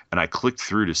 #1, and I clicked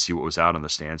through to see what was out on the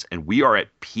stands, and we are at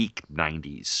peak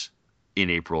 90s in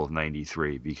April of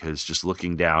 93, because just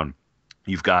looking down,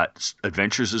 you've got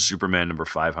Adventures of Superman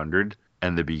 #500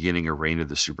 and the beginning of Reign of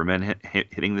the Supermen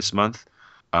hitting this month.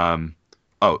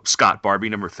 Scott Barbie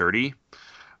 #30.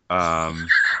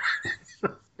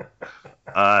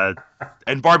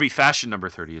 And Barbie Fashion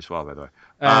 #30 as well, by the way.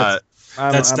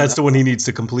 That's the one he needs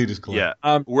to complete his collection.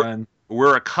 Yeah,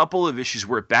 we're a couple of issues.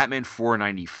 We're at Batman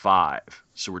 495,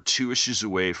 so we're 2 issues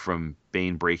away from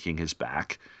Bane breaking his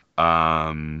back.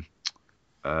 Cage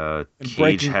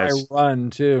breaking has my run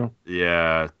too.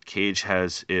 Yeah, Cage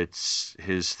has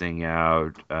his thing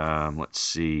out. Let's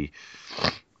see.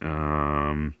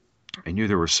 I knew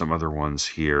there were some other ones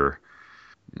here.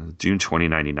 Dune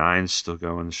 2099 still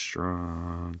going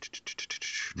strong.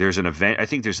 There's an event. I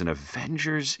think there's an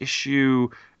Avengers issue.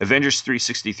 Avengers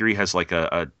 363 has like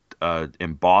a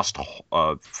embossed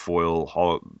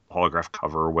foil holograph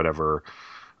cover or whatever,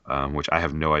 which I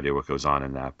have no idea what goes on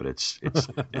in that, but it's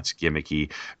gimmicky.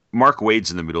 Mark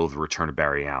Waid's in the middle of the return of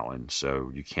Barry Allen,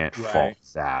 so you can't fault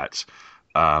that.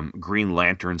 Green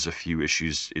Lantern's a few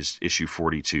issues, is issue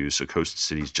 42, so Coast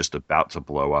City's just about to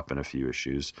blow up in a few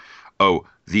issues. Oh,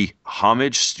 the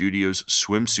Homage Studios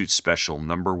swimsuit special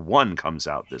 #1 comes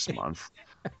out this month.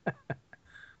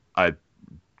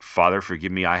 Father,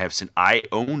 forgive me, I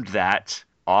owned that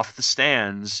off the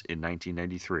stands in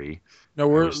 1993. No,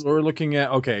 we're looking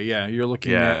at you're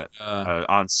looking at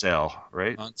on sale,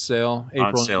 right? On sale,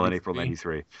 April in April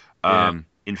 93.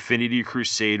 Infinity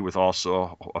Crusade with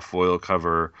also a foil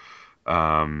cover.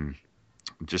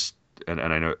 And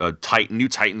I know New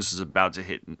Titans is about to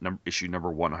hit issue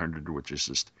 #100, which is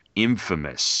just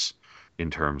infamous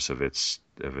in terms of its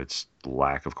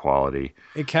lack of quality.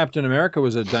 Hey, Captain America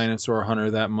was a dinosaur hunter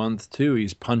that month too.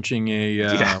 He's punching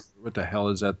what the hell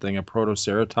is that thing? A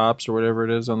Protoceratops or whatever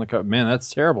it is on the cover. Man, that's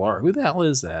terrible art. Who the hell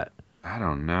is that? I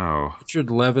don't know. Richard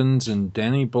Levins and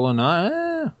Danny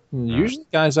Bullina. Usually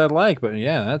guys I like, but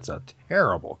yeah, that's a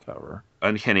terrible cover.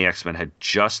 Uncanny X-Men it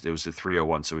was a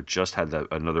 301, so it just had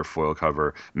another foil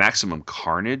cover. Maximum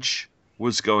Carnage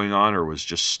was going on, or was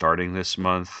just starting this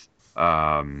month.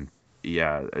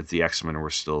 The X-Men were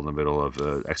still in the middle of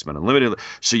the X-Men Unlimited.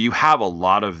 So you have a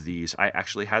lot of these. I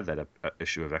actually had that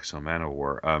issue of X-Men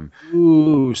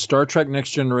Manowar. Star Trek Next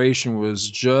Generation was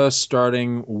just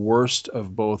starting Worst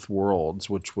of Both Worlds,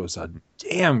 which was a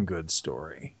damn good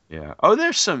story. Yeah. Oh,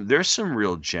 there's some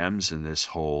real gems in this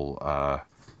whole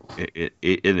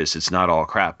in this. It's not all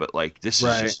crap, but like this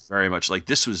is just very much like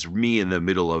this was me in the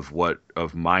middle of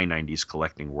my 90s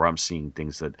collecting, where I'm seeing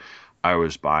things that I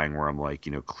was buying where I'm like,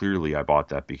 clearly I bought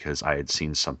that because I had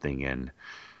seen something in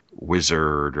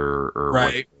Wizard or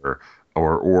whatever,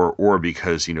 or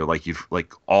because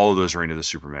like all of those Reign of the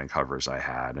Superman covers I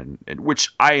had, and which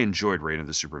I enjoyed Reign of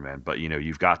the Superman, but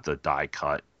you've got the die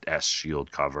cut S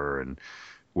Shield cover, and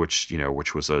which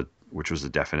was a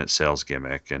definite sales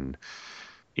gimmick, and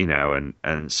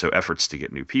and so efforts to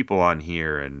get new people on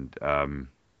here, and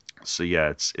so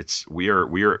yeah, we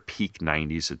are at peak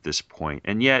 90s at this point,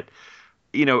 and yet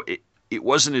it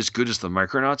wasn't as good as the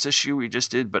Micronauts issue we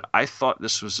just did, but I thought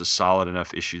this was a solid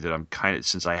enough issue that I'm kind of,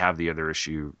 since I have the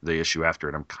issue after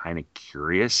it, I'm kind of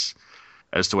curious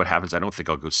as to what happens. I don't think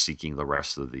I'll go seeking the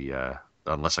rest of the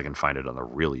unless I can find it on the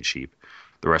really cheap,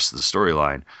 the rest of the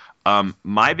storyline.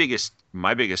 My biggest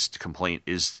complaint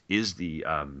is the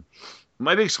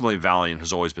my biggest complaint with Valiant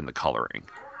has always been the coloring.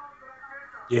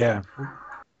 Yeah.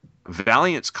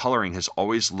 Valiant's coloring has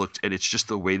always looked, and it's just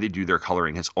the way they do their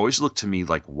coloring, has always looked to me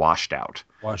like washed out.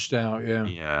 Yeah.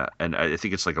 Yeah, and I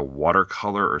think it's like a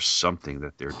watercolor or something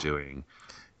that they're doing.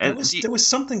 And there was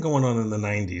something going on in the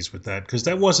 90s with that, because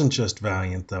that wasn't just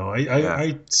Valiant, though.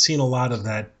 I seen a lot of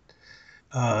that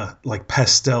like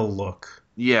pastel look.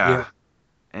 Yeah.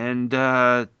 And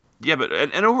but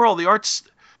overall the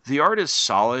art is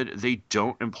solid. They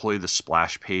don't employ the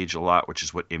splash page a lot, which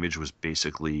is what Image was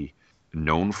basically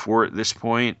known for at this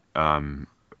point. But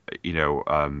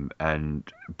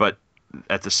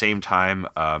at the same time,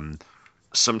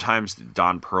 sometimes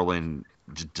Don Perlin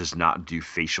does not do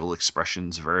facial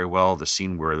expressions very well. The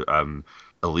scene where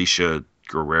Alicia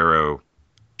Guerrero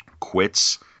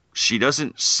quits, she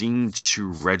doesn't seem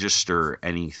to register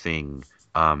anything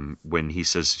when he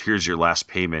says, "Here's your last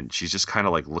payment." She's just kind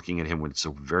of like looking at him with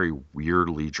a very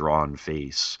weirdly drawn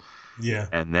face. Yeah.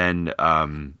 And then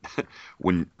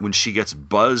when she gets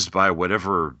buzzed by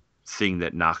whatever thing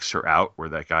that knocks her out, where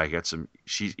that guy gets him,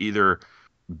 she's either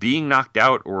being knocked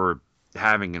out or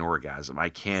having an orgasm. I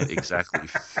can't exactly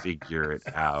figure it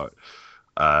out.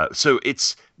 So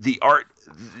it's the art.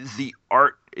 The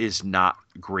art is not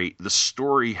great. The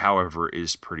story, however,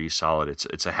 is pretty solid.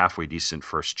 It's a halfway decent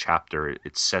first chapter.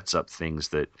 It sets up things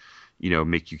that,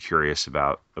 make you curious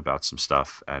about some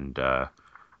stuff, and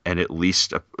at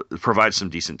least provides some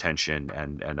decent tension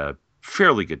and a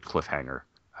fairly good cliffhanger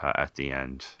at the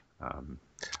end.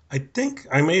 I think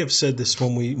I may have said this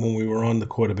when we were on the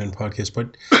Quarter Bin podcast,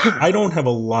 but I don't have a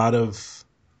lot of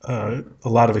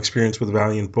experience with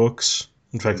Valiant books.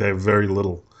 In fact, I have very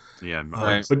little. Yeah,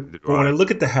 but when I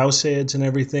look at the house ads and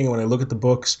everything, and when I look at the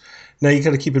books, now you got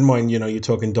to keep in mind, you're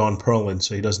talking Don Perlin,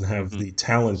 so he doesn't have the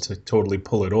talent to totally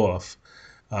pull it off.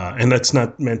 And that's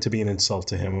not meant to be an insult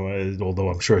to him, although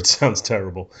I'm sure it sounds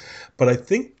terrible. But I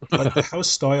think like the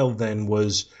house style then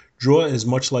was draw as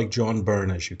much like John Byrne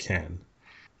as you can.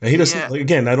 Now, he doesn't.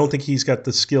 Again, I don't think he's got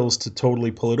the skills to totally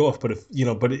pull it off. But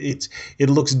it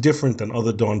looks different than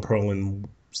other Don Perlin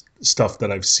stuff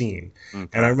that I've seen. Okay.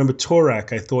 And I remember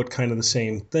Torak, I thought kind of the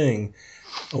same thing,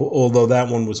 although that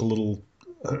one was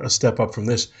a step up from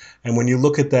this. And when you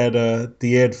look at that,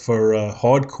 the ad for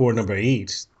Hardcore number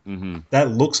 8,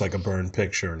 that looks like a Byrne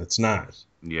picture, and it's not.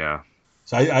 Yeah.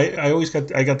 So I always got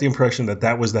the impression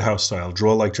that was the house style,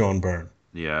 draw like John Byrne.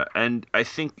 Yeah, and I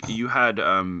think you had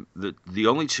the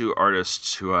only two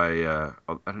artists who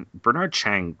Bernard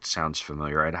Chang sounds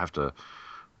familiar. I'd have to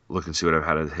look and see what I've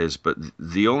had of his, but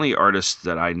the only artists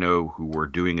that I know who were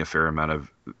doing a fair amount of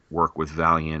work with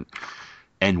Valiant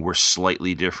and were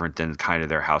slightly different than kind of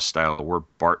their house style were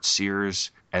Bart Sears,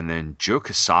 and then Joe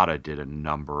Quesada did a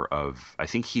number of, I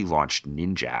think he launched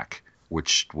Ninjak,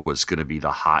 which was going to be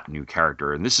the hot new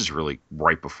character, and this is really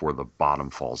right before the bottom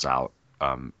falls out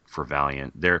for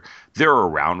Valiant. They're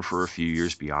around for a few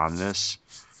years beyond this,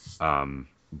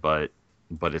 but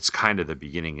it's kind of the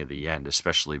beginning of the end,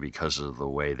 especially because of the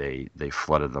way they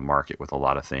flooded the market with a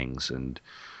lot of things and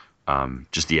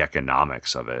just the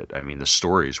economics of it. I mean, the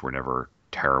stories were never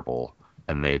terrible,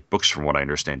 and the books, from what I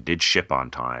understand, did ship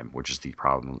on time, which is the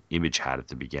problem Image had at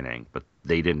the beginning. But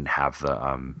they didn't have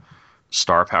the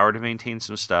star power to maintain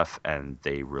some stuff, and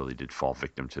they really did fall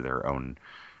victim to their own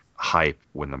hype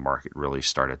when the market really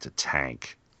started to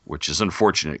tank, which is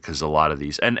unfortunate because a lot of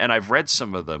these and I've read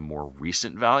some of the more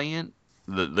recent Valiant.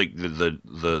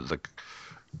 If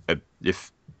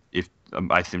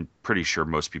I'm pretty sure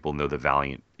most people know the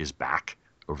Valiant is back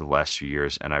over the last few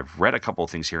years, and I've read a couple of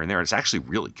things here and there, and it's actually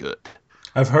really good.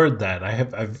 I've heard that. I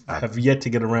have yet to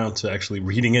get around to actually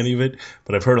reading any of it,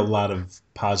 but I've heard a lot of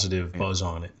positive buzz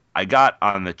on it. I got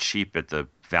on the cheap at the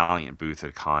Valiant booth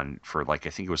at con for I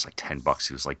think it was like $10.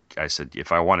 He was like, I said,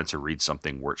 if I wanted to read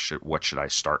something, what should I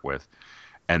start with?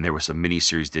 And there was a mini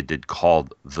series they did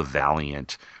called The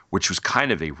Valiant, which was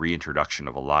kind of a reintroduction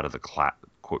of a lot of the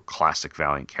classic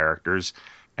Valiant characters,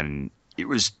 and it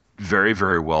was very,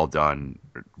 very well done,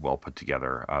 well put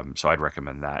together. So I'd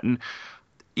recommend that. And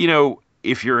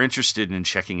if you're interested in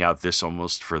checking out this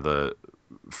almost for the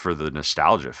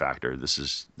nostalgia factor, this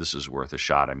is worth a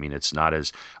shot. I mean, it's not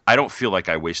as, I don't feel like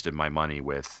I wasted my money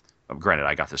with. Granted,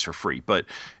 I got this for free, but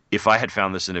if I had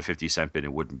found this in a 50-cent bin,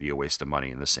 it wouldn't be a waste of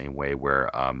money in the same way where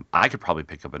I could probably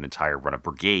pick up an entire run of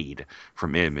Brigade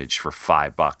from Image for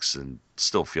 $5 and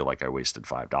still feel like I wasted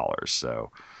 $5.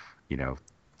 So,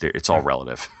 it's all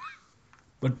relative.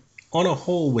 But on a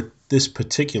whole, with this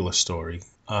particular story,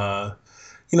 like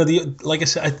I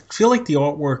said, I feel like the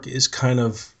artwork is kind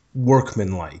of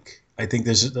workmanlike. I think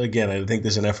there's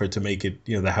an effort to make it,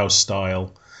 the house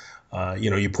style.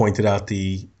 You pointed out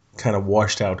the kind of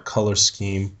washed out color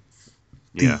scheme,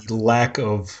 the lack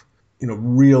of,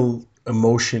 real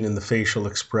emotion in the facial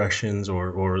expressions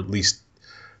or at least,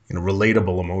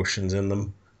 relatable emotions in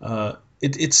them.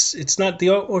 It's not, the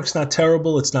artwork's not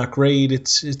terrible. It's not great.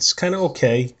 It's kind of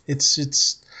okay.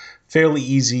 It's fairly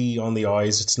easy on the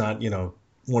eyes. It's not,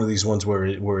 one of these ones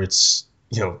where it's,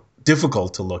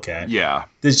 difficult to look at. Yeah.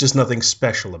 There's just nothing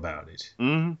special about it.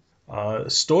 Mm-hmm.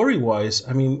 Story-wise,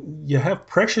 I mean, you have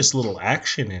precious little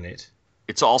action in it.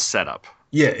 It's all set up.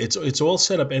 Yeah, it's all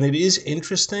set up, and it is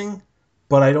interesting,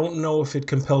 but I don't know if it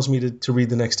compels me to read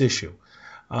the next issue.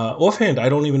 Offhand, I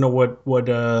don't even know what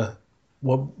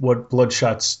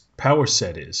Bloodshot's power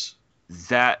set is.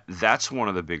 That's one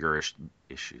of the bigger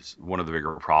issues, one of the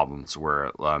bigger problems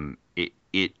where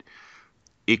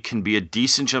it can be a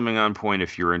decent jumping on point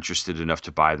if you're interested enough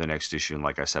to buy the next issue. And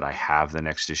like I said, I have the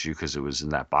next issue because it was in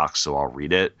that box, so I'll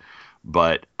read it.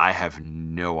 But I have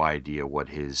no idea what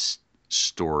his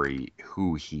story,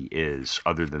 who he is,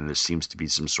 other than this seems to be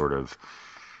some sort of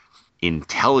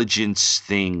intelligence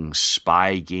thing,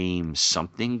 spy game,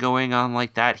 something going on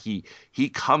like that. He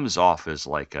comes off as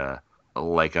like a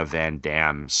Van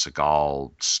Damme,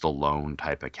 Seagal, Stallone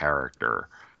type of character.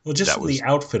 Well, just that from was the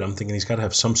outfit, I'm thinking he's got to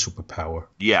have some superpower.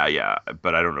 yeah,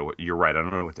 but I don't know what you're right. I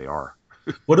don't know what they are.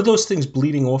 What are those things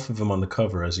bleeding off of him on the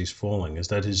cover as he's falling? Is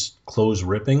that his clothes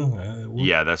ripping?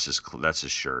 Yeah, that's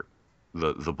his shirt.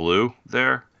 The blue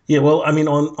there. Yeah, well, I mean,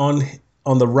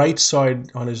 on the right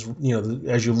side, on his,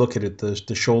 as you look at it,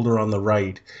 the shoulder on the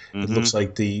right, it Mm-hmm. looks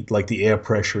like the air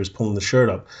pressure is pulling the shirt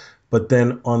up. But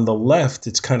then on the left,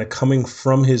 it's kind of coming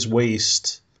from his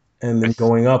waist and then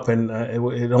going up, and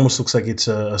it almost looks like it's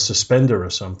a suspender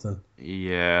or something.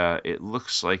 Yeah, it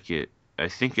looks like it. I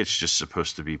think it's just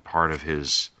supposed to be part of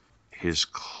his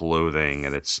clothing,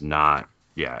 and it's not.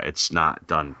 Yeah, it's not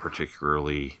done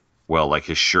particularly well. Like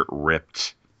his shirt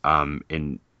ripped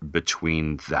in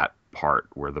between that part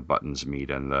where the buttons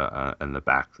meet and the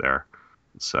back there.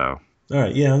 So All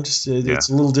right, yeah, I'm just yeah, it's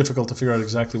a little difficult to figure out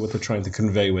exactly what they're trying to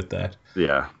convey with that.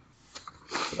 yeah,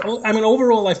 I mean,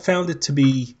 overall, I found it to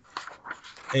be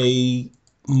a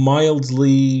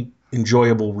mildly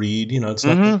enjoyable read. It's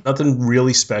nothing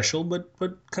really special, but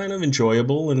kind of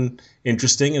enjoyable and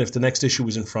interesting. And if the next issue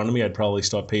was in front of me, I'd probably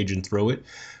start paging through it.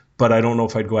 But I don't know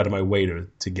if I'd go out of my way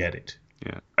to get it.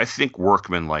 yeah. I think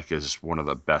workmanlike is one of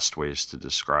the best ways to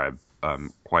describe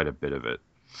quite a bit of it.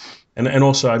 And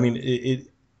also, I mean,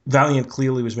 Valiant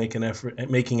clearly was making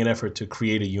an effort to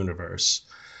create a universe.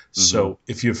 So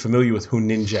if you're familiar with who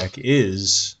Ninjak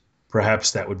is,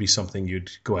 perhaps that would be something you'd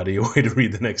go out of your way to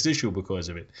read the next issue because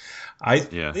of it. I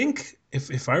think,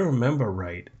 if I remember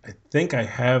right, I think I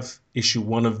have issue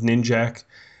 1 of Ninjak,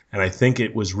 and I think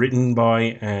it was written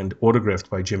by and autographed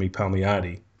by Jimmy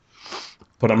Palmiotti.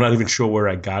 But I'm not even sure where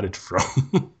I got it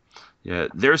from. Yeah,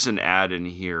 there's an ad in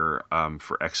here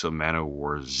for Exo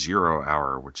Manowar 0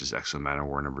 Hour, which is Exo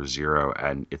Manowar number 0,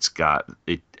 and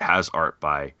it has art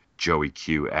by Joey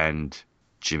Q and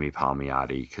Jimmy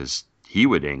Palmiotti, because he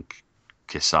would ink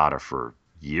Quesada for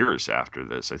years after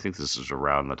this. I think this is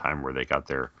around the time where they got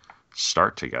their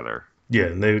start together. Yeah,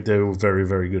 and they were very,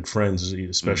 very good friends,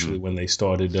 especially when they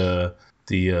started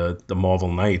the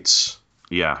Marvel Knights.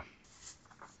 Yeah.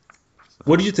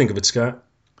 What do you think of it, Scott?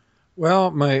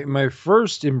 Well, my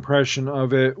first impression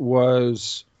of it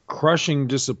was crushing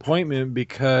disappointment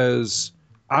because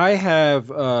I have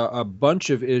a bunch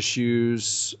of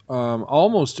issues,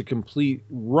 almost a complete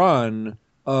run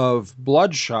of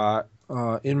Bloodshot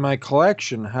in my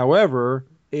collection. However,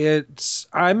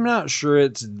 I'm not sure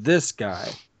it's this guy.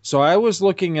 So I was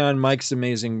looking on Mike's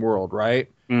Amazing World, right?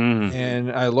 Mm.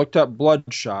 And I looked up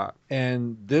Bloodshot,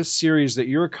 and this series that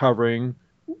you're covering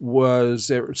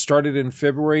it started in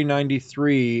February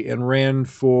 93 and ran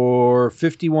for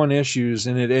 51 issues,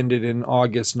 and it ended in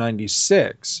August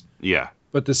 96. Yeah.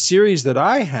 But the series that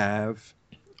I have,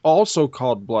 also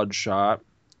called Bloodshot,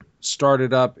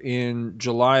 started up in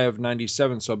July of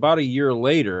 97, so about a year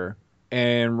later,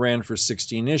 and ran for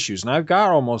 16 issues. And I've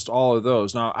got almost all of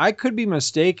those. Now, I could be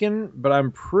mistaken, but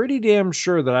I'm pretty damn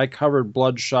sure that I covered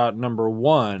Bloodshot number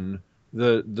 1,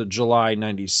 the July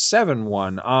 97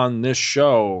 one, on this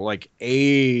show like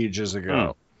ages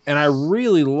ago. And I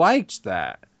really liked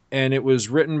that. And it was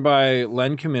written by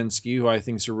Len Kaminski, who I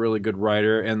think is a really good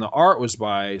writer, and the art was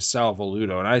by Sal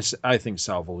Velluto. And I think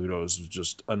Sal Velluto is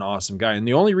just an awesome guy. And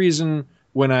the only reason,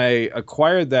 when I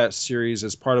acquired that series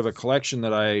as part of a collection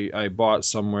that I bought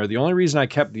somewhere, the only reason I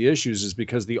kept the issues is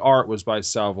because the art was by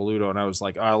Sal Velluto, and I was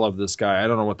like, I love this guy. I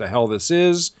don't know what the hell this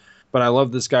is, but I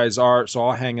love this guy's art, so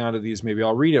I'll hang on to these. Maybe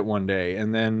I'll read it one day.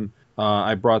 And then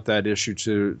I brought that issue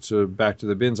to back to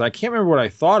the bins. I can't remember what I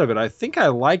thought of it. I think I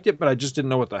liked it, but I just didn't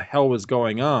know what the hell was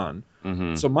going on.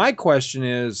 So my question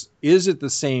is it the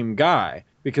same guy?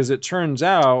 Because it turns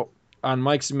out on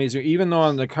Mike's Amazing, even though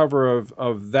on the cover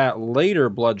of that later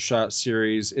Bloodshot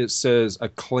series, it says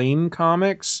Acclaim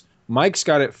Comics, Mike's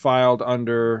got it filed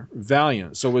under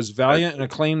Valiant. So was Valiant and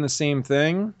Acclaim the same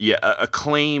thing? Yeah,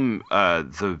 Acclaim,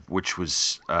 which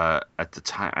was at the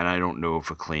time, and I don't know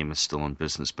if Acclaim is still in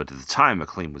business, but at the time,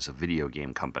 Acclaim was a video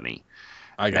game company.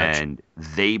 And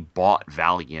they bought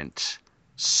Valiant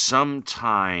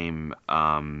sometime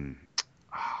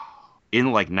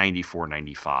in like 94,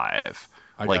 95.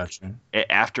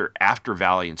 After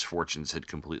Valiant's fortunes had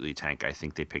completely tanked, I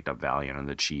think they picked up Valiant on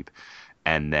the cheap,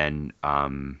 and then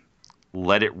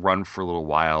let it run for a little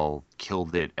while,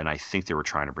 killed it, and I think they were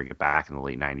trying to bring it back in the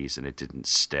late 90s, and it didn't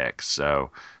stick. So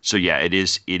yeah, it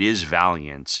is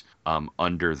Valiant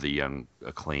under the Young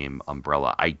Acclaim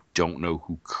umbrella. I don't know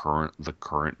who the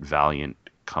current Valiant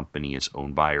company is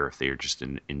owned by, or if they are just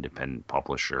an independent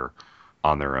publisher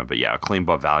on their own. But yeah, Acclaim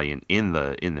bought Valiant in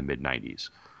the mid 90s.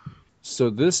 So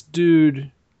this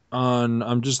dude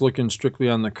I'm just looking strictly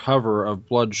on the cover of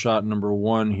Bloodshot number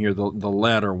 1 here, the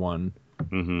latter one.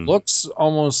 looks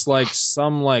almost like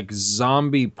some like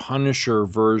zombie Punisher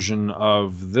version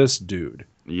of this dude.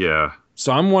 Yeah.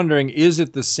 So I'm wondering, is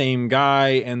it the same guy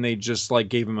and they just like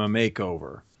gave him a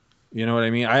makeover? You know what I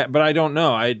mean? But I don't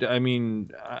know. I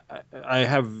mean, I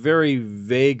have very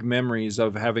vague memories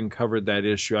of having covered that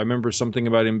issue. I remember something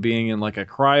about him being in like a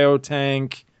cryo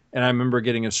tank, and I remember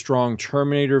getting a strong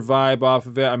Terminator vibe off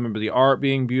of it. I remember the art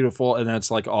being beautiful, and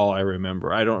that's like all I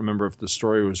remember. I don't remember if the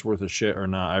story was worth a shit or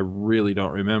not. I really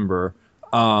don't remember.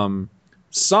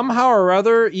 Somehow or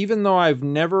other, even though I've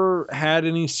never had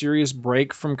any serious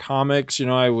break from comics, you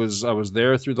know, I was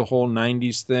there through the whole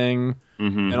 90s thing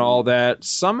and all that.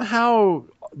 Somehow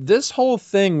this whole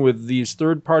thing with these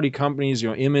third-party companies, you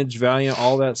know, Image, Valiant,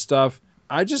 all that stuff,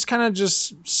 I just kind of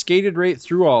just skated right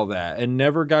through all that and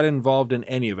never got involved in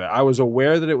any of it. I was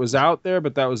aware that it was out there,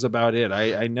 but that was about it.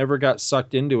 I never got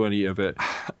sucked into any of it.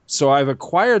 So I've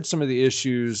acquired some of the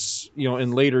issues, you know,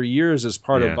 in later years as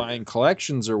part of buying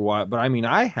collections or what. But I mean,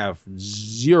 I have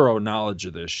zero knowledge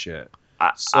of this shit.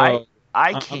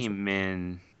 I came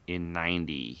in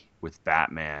 '90 with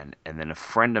Batman, and then a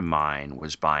friend of mine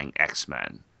was buying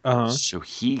X-Men. So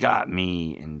he got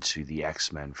me into the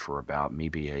X-Men for about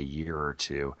maybe a year or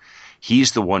two.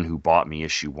 He's the one who bought me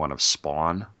issue 1 of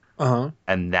Spawn.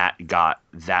 And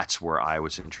that's where I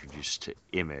was introduced to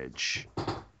Image.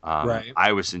 Right.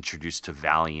 I was introduced to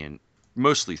Valiant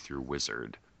mostly through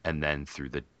Wizard, and then through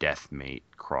the Deathmate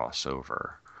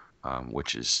crossover,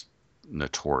 which is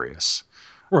notorious.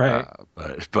 Right.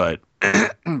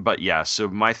 But yeah, so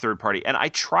my third party, and I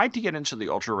tried to get into the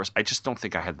Ultraverse. I just don't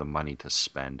think I had the money to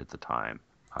spend at the time,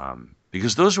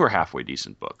 because those were halfway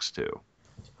decent books too.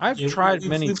 I've tried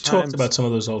many times. We've talked about some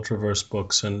of those Ultraverse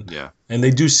books, and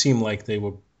they do seem like they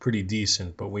were pretty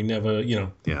decent, but we never, you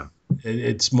know. Yeah.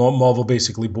 It's Marvel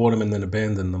basically bought them and then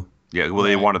abandoned them. Yeah, well,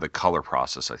 they wanted the color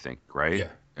process, I think, right?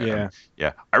 Yeah.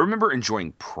 I remember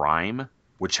enjoying Prime,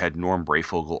 which had Norm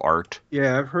Brayfogle art.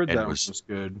 Yeah, I've heard that was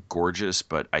good. Gorgeous,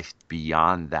 but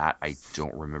beyond that, I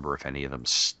don't remember if any of them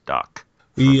stuck.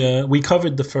 We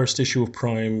covered the first issue of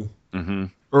Prime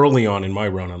early on in my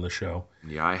run on the show.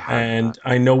 Yeah, I had. And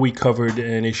I know we covered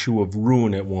an issue of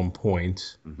Rune at one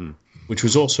point, which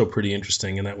was also pretty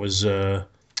interesting, and that was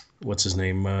what's his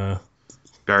name?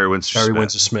 Barry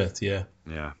Windsor Smith. Yeah.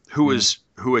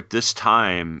 Who at this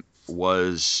time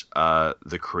was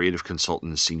the creative consultant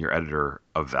and senior editor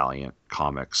of Valiant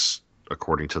Comics,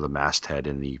 according to the masthead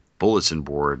in the bulletin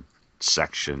board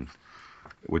section,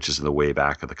 which is in the way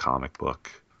back of the comic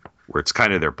book, where it's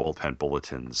kind of their bullpen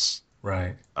bulletins,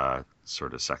 right?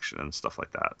 Sort of section and stuff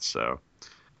like that. So,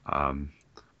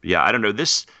 yeah, I don't know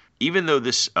this. Even though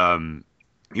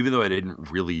I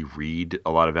didn't really read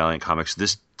a lot of Valiant comics,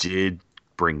 this did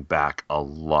bring back a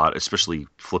lot, especially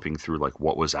flipping through like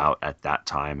what was out at that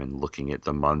time and looking at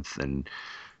the month and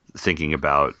thinking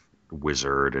about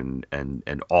Wizard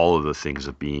and all of the things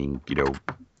of being, you know,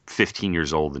 15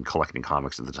 years old and collecting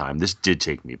comics at the time. This did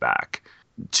take me back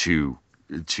to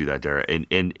that era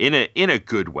in a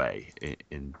good way,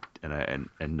 and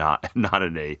not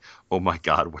in a oh my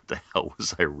god, what the hell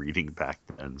was I reading back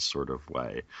then sort of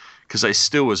way, because I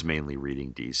still was mainly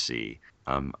reading DC.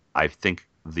 I think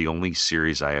the only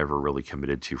series I ever really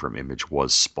committed to from Image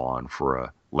was Spawn for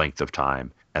a length of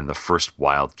time, and the first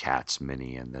Wildcats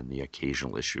mini, and then the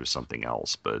occasional issue of something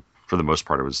else. But for the most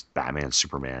part, it was Batman,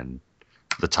 Superman,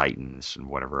 the Titans, and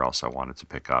whatever else I wanted to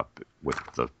pick up with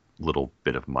the little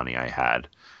bit of money I had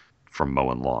from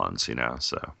mowing lawns, you know.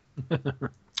 So,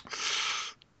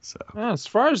 as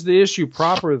far as the issue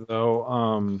proper,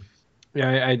 though,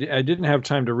 I didn't have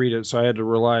time to read it, so I had to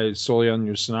rely solely on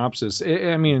your synopsis.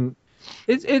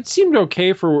 It seemed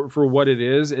okay for what it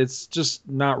is. It's just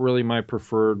not really my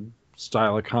preferred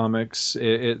style of comics.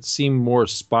 It seemed more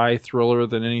spy thriller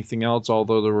than anything else,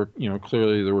 although there were, you know,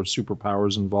 clearly there were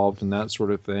superpowers involved in that sort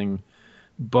of thing.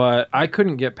 But I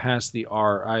couldn't get past the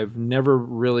art. I've never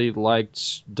really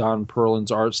liked Don Perlin's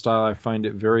art style. I find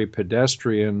it very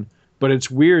pedestrian. But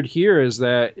it's weird here is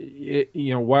that,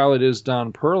 while it is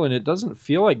Don Perlin, it doesn't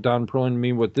feel like Don Perlin to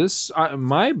me. What this,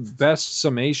 my best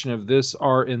summation of this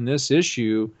art in this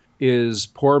issue is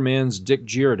poor man's Dick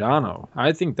Giordano.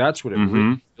 I think that's what it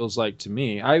really feels like to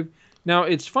me. Now,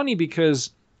 it's funny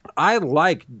because I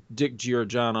like Dick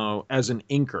Giordano as an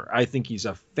inker. I think he's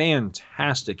a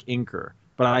fantastic inker.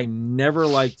 But I never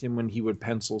liked him when he would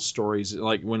pencil stories,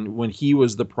 like when he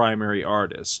was the primary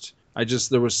artist.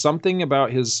 There was something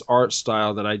about his art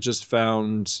style that I just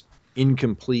found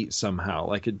incomplete somehow.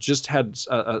 Like it just had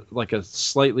a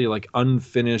slightly like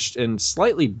unfinished and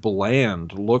slightly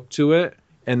bland look to it.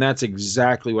 And that's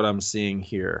exactly what I'm seeing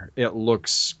here. It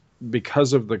looks,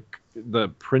 because of the the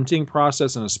printing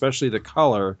process and especially the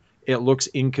color, it looks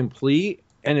incomplete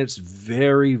and it's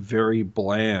very, very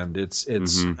bland. It's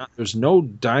there's no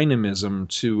dynamism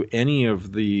to any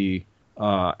of the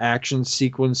action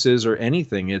sequences or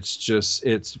anything. It's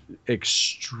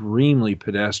extremely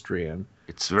pedestrian.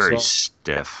 It's very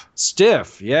stiff.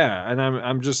 Stiff, yeah. And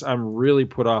I'm really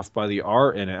put off by the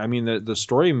art in it. I mean, the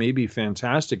story may be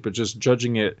fantastic, but just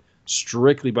judging it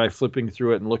strictly by flipping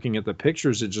through it and looking at the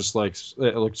pictures, it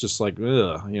looks just like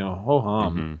ugh, ho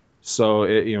hum. So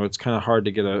it's kind of hard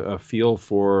to get a feel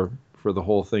for the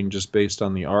whole thing just based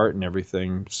on the art and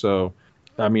everything. So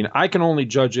I mean, I can only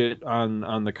judge it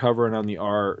on the cover and on the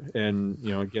art, and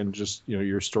again, just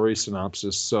your story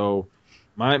synopsis. So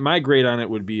my grade on it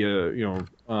would be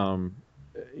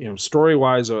story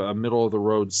wise a middle of the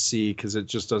road C, because it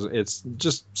just doesn't. It's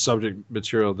just subject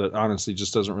material that honestly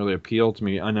just doesn't really appeal to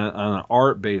me. On an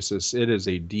art basis, it is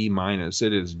a D-.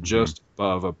 It is just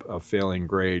above a failing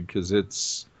grade because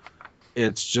it's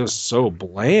just so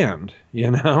bland.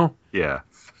 Yeah.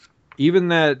 Even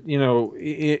that,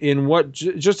 in what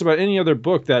just about any other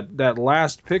book, that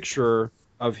last picture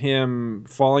of him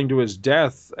falling to his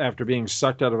death after being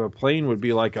sucked out of a plane would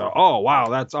be like, oh, wow,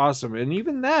 that's awesome. And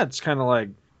even that's kind of like,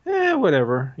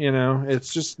 whatever,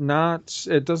 it's just not,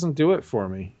 it doesn't do it for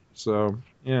me. So,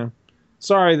 yeah.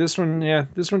 Sorry, this one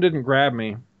didn't grab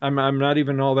me. I'm not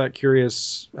even all that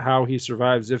curious how he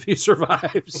survives, if he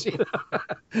survives.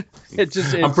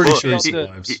 I'm pretty sure he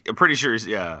survives. I'm pretty sure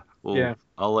yeah. Well, yeah.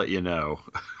 I'll let you know.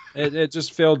 It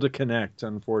just failed to connect,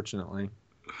 unfortunately.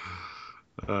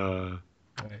 I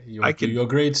can do your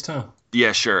grades, Tom.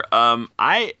 Yeah, sure.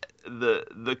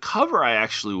 The cover I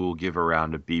actually will give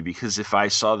around a B, because if I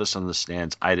saw this on the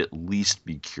stands, I'd at least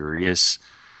be curious,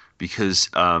 because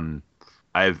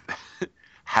I've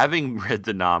having read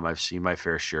the Nam, I've seen my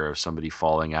fair share of somebody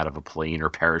falling out of a plane or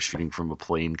parachuting from a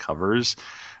plane covers,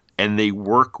 and they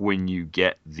work when you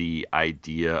get the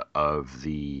idea of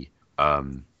the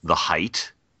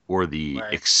height or the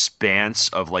expanse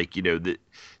of, like,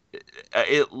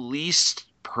 at least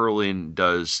Perlin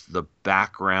does the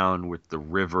background with the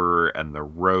river and the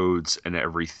roads and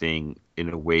everything in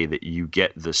a way that you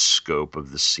get the scope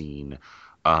of the scene.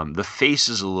 The face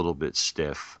is a little bit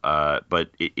stiff, but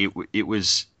it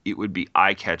would be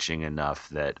eye-catching enough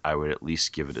that I would at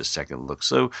least give it a second look.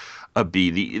 So a B.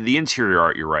 The interior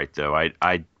art, you're right, though.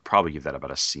 I'd probably give that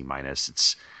about a C-.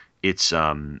 It's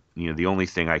the only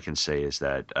thing I can say is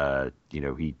that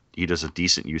he does a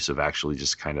decent use of actually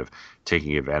just kind of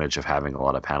taking advantage of having a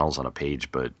lot of panels on a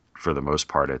page, but for the most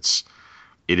part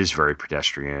it is very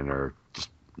pedestrian, or just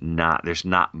not, there's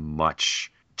not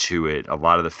much to it. A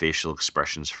lot of the facial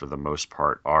expressions for the most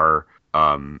part are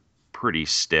pretty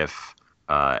stiff,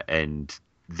 and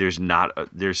there's not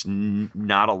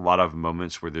a lot of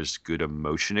moments where there's good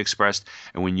emotion expressed.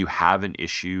 And when you have an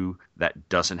issue that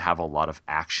doesn't have a lot of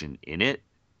action in it,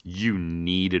 you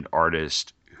need an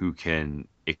artist who can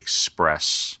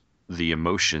express the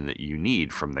emotion that you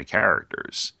need from the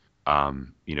characters.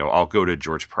 I'll go to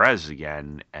George Perez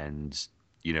again, and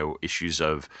issues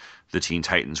of the Teen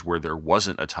Titans where there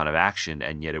wasn't a ton of action,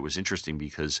 and yet it was interesting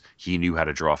because he knew how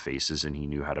to draw faces and he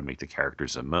knew how to make the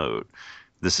characters emote.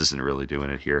 This isn't really doing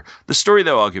it here. The story,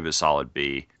 though, I'll give a solid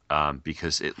B,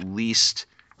 because at least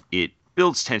it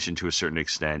builds tension to a certain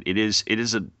extent. It is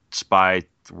a spy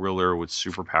thriller with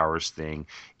superpowers thing.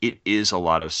 It is a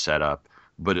lot of setup,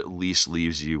 but at least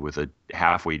leaves you with a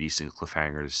halfway decent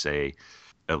cliffhanger to say,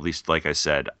 at least, like I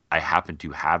said, I happen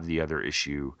to have the other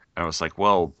issue. And I was like,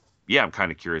 well, yeah, I'm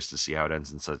kind of curious to see how it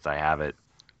ends. And since I have it,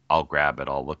 I'll grab it.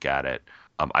 I'll look at it.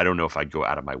 I don't know if I'd go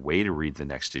out of my way to read the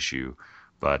next issue,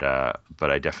 but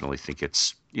I definitely think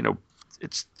it's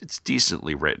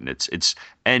decently written. It's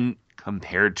and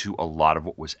compared to a lot of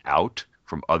what was out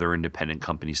from other independent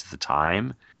companies at the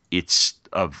time, it's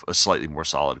of a slightly more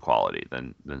solid quality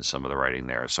than some of the writing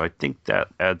there. So I think that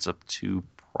adds up to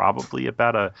probably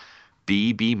about a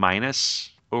B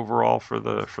minus overall for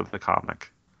the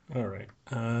comic. All right.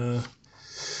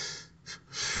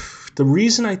 The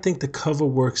reason I think the cover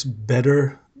works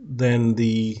better than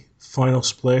the final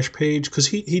splash page, because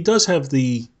he does have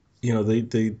the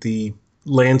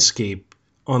landscape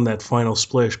on that final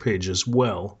splash page as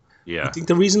well. Yeah. I think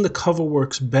the reason the cover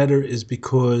works better is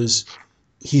because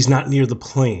he's not near the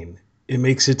plane. It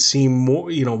makes it seem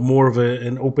more of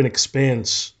an open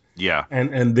expanse. Yeah.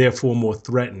 And therefore more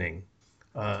threatening.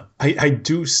 I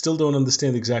still don't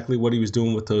understand exactly what he was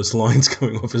doing with those lines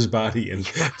coming off his body, and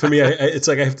for me, it's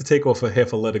like I have to take off a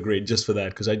half a letter grade just for that,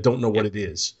 because I don't know what it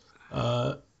is.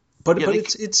 But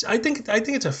it's I think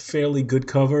it's a fairly good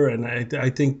cover, and I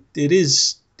think it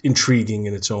is intriguing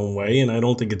in its own way, and I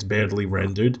don't think it's badly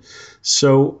rendered.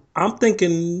 So I'm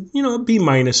thinking, B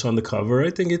minus on the cover. I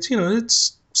think it's,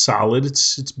 it's solid.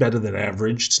 It's better than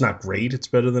average. It's not great. It's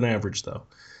better than average, though.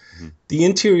 Mm-hmm. The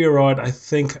interior art, I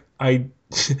think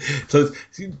so,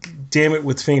 damn it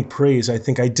with faint praise, I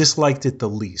think I disliked it the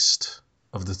least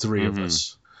of the three of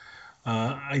us.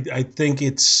 I think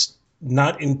it's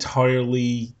not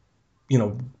entirely,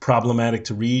 problematic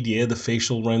to read. Yeah, the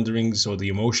facial renderings or the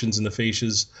emotions in the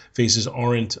faces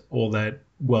aren't all that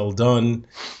well done.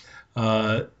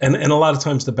 And a lot of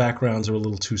times the backgrounds are a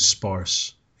little too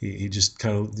sparse. He just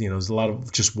kind of, there's a lot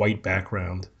of just white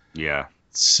background. Yeah.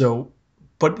 So,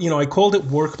 but, I called it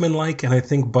workmanlike, and I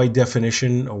think by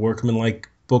definition, a workmanlike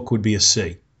book would be a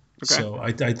C. Okay. So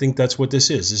I think that's what this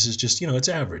is. This is just, it's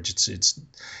average. The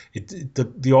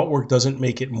artwork doesn't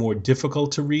make it more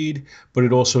difficult to read, but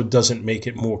it also doesn't make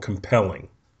it more compelling.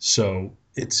 So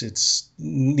it's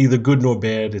neither good nor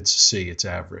bad. It's a C. It's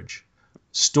average.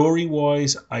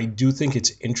 Story-wise, I do think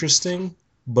it's interesting,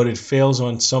 but it fails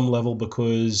on some level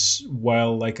because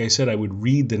while, like I said, I would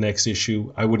read the next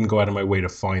issue, I wouldn't go out of my way to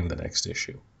find the next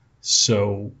issue.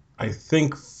 So I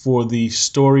think for the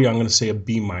story, I'm going to say a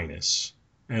B minus.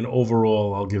 And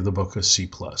overall, I'll give the book a C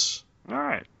plus. All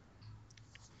right.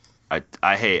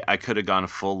 I could have gone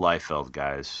full Liefeld,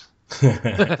 guys.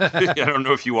 I don't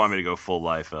know if you want me to go full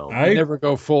Liefeld. I never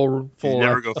go full. You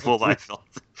never go full Liefeld.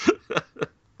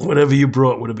 Whatever you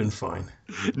brought would have been fine.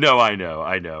 No, I know,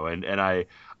 and I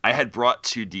had brought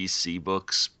 2 DC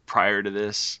books prior to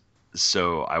this,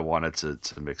 so I wanted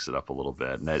to mix it up a little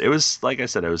bit, and it was, like I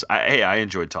said, I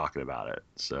enjoyed talking about it.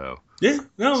 So yeah,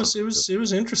 no, it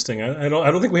was interesting. I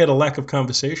don't think we had a lack of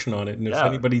conversation on it, and if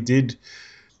anybody did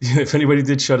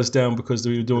shut us down because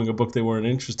they were doing a book they weren't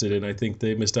interested in, I think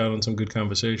they missed out on some good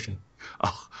conversation.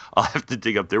 I'll have to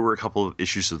dig up. There were a couple of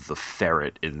issues of the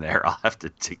Ferret in there. I'll have to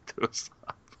dig those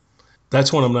up.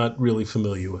 That's one I'm not really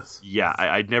familiar with. Yeah,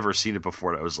 I'd never seen it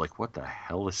before. I was like, what the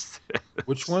hell is this?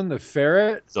 Which one? The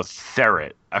Ferret? The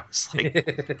Ferret. I was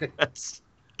like, that's...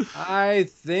 I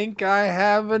think I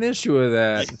have an issue with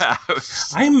that. Yeah,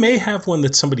 I may have one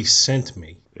that somebody sent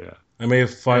me. Yeah. I may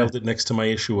have filed it next to my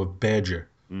issue of Badger.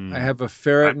 I have a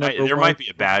Ferret there might be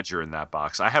a Badger in that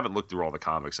box. I haven't looked through all the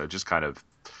comics. I just kind of...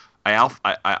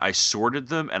 I sorted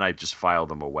them and I just filed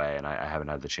them away, and I haven't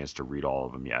had the chance to read all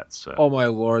of them yet. So. Oh my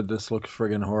lord, this looks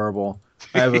friggin' horrible.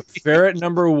 I have a Ferret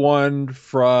 #1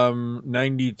 from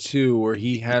 '92 where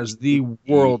he has the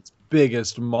world's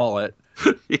biggest mullet.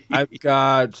 I've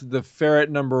got the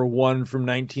Ferret #1 from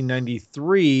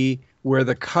 1993 where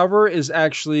the cover is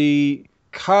actually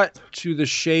cut to the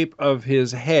shape of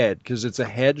his head because it's a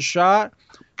headshot.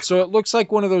 So it looks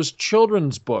like one of those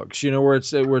children's books, where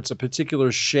it's a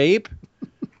particular shape.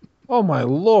 Oh my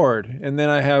lord! And then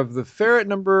I have the Ferret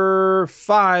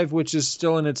 #5, which is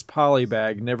still in its poly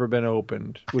bag, never been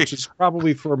opened, which is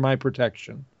probably for my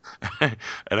protection. And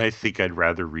I think I'd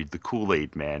rather read the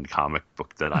Kool-Aid Man comic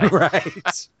book than I.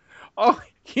 Right. Oh,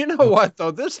 you know what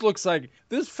though? This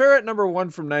Ferret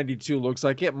 #1 from '92 looks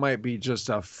like it might be just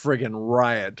a friggin'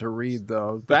 riot to read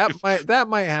though. That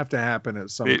might have to happen at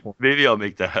some point. Maybe I'll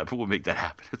make that happen. We'll make that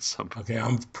happen at some point. Okay,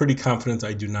 I'm pretty confident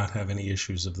I do not have any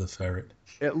issues of the Ferret.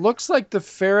 It looks like the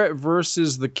Ferret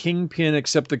versus the Kingpin,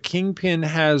 except the Kingpin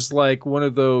has like one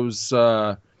of those.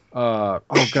 Oh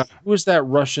god, who is that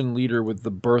Russian leader with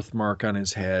the birthmark on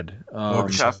his head?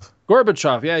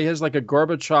 Gorbachev, yeah, he has like a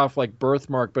Gorbachev like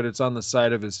birthmark, but it's on the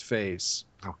side of his face.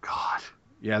 Oh God.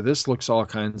 Yeah, this looks all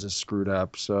kinds of screwed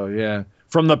up. So yeah,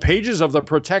 from the pages of the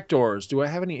Protectors. Do I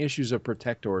have any issues of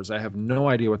Protectors? I have no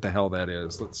idea what the hell that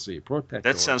is. Let's see, Protectors.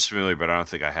 That sounds familiar, but I don't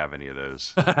think I have any of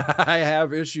those. I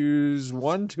have issues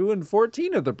 1, 2, and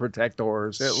 14 of the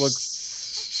Protectors. It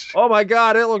looks. Oh my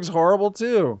God, it looks horrible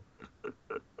too.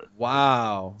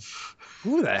 Wow.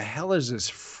 Who the hell is this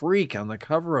freak on the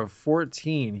cover of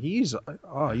 14? He's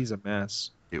a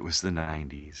mess. It was the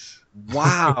 90s.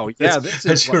 Wow. Yeah,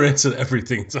 that's your answer to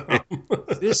everything, Tom.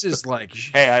 This is like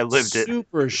hey, I lived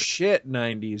super shit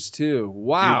 90s too.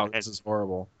 Wow, this is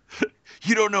horrible.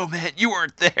 You don't know, man. You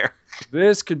weren't there.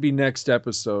 This could be next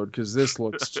episode because this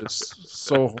looks just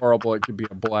so horrible. It could be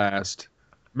a blast.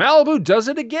 Malibu does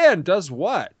it again. Does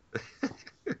what?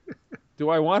 Do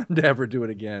I want him to ever do it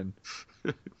again?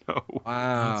 No.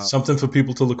 Wow. Something for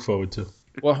people to look forward to.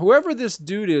 Well, whoever this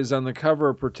dude is on the cover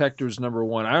of Protectors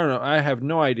 #1, I don't know. I have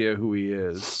no idea who he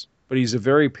is, but he's a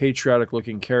very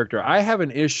patriotic-looking character. I have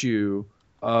an issue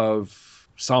of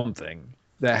something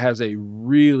that has a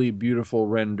really beautiful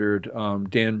rendered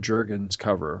Dan Jurgens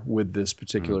cover with this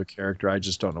particular character. I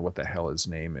just don't know what the hell his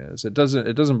name is. It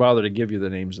doesn't bother to give you the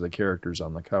names of the characters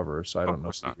on the cover, so I don't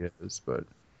know who he is. But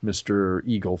Mr.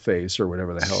 Eagle Face or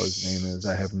whatever the hell his name is.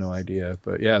 I have no idea.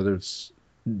 But yeah, there's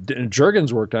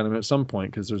Jurgens worked on him at some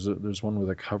point because there's one with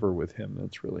a cover with him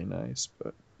that's really nice.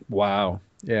 But wow,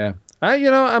 yeah,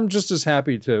 I'm just as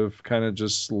happy to have kind of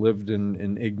just lived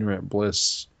in ignorant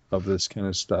bliss of this kind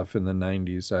of stuff in the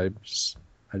 90s.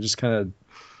 I just kind of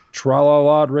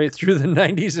tra-la-la'd right through the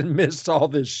 90s and missed all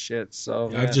this shit. So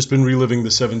yeah, I've just been reliving the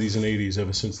 70s and 80s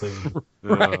ever since then.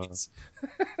 Right.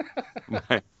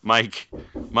 Mike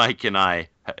and I,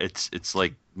 it's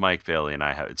like Mike Bailey and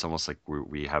I have. It's almost like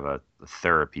we have a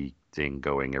therapy thing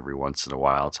going every once in a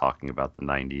while, talking about the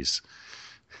 90s.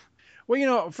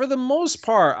 Well, for the most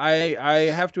part,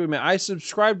 I have to admit, I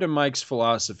subscribe to Mike's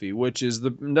philosophy, which is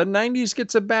the 90s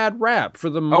gets a bad rap for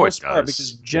the most part,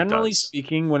 because generally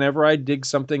speaking, whenever I dig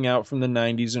something out from the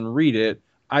 90s and read it,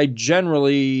 I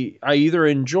either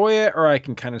enjoy it or I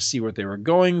can kind of see what they were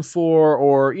going for,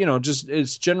 or, just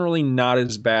it's generally not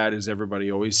as bad as everybody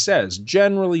always says,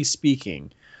 generally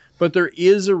speaking. But there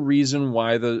is a reason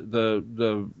why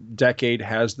the decade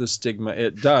has the stigma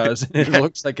it does, and it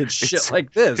looks like it's shit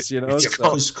like this, It's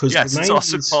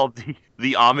also called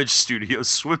the Homage Studios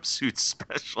swimsuit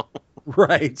special.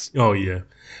 Right. Oh, yeah.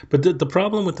 But the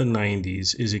problem with the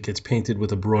 90s is it gets painted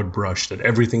with a broad brush that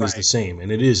everything is the same,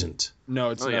 and it isn't.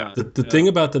 No, it's not. The thing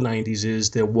about the 90s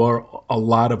is there were a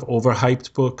lot of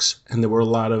overhyped books, and there were a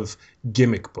lot of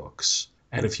gimmick books.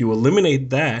 And if you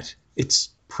eliminate that, it's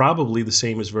probably the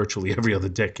same as virtually every other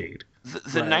decade.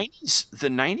 The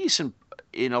 90s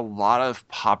in a lot of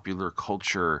popular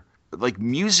culture, like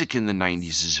music in the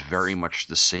 90s is very much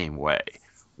the same way,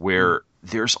 where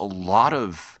there's a lot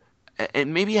of,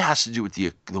 and maybe it has to do with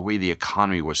the way the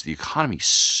economy was. The economy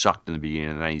sucked in the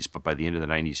beginning of the 90s, but by the end of the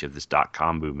 90s, you have this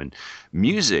 .com boom, and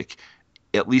music,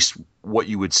 at least what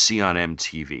you would see on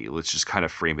MTV, let's just kind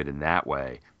of frame it in that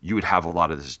way, you would have a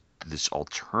lot of this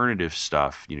alternative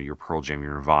stuff, your Pearl Jam,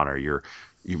 your Nirvana, your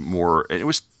more, and it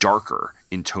was darker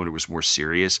in tone, it was more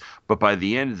serious. But by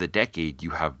the end of the decade, you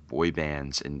have boy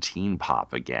bands and teen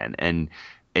pop again, and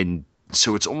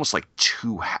so it's almost like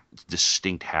two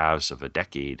distinct halves of a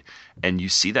decade. And you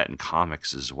see that in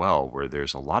comics as well, where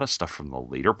there's a lot of stuff from the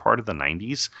later part of the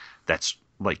 90s that's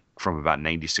like from about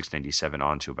 96, 97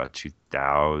 on to about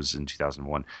 2000,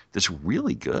 2001, that's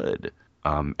really good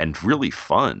and really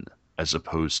fun, as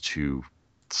opposed to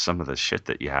some of the shit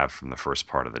that you have from the first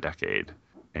part of the decade.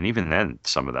 And even then,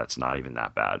 some of that's not even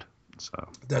that bad. So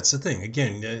that's the thing.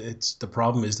 Again, it's the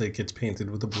problem is that it gets painted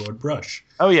with a broad brush.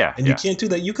 Oh yeah, and you can't do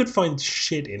that. You could find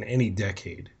shit in any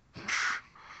decade.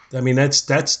 I mean, that's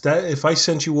that. If I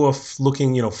sent you off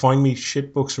looking, find me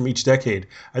shit books from each decade,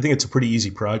 I think it's a pretty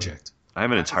easy project. I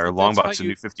have an entire long box of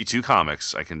New 52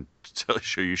 comics. I can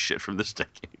show you shit from this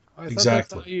decade.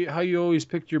 Exactly. That's how you always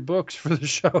picked your books for the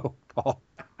show, Paul.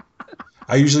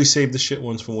 I usually save the shit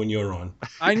ones for when you're on.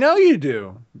 I know you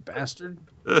do, bastard.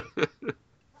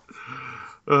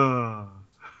 All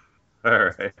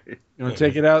right. You want to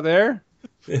take it out there?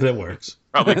 Yeah, that works.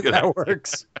 Probably good. That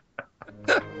works.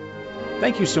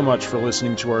 Thank you so much for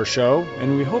listening to our show,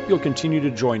 and we hope you'll continue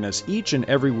to join us each and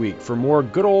every week for more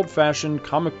good old-fashioned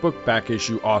comic book back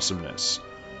issue awesomeness.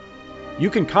 You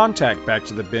can contact Back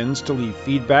to the Bins to leave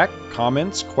feedback,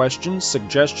 comments, questions,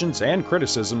 suggestions, and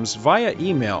criticisms via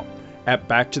email at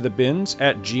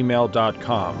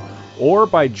backtothebins@gmail.com or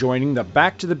by joining the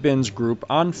Back to the Bins group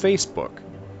on Facebook.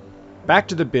 Back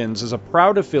to the Bins is a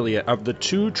proud affiliate of the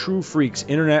Two True Freaks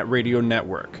Internet Radio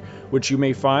Network, which you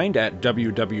may find at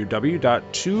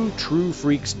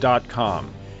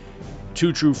www.twotruefreaks.com.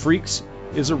 Two True Freaks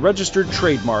is a registered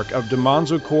trademark of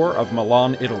DiManzo Corps of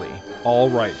Milan, Italy.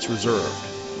 All rights reserved.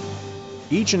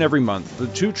 Each and every month, the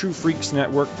Two True Freaks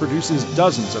Network produces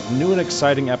dozens of new and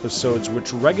exciting episodes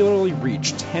which regularly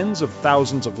reach tens of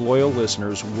thousands of loyal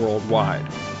listeners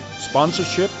worldwide.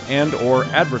 Sponsorship and or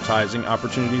advertising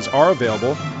opportunities are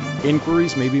available.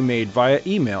 Inquiries may be made via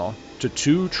email to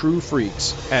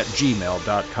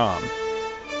twotruefreaks@gmail.com.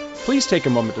 Please take a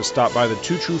moment to stop by the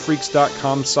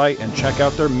twotruefreaks.com site and check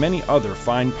out their many other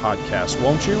fine podcasts,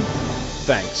 won't you?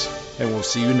 Thanks, and we'll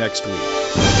see you next week.